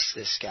arrest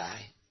this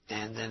guy.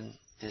 And then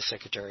his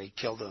secretary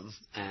killed him,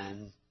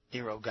 and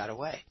Nero got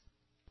away.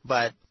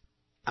 But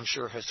I'm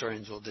sure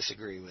historians will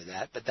disagree with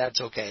that, but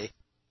that's okay.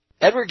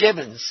 Edward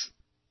Gibbons,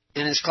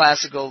 in his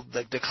classical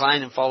The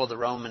Decline and Fall of the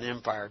Roman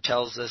Empire,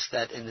 tells us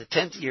that in the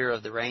 10th year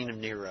of the reign of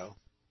Nero,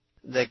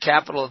 the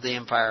capital of the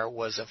empire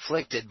was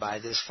afflicted by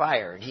this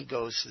fire. And he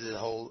goes through the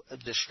whole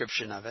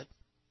description of it.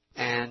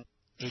 And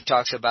he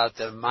talks about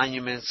the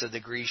monuments of the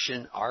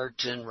Grecian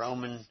art and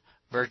Roman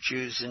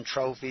virtues and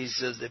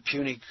trophies of the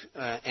Punic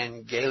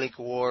and Gallic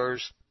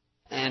wars.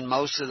 And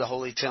most of the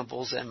holy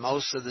temples and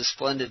most of the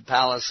splendid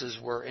palaces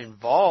were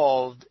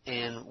involved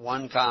in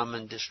one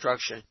common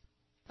destruction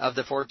of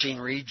the 14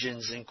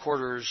 regions and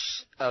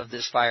quarters of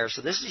this fire.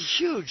 So this is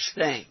a huge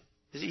thing.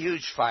 It's a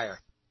huge fire.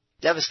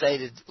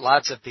 Devastated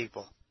lots of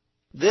people.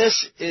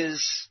 This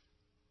is,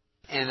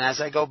 and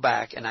as I go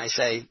back and I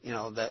say,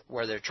 that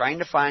where they're trying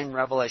to find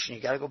revelation,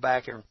 you got to go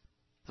back and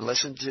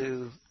listen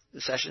to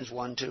the sessions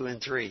 1, 2,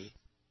 and 3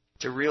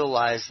 to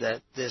realize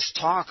that this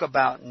talk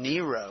about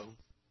Nero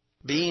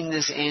being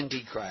this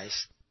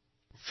Antichrist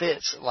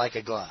fits like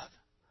a glove.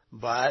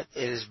 But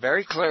it is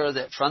very clear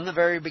that from the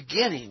very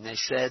beginning they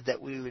said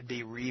that we would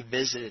be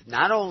revisited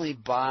not only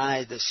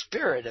by the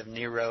spirit of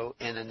Nero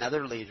and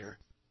another leader,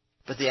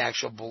 but the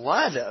actual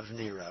blood of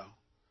Nero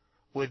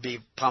would be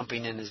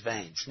pumping in his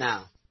veins.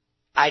 Now,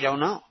 I don't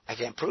know. I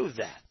can't prove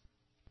that.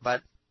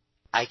 But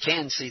I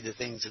can see the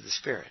things of the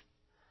Spirit.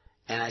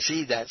 And I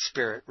see that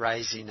Spirit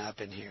rising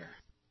up in here.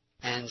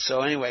 And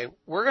so anyway,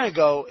 we're going to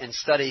go and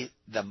study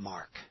the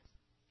mark.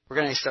 We're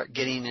going to start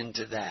getting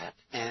into that.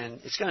 And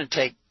it's going to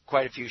take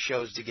quite a few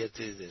shows to get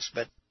through this.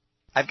 But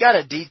I've got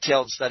a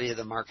detailed study of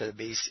the mark of the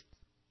beast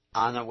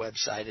on the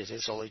website at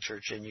His Holy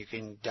Church, and you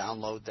can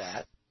download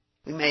that.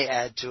 We may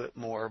add to it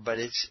more, but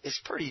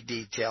it's pretty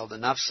detailed,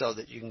 enough so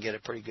that you can get a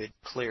pretty good,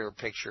 clear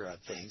picture of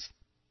things.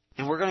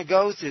 And we're going to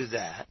go through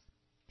that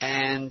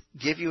and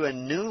give you a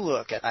new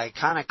look, an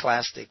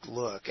iconoclastic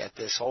look at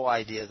this whole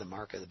idea of the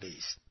mark of the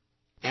beast.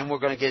 And we're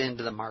going to get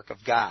into the mark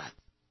of God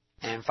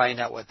and find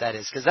out what that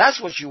is. Because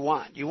that's what you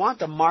want. You want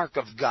the mark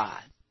of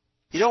God.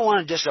 You don't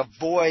want to just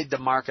avoid the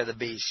mark of the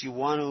beast. You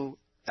want to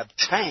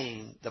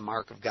obtain the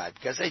mark of God.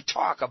 Because they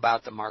talk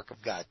about the mark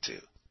of God too.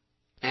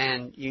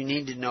 And you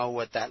need to know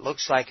what that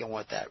looks like and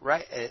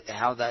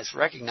how that's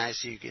recognized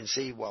so you can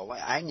see, well,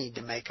 I need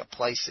to make a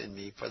place in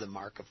me for the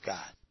mark of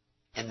God.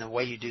 And the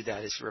way you do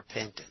that is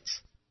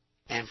repentance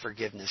and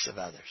forgiveness of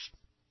others.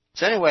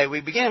 So anyway, we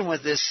begin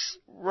with this.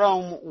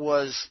 Rome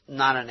was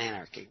not an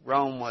anarchy.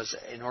 Rome was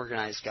an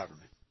organized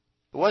government.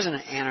 It wasn't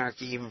an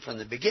anarchy even from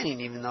the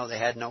beginning, even though they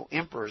had no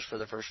emperors for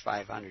the first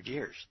 500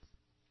 years.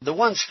 The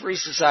once free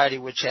society,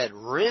 which had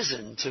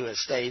risen to a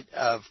state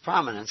of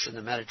prominence in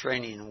the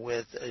Mediterranean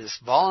with its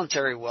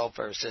voluntary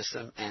welfare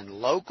system and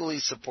locally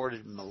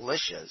supported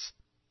militias,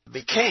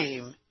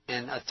 became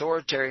an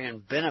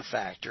authoritarian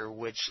benefactor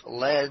which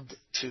led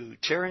to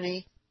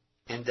tyranny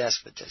and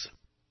despotism,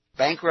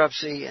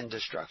 bankruptcy and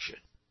destruction.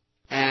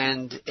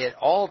 And it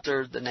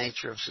altered the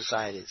nature of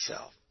society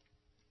itself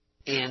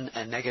in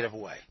a negative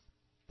way.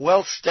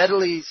 Wealth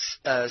steadily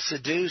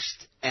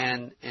seduced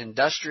an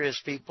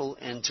industrious people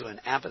into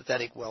an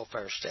apathetic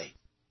welfare state.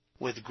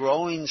 With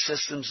growing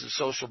systems of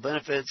social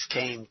benefits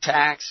came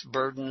tax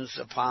burdens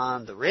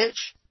upon the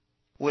rich,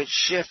 which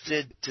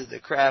shifted to the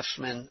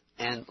craftsmen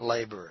and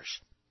laborers,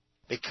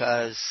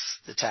 because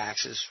the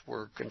taxes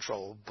were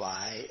controlled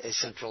by a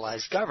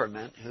centralized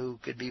government who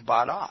could be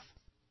bought off,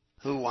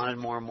 who wanted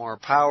more and more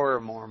power,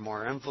 more and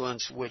more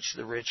influence, which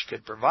the rich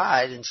could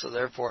provide. And so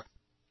therefore,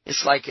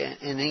 it's like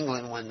in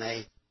England when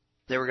they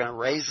were going to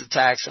raise the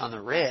tax on the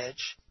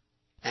rich,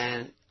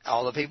 and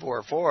all the people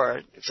were for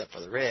it, except for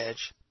the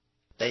rich.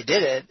 They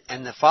did it,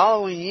 and the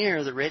following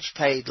year, the rich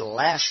paid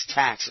less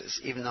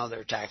taxes, even though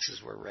their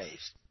taxes were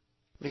raised,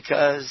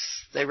 because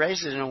they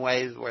raised it in a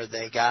way where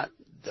they got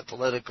the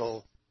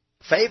political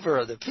favor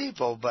of the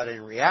people, but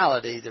in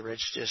reality, the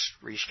rich just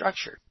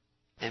restructured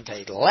and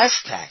paid less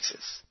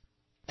taxes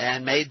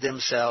and made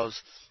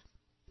themselves,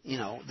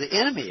 the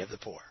enemy of the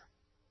poor,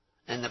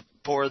 and the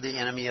poor the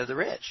enemy of the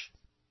rich.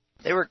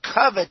 They were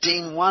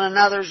coveting one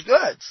another's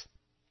goods.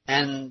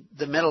 And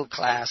the middle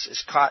class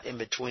is caught in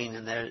between,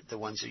 and they're the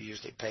ones who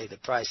usually pay the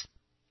price.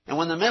 And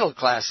when the middle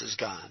class is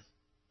gone,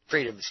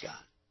 freedom is gone.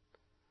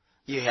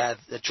 You have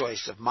the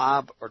choice of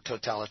mob or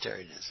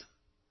totalitarianism.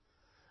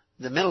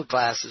 The middle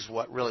class is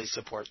what really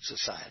supports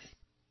society.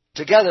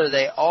 Together,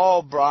 they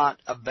all brought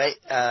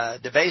a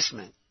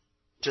debasement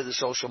to the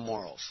social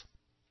morals.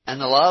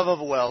 And the love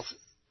of wealth,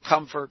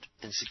 comfort,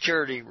 and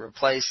security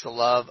replaced the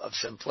love of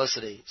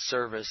simplicity,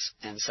 service,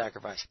 and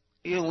sacrifice.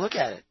 You can look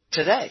at it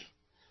today.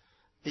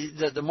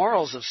 The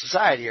morals of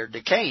society are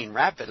decaying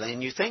rapidly,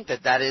 and you think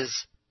that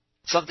is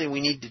something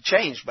we need to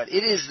change, but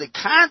it is the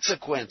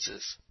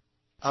consequences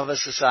of a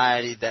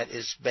society that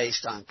is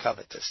based on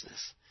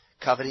covetousness,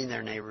 coveting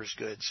their neighbor's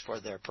goods for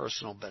their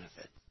personal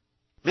benefit.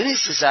 Many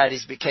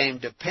societies became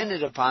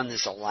dependent upon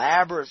this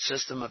elaborate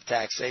system of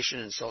taxation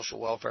and social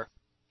welfare.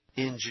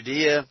 In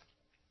Judea,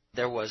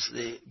 there was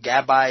the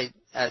Gabbai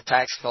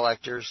tax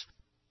collectors,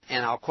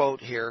 and I'll quote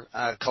here,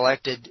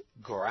 collected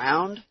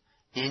ground,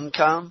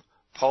 income,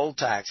 poll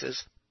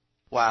taxes,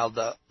 while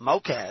the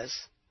Mokaz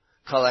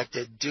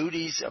collected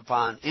duties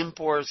upon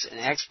imports and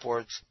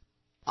exports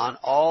on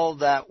all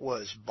that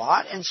was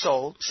bought and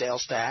sold,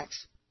 sales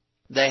tax.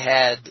 They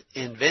had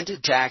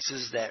invented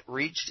taxes that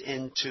reached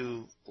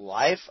into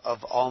life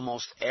of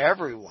almost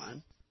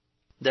everyone.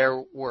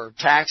 There were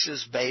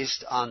taxes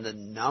based on the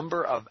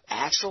number of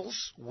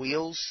axles,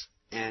 wheels,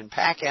 and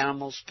pack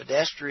animals,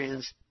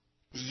 pedestrians,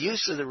 the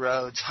use of the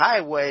roads,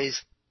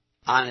 highways,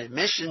 on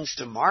admissions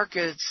to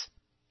markets,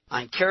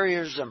 on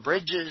carriers and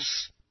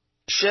bridges,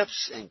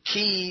 ships and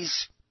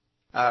quays,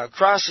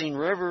 crossing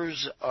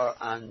rivers, or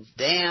on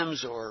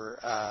dams, or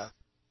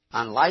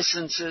on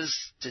licenses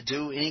to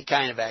do any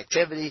kind of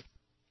activity.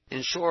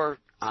 In short,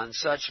 on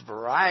such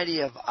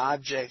variety of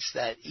objects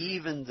that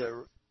even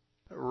the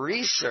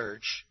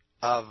research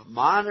of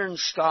modern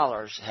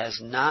scholars has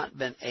not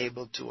been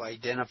able to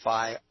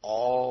identify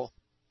all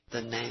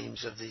the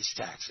names of these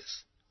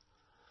taxes.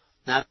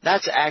 Now,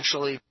 that's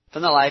actually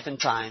from the life and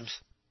times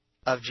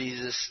of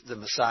Jesus the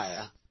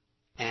Messiah,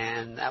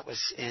 and that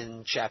was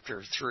in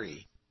chapter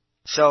 3.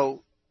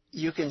 So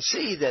you can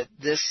see that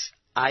this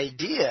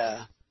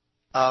idea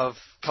of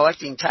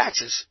collecting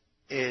taxes,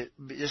 it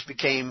just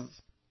became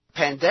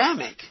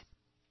pandemic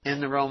in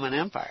the Roman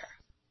Empire.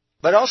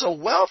 But also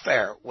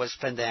welfare was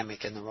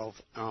pandemic in the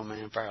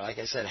Roman Empire. Like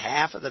I said,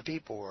 half of the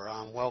people were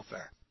on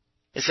welfare.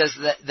 It says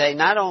that they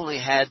not only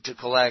had to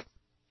collect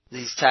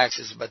these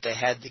taxes, but they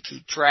had to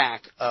keep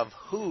track of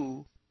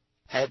who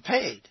had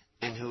paid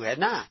and who had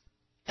not,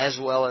 as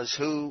well as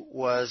who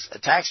was a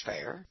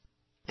taxpayer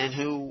and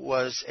who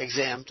was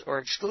exempt or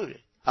excluded.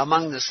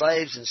 Among the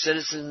slaves and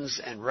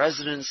citizens and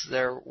residents,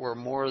 there were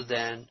more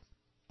than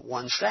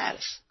one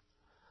status.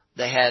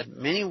 They had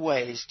many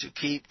ways to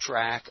keep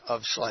track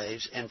of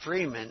slaves and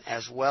freemen,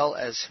 as well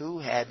as who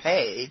had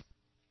paid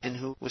and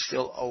who was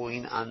still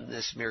owing on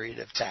this myriad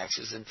of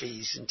taxes and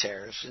fees and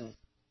tariffs, and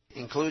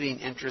including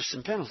interest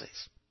and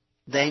penalties.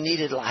 They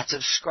needed lots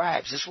of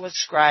scribes. This is what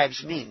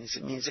scribes means.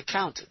 It means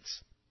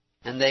accountants.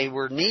 And they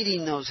were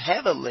needing those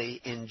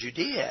heavily in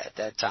Judea at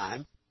that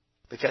time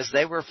because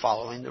they were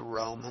following the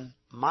Roman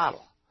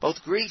model.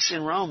 Both Greeks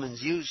and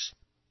Romans used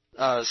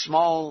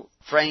small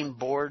framed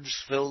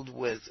boards filled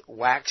with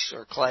wax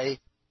or clay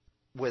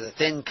with a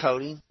thin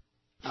coating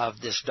of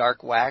this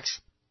dark wax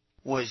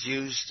was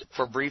used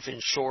for brief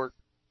and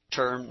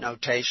short-term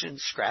notation,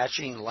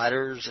 scratching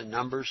letters and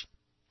numbers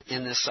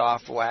in the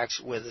soft wax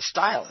with a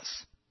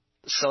stylus,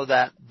 so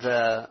that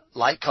the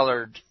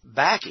light-colored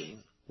backing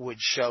would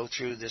show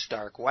through this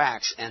dark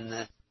wax, and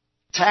the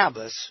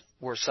tablets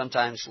were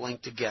sometimes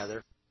linked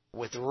together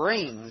with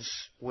rings,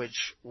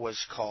 which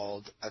was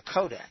called a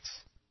codex.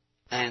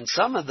 And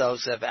some of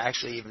those have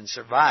actually even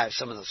survived,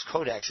 some of those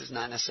codexes,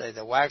 not necessarily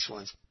the wax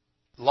ones.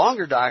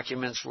 Longer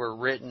documents were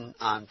written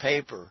on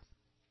paper,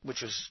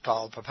 which was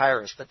called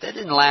papyrus, but they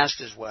didn't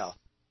last as well.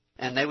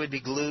 And they would be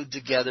glued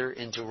together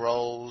into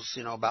rolls,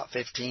 about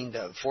 15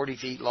 to 40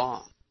 feet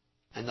long.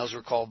 And those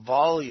were called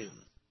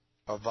volume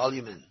or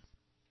volumen.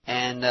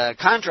 And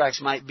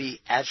contracts might be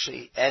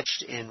actually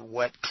etched in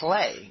wet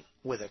clay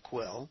with a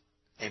quill,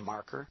 a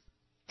marker,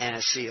 and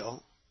a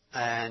seal.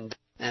 And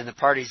the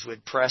parties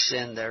would press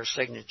in their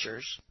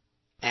signatures.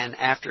 And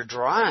after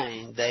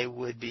drying, they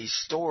would be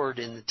stored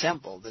in the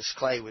temple. This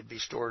clay would be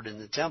stored in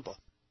the temple.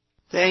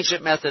 The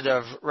ancient method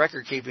of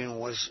record keeping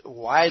was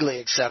widely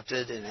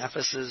accepted in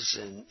Ephesus,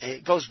 and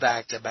it goes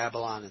back to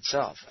Babylon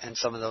itself. And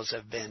some of those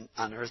have been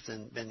unearthed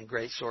and been a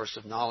great source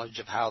of knowledge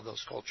of how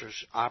those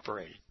cultures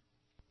operated.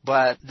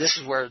 But this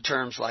is where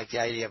terms like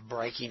the idea of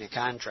breaking a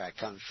contract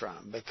comes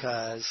from,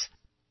 because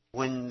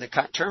when the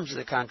terms of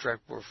the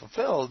contract were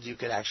fulfilled, you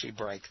could actually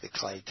break the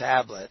clay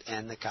tablet,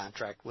 and the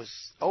contract was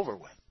over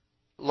with.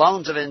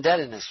 Loans of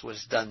indebtedness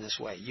was done this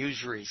way.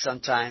 Usury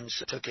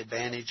sometimes took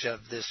advantage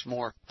of this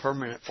more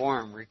permanent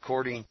form,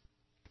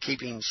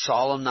 keeping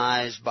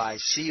solemnized by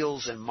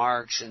seals and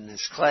marks in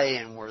this clay,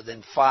 and were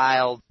then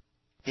filed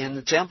in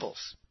the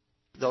temples.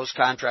 Those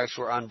contracts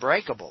were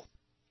unbreakable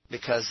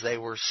because they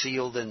were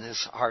sealed in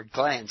this hard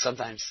clay, and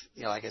sometimes,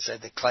 like I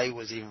said, the clay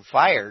was even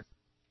fired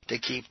to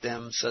keep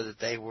them so that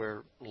they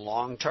were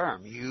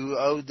long-term. You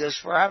owed this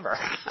forever.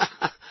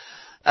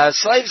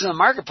 Slaves in the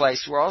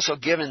marketplace were also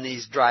given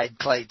these dried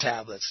clay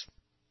tablets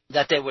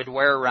that they would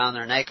wear around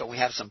their neck, and we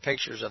have some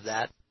pictures of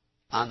that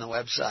on the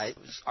website. It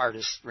was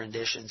artist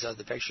renditions of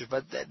the pictures,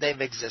 but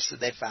they've existed.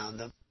 They found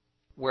them,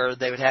 where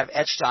they would have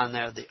etched on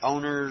there the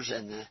owners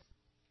and the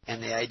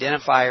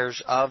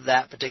identifiers of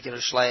that particular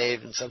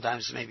slave, and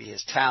sometimes maybe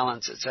his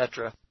talents,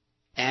 etc.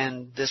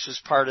 And this was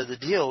part of the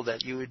deal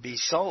that you would be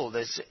sold.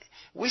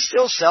 We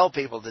still sell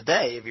people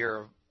today. If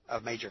you're a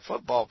major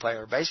football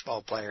player or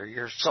baseball player,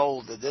 you're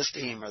sold to this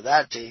team or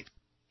that team.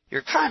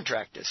 Your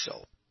contract is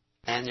sold,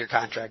 and your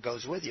contract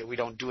goes with you. We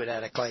don't do it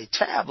out of clay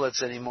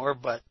tablets anymore,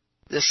 but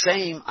the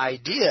same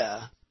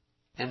idea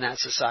in that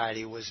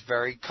society was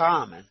very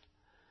common,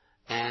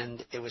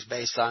 and it was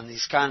based on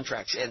these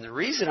contracts. And the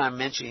reason I'm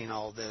mentioning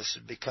all this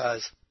is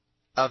because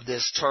of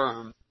this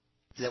term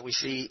that we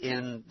see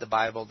in the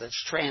Bible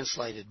that's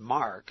translated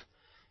Mark,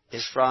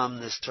 is from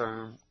this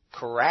term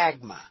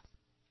charagma,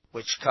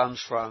 which comes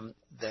from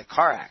the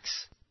charax,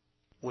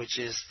 which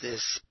is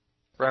this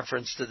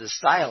reference to the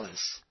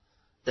stylus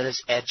that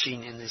is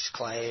etching in this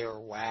clay or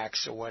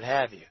wax or what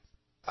have you.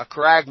 A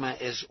charagma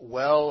is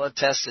well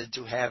attested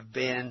to have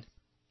been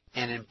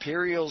an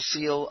imperial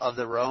seal of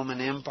the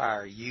Roman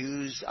Empire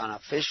used on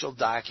official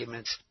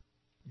documents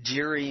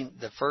during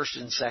the 1st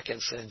and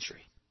 2nd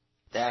century.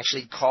 They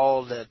actually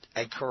called it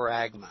a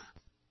charagma.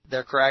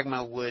 Their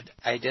charagma would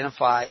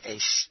identify a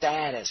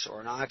status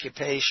or an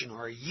occupation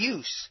or a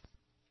use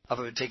of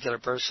a particular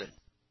person.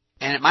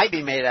 And it might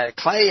be made out of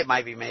clay, it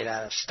might be made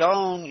out of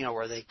stone,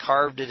 where they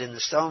carved it in the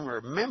stone.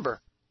 Remember,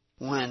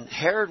 when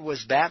Herod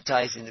was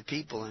baptizing the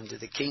people into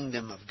the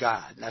kingdom of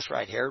God, that's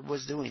right, Herod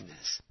was doing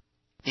this,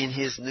 in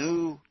his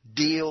New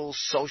Deal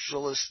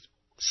socialist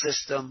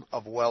system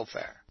of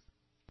welfare,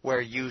 where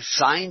you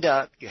signed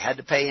up, you had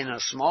to pay in a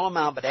small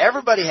amount, but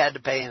everybody had to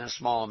pay in a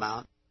small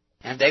amount,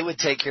 and they would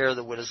take care of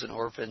the widows and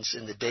orphans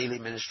in the daily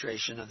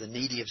ministration of the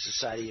needy of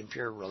society and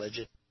pure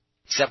religion.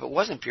 Except it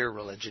wasn't pure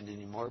religion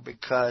anymore,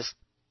 because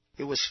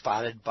it was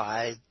spotted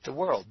by the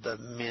world, the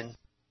men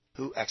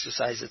who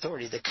exercise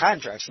authority, the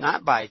contracts,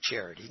 not by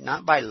charity,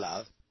 not by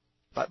love,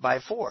 but by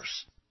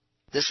force.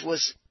 This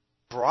was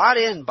brought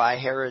in by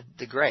Herod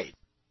the Great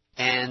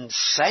and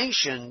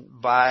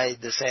sanctioned by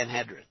the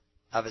Sanhedrin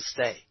of its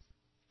day.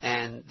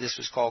 And this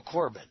was called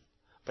Corban.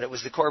 But it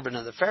was the Corban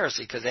of the Pharisee,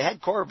 because they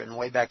had Corban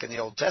way back in the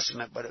Old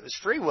Testament, but it was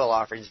free will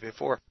offerings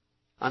before.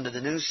 Under the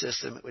new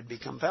system, it would be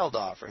compelled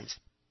offerings.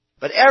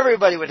 But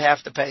everybody would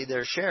have to pay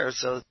their share,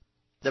 so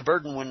the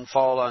burden wouldn't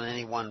fall on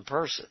any one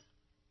person.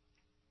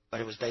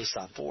 But it was based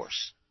on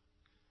force,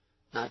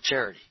 not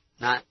charity.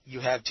 Not you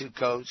have 2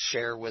 coats,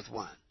 share with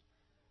one.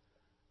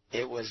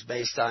 It was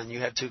based on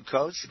you have 2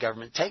 coats, the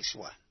government takes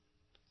one.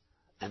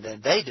 And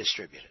then they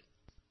distribute it.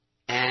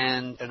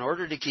 And in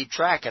order to keep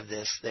track of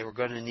this, they were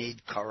going to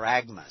need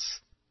charagmas,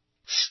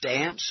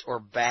 stamps or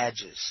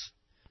badges,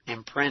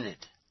 imprinted.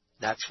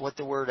 That's what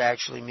the word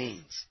actually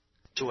means,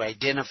 to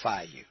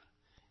identify you.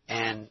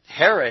 And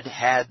Herod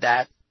had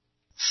that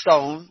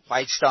stone,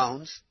 white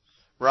stones.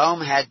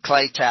 Rome had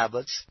clay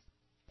tablets.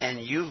 And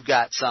you've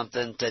got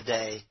something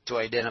today to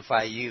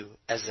identify you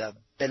as a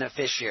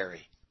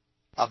beneficiary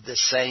of the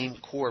same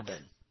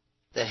Corban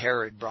that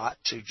Herod brought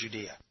to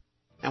Judea.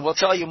 And we'll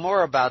tell you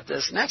more about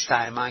this next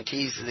time on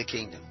Keys to the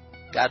Kingdom.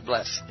 God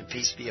bless, and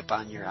peace be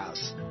upon your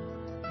house.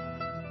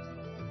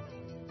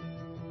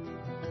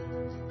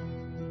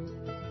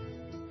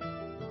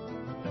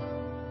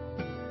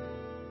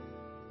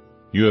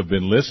 You have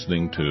been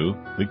listening to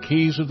The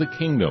Keys of the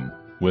Kingdom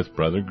with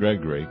Brother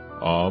Gregory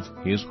of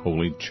His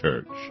Holy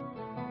Church.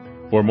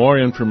 For more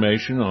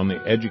information on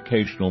the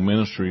educational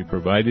ministry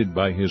provided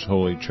by His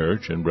Holy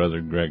Church and Brother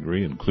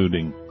Gregory,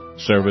 including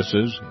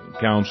services,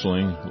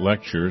 counseling,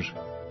 lectures,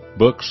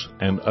 books,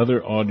 and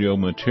other audio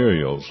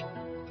materials,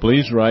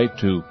 please write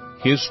to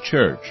His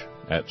Church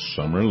at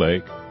Summer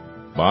Lake,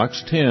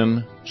 Box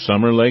 10,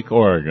 Summer Lake,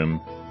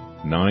 Oregon,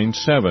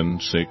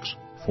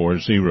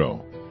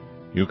 97640.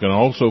 You can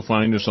also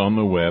find us on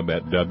the web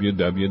at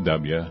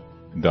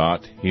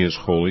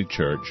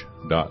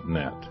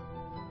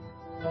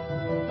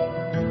www.hisholychurch.net.